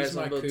quality guys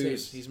on both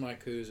teams. He's my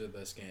Coos of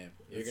this game.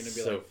 You're going to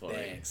be so like, funny.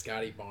 dang,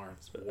 Scotty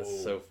Barnes. Whoa.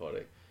 That's so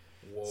funny.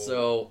 Whoa.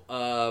 So,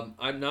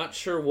 I'm not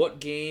sure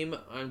what game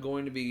I'm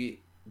going to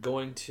be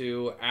going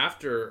to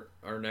after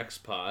our next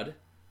pod,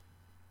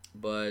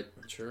 but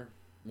sure.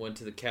 Went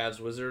to the Cavs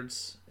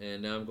Wizards,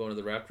 and now I'm going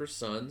to the Raptors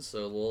Suns, so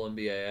a little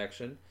NBA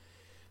action.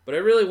 But I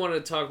really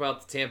wanted to talk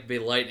about the Tampa Bay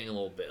Lightning a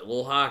little bit, a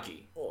little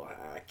hockey. A little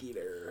hockey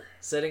there.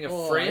 Setting a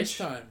ice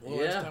time.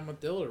 Ice time with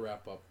Dill to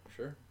wrap up,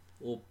 sure.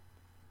 Well,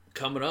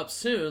 coming up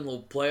soon,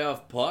 little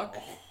playoff puck.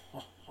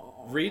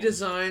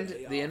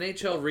 Redesigned, the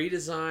NHL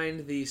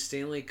redesigned the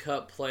Stanley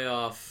Cup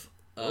playoff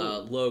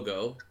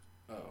logo.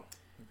 Oh,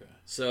 okay.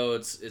 So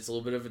it's a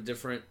little bit of a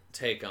different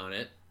take on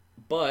it.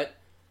 But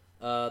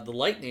the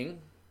Lightning,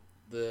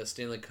 the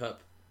Stanley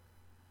Cup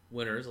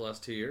winners the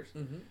last 2 years,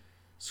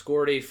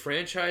 scored a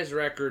franchise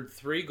record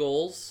 3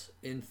 goals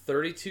in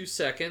 32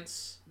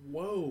 seconds.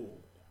 Whoa.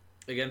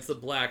 Against the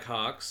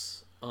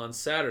Blackhawks on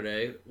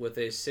Saturday with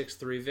a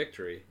 6-3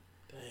 victory.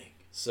 Dang.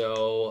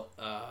 So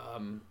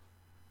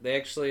they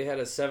actually had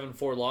a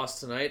 7-4 loss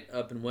tonight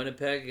up in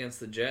Winnipeg against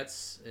the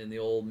Jets in the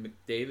old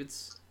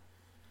McDavids.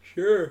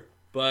 Sure.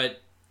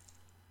 But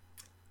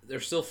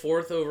they're still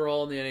 4th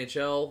overall in the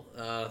NHL,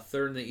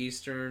 3rd in the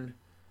Eastern.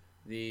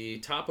 The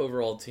top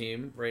overall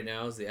team right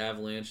now is the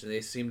Avalanche, and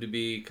they seem to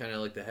be kind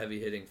of like the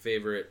heavy-hitting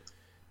favorite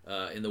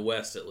in the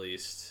West, at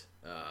least.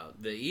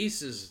 The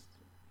East is...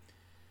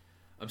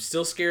 I'm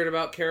still scared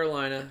about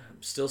Carolina.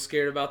 I'm still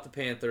scared about the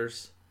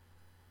Panthers.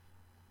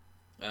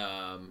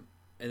 And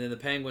then the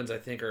Penguins, I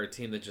think, are a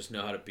team that just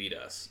know how to beat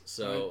us.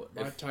 So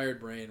my tired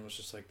brain was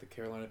just like, the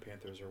Carolina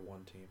Panthers are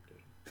one team,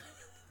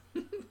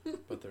 dude.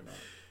 But they're not.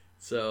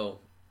 So,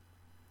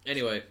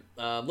 anyway,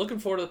 looking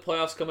forward to the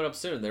playoffs coming up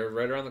soon. They're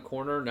right around the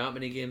corner. Not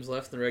many games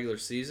left in the regular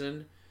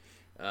season.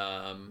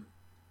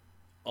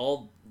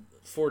 All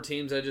 4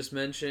 teams I just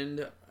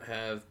mentioned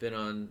have been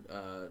on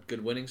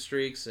good winning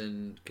streaks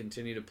and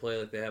continue to play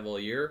like they have all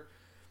year.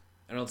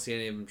 I don't see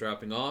any of them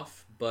dropping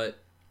off, but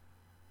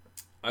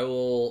I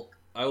will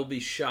be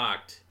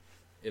shocked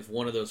if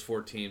one of those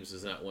 4 teams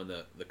does not win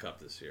the cup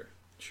this year.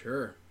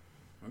 Sure.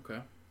 Okay.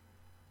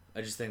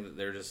 I just think that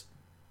they're just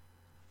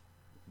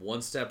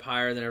one step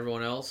higher than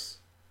everyone else.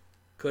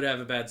 Could have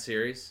a bad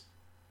series,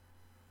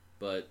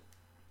 but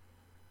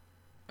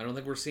I don't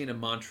think we're seeing a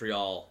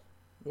Montreal.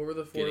 What were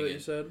the 4 that you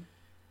said?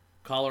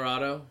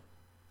 Colorado,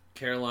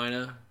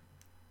 Carolina,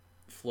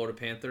 Florida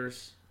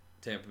Panthers,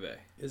 Tampa Bay.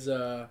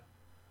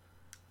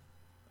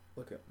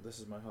 Look at this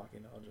is my hockey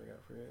knowledge I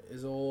got for you.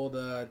 Is old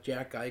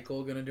Jack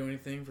Eichel gonna do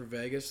anything for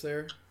Vegas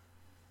there?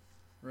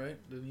 Right?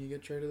 Didn't he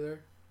get traded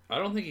there? I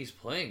don't think he's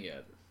playing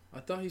yet. I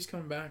thought he's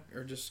coming back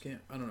or just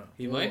can't. I don't know.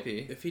 He might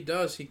be. If he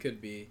does, he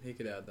could be. He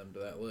could add them to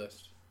that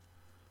list.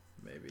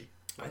 Maybe.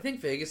 I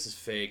think Vegas is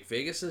fake.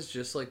 Vegas is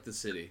just like the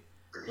city.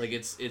 Like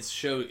it's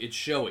showy.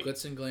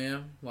 Glitz and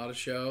glam, a lot of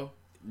show.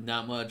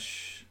 Not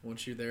much.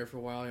 Once you're there for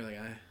a while, you're like,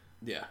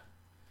 yeah.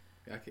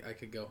 I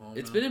could go home.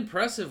 It's now. been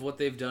impressive what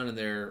they've done in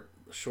their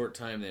short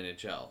time in the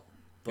NHL,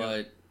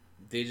 but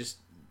they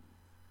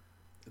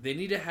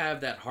need to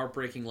have that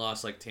heartbreaking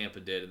loss like Tampa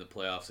did in the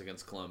playoffs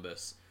against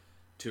Columbus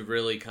to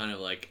really kind of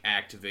like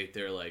activate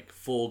their like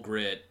full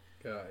grit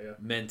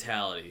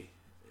mentality.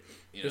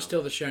 They're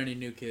still the shiny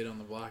new kid on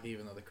the block,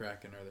 even though the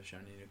Kraken are the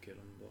shiny new kid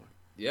on the block.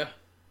 Yeah.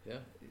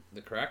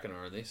 The Kraken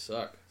are, and they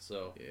suck.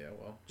 So yeah,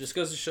 well, just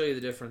goes to show you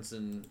the difference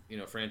in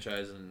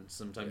franchise, and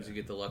sometimes you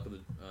get the luck of the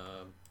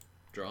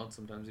draw, and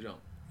sometimes you don't.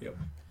 Yep.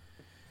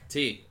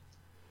 T.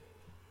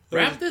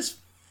 Wrap this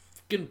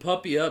fucking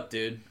puppy up,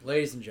 dude.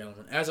 Ladies and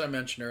gentlemen, as I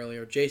mentioned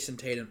earlier, Jason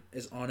Tatum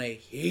is on a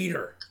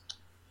heater.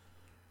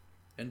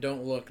 And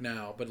don't look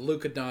now, but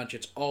Luka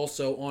Doncic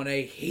also on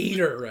a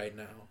heater right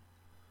now.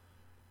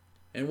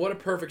 And what a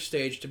perfect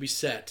stage to be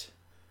set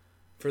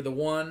for the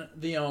one,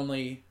 the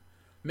only,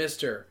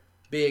 Mr.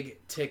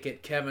 Big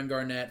Ticket Kevin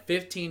Garnett,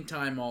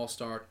 15-time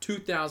All-Star,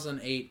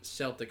 2008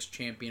 Celtics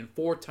champion,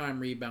 4-time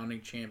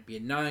rebounding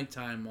champion,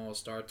 9-time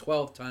All-Star,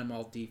 12-time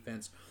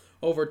All-Defense,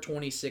 over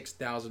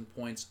 26,000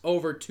 points,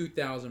 over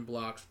 2,000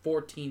 blocks,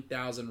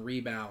 14,000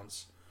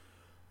 rebounds.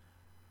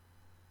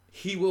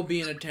 He will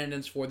be in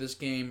attendance for this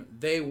game.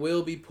 They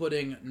will be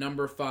putting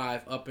number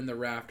 5 up in the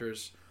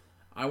rafters.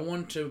 I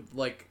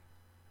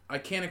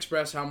can't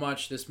express how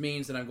much this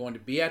means that I'm going to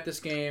be at this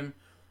game.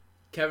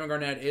 Kevin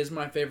Garnett is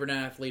my favorite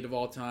athlete of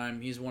all time.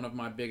 He's one of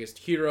my biggest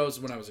heroes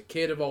when I was a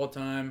kid of all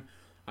time.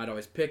 I'd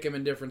always pick him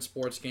in different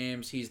sports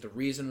games. He's the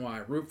reason why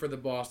I root for the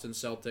Boston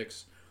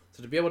Celtics.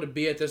 So to be able to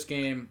be at this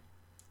game,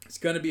 it's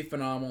going to be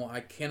phenomenal.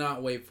 I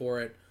cannot wait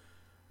for it.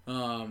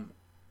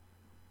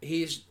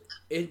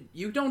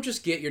 You don't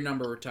just get your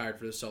number retired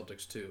for the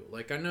Celtics, too.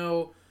 Like, I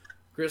know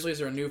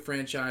Grizzlies are a new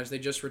franchise. They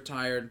just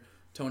retired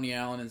Tony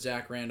Allen and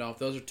Zach Randolph.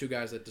 Those are 2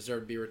 guys that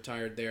deserve to be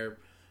retired there.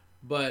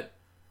 But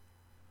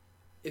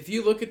if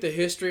you look at the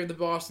history of the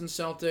Boston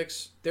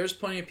Celtics, there's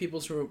plenty of people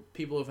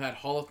who have had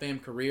Hall of Fame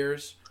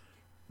careers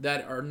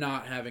that are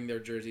not having their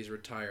jerseys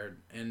retired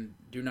and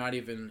do not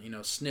even,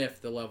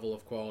 sniff the level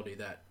of quality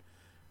that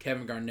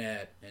Kevin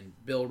Garnett and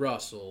Bill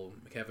Russell,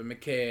 Kevin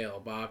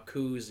McHale, Bob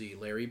Cousy,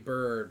 Larry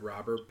Bird,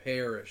 Robert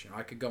Parrish.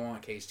 I could go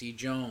on. Casey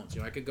Jones.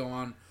 I could go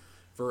on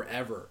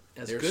forever.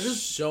 There's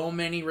so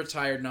many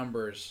retired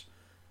numbers,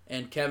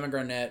 and Kevin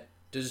Garnett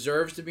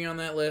deserves to be on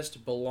that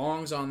list,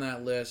 belongs on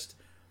that list.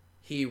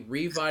 He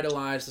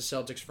revitalized the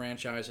Celtics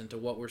franchise into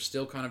what we're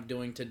still kind of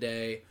doing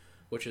today,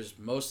 which is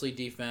mostly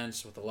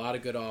defense with a lot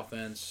of good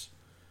offense.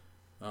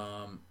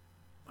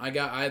 I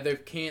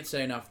can't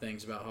say enough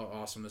things about how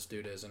awesome this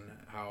dude is and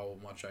how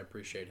much I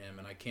appreciate him,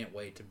 and I can't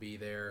wait to be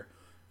there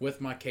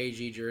with my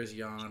KG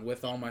jersey on,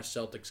 with all my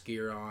Celtics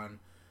gear on.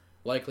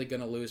 Likely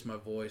going to lose my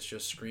voice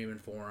just screaming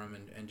for him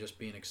and just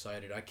being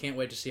excited. I can't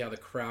wait to see how the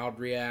crowd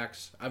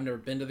reacts. I've never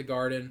been to the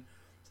Garden,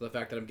 so the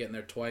fact that I'm getting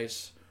there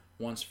twice,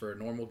 once for a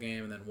normal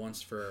game and then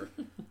once for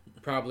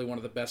probably one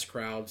of the best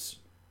crowds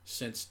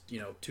since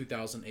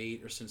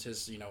 2008 or since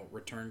his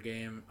return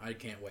game. I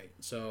can't wait.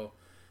 So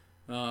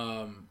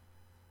I'm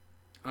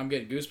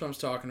getting goosebumps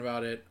talking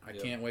about it. I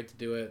can't wait to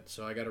do it.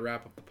 So I got to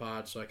wrap up the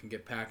pod so I can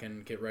get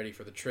packing, get ready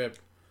for the trip.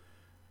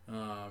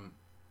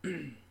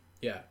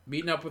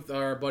 Meeting up with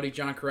our buddy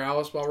John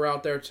Corrales while we're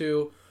out there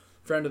too.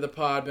 Friend of the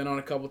pod, been on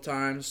a couple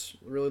times.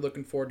 Really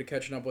looking forward to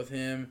catching up with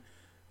him.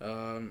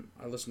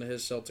 I listen to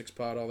his Celtics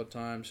pod all the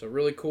time, so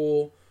really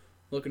cool.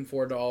 Looking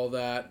forward to all of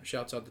that.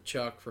 Shouts out to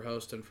Chuck for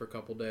hosting for a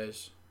couple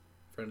days.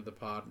 Friend of the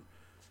pod.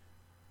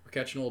 We're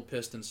catching old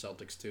Pistons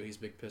Celtics too. He's a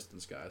big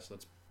Pistons guy, so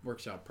that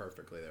works out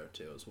perfectly there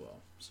too as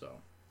well. So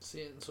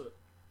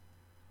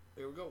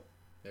there we go.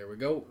 There we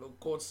go. Little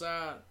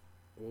courtside.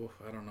 Oof,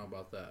 I don't know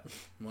about that.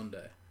 One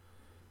day.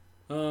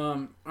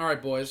 All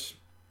right, boys.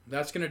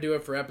 That's going to do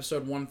it for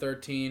episode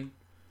 113.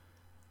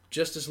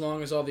 Just as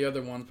long as all the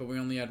other ones, but we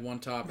only had one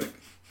topic.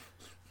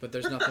 But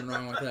there's nothing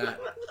wrong with that.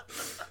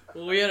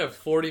 Well, we had a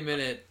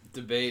 40-minute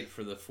debate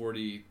for the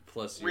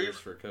 40-plus years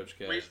for Coach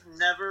K. We've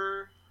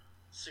never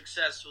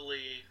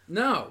successfully...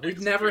 No, we've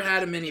never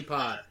had a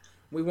mini-pod.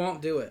 We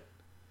won't do it.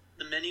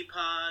 The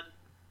mini-pod,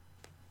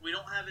 we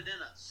don't have it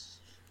in us.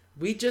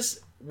 We just,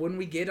 when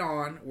we get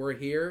on, we're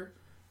here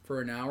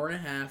for an hour and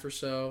a half or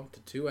so to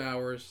 2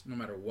 hours, no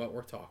matter what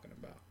we're talking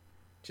about.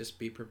 Just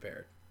be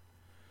prepared.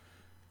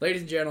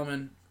 Ladies and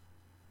gentlemen,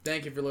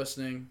 thank you for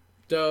listening.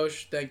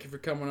 Doge, thank you for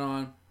coming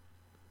on.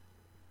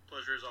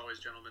 Pleasure as always,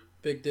 gentlemen.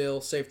 Big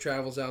deal. Safe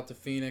travels out to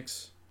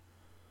Phoenix.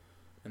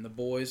 And the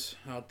boys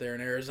out there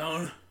in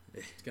Arizona.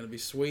 It's going to be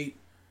sweet.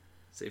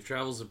 Safe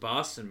travels to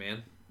Boston,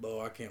 man. Oh,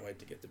 I can't wait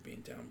to get to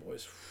Beantown,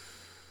 boys.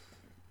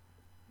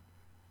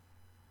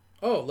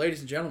 Oh,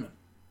 ladies and gentlemen,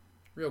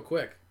 real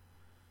quick.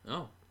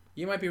 Oh.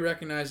 You might be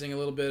recognizing a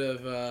little bit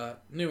of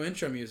new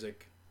intro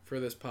music for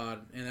this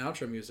pod and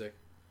outro music.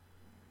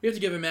 We have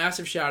to give a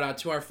massive shout out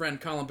to our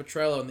friend Colin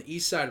Petrello and the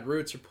Eastside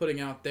Roots for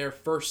putting out their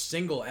first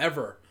single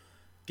ever.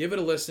 Give it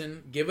a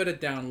listen, give it a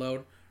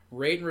download,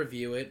 rate and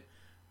review it.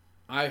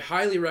 I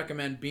highly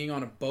recommend being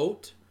on a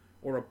boat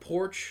or a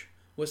porch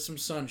with some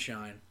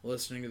sunshine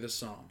listening to this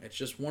song. It's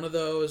just one of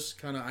those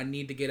kind of I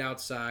need to get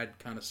outside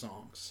kind of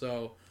songs.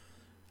 So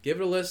give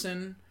it a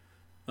listen.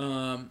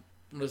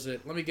 What is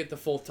it? Let me get the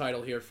full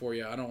title here for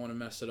you. I don't want to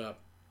mess it up.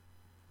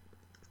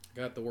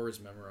 Got the words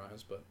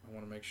memorized, but I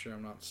want to make sure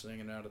I'm not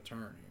singing out of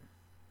turn here.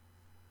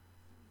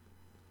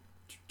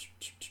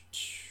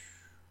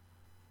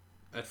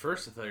 At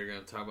first, I thought you were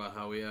going to talk about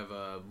how we have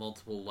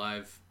multiple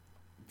live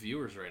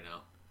viewers right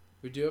now.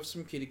 We do have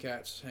some kitty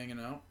cats hanging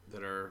out.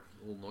 That are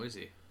a little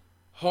noisy.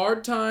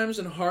 Hard Times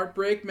and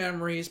Heartbreak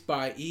Memories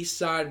by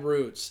Eastside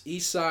Roots.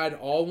 Eastside,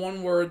 all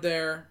one word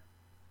there.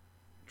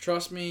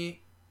 Trust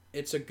me,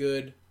 it's a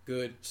good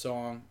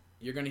song.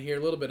 You're going to hear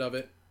a little bit of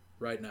it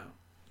right now.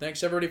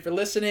 Thanks, everybody, for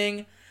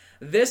listening.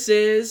 This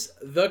is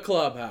The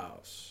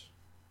Clubhouse.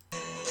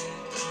 Well,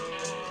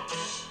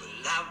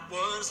 I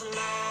was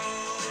alone.